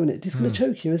just swallowing it? It's going to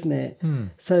choke you, isn't it?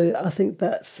 So I think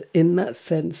that's, in that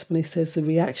sense, when he says the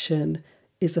reaction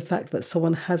is the fact that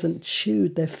someone hasn't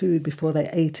chewed their food before they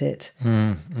ate it.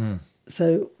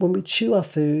 So when we chew our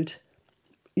food,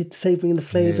 it's savouring the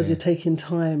flavours, you're taking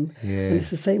time. And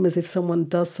it's the same as if someone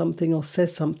does something or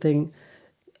says something,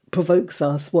 provokes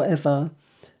us, whatever,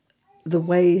 the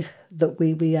way that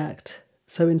we react.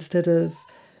 So instead of,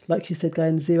 like you said,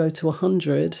 going 0 to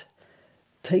 100,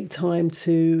 take time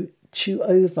to chew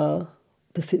over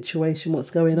the situation,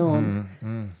 what's going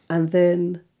on, and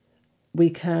then we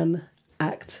can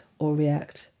act or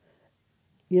react,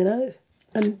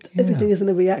 And everything isn't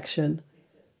a reaction,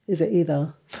 is it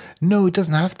either? No, it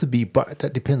doesn't have to be, but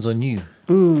that depends on you.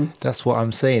 That's what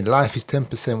I'm saying. Life is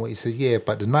 10%, what he says,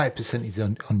 but the 90% is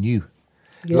on you.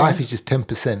 Yeah. Life is just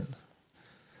 10%.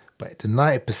 But the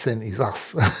 90% is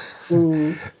us.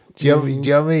 Do you know what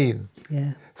I mean?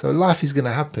 Yeah. So life is going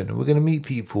to happen. We're going to meet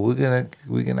people. We're going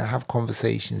to have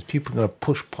conversations. People are going to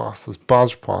push past us,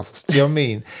 barge past us. Do you know what I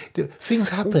mean? Things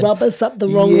happen. Rub us up the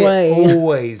wrong way.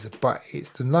 Always. But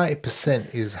it's the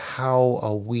 90% is how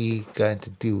are we going to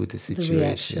deal with the situation. The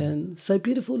reaction. So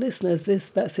beautiful listeners,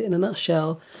 that's it in a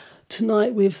nutshell.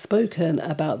 Tonight we've spoken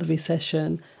about the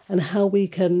recession and how we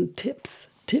can tips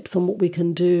on what we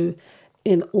can do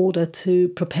in order to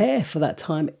prepare for that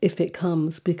time if it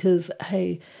comes, because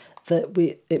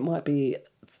it might be,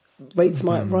 rates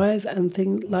might rise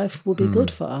and life will be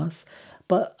good for us,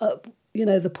 but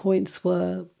the points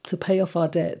were to pay off our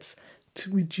debts,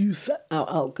 to reduce our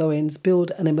outgoings, build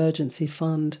an emergency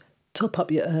fund, top up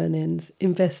your earnings,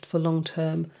 invest for long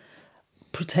term,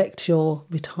 protect your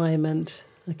retirement,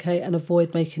 and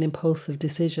avoid making impulsive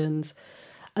decisions,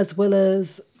 as well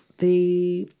as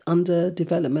the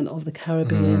underdevelopment of the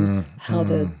Caribbean, how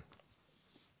the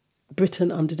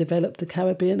Britain underdeveloped the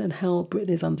Caribbean and how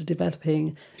Britain is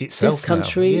underdeveloping itself this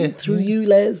country through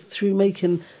Ulez, through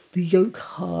making the yoke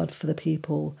hard for the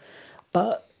people.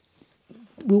 But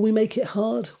will we make it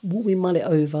hard? Will we mull it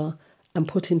over and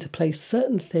put into place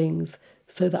certain things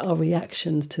so that our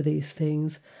reactions to these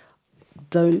things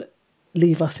don't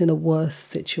leave us in a worse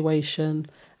situation?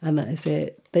 And that is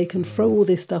it. They can throw all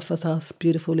this stuff at us,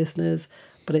 beautiful listeners,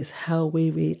 but it's how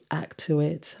we react to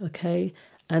it, okay?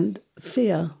 And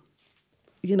fear,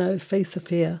 face the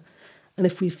fear. And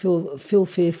if we feel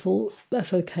fearful,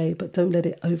 that's okay, but don't let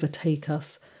it overtake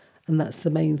us And that's the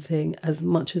main thing. As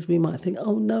much as we might think,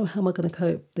 oh no, how am I going to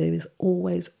cope? There is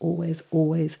always, always,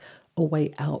 always a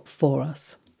way out for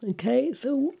us. Okay,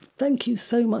 so thank you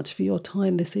so much for your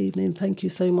time this evening. Thank you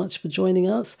so much for joining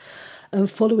us. And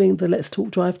following the Let's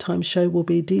Talk Drive Time show will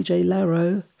be DJ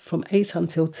Laro from 8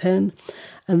 until 10.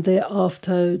 And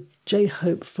thereafter,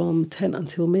 J-Hope from 10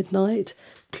 until midnight.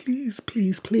 Please,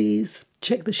 please, please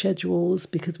check the schedules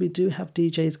because we do have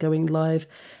DJs going live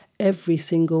every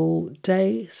single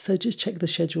day. So just check the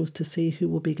schedules to see who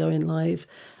will be going live.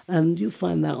 And you'll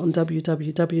find that on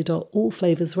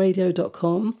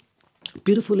www.allflavorsradio.com.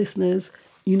 Beautiful listeners,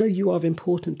 you know you are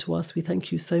important to us. We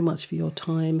thank you so much for your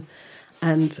time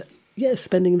and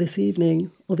spending this evening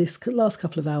or this last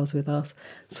couple of hours with us.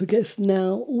 So guess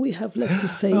now all we have left to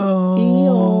say is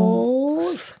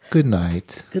good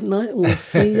night. Good night. We'll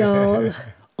see y'all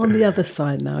on the other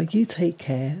side now. You take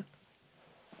care.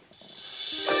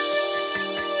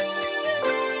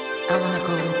 I want to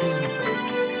go with you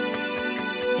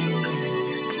anywhere,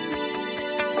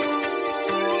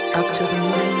 up to the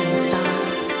moon and the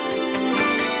stars.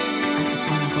 I just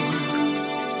want to go out.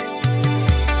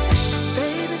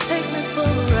 Baby, take me for a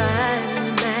ride in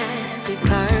the magic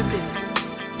carpet.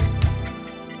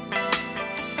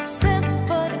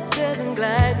 747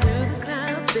 glide through the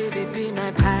clouds, baby, be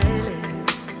my pilot.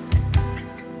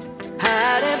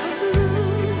 Hot air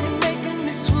balloon, you're making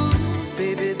me swoon,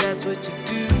 baby, that's what you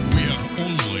do.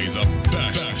 Only the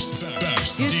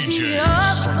best you DJs. See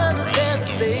all the other fans,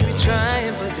 they be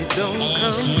trying, but they don't All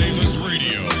come. Flavors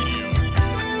Radio.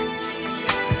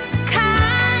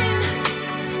 Kind,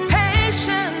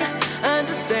 patient,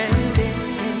 understanding.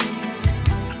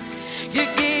 You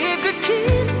give good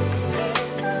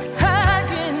kisses,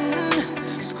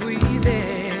 hugging,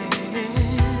 squeezing.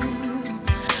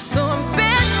 So I'm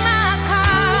betting my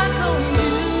cards on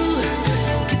you.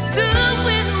 Keep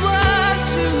doing what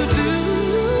you do.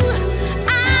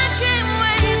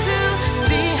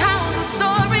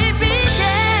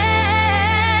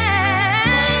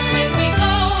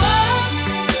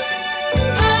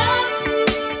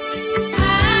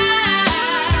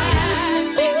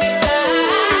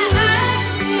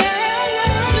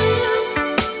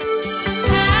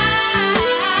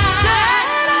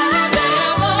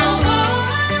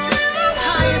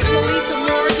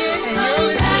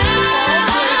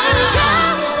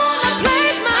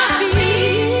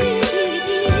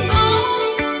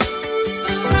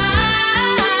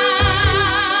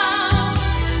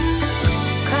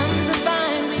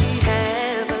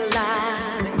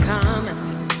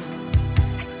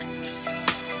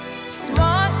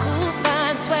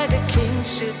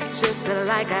 Just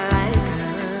like I like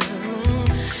her.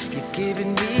 You're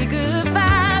giving me good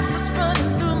vibes that's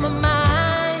running through my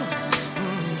mind.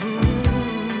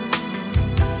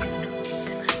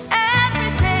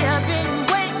 Every day I've been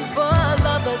waiting for a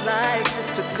lover like this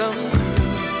to come.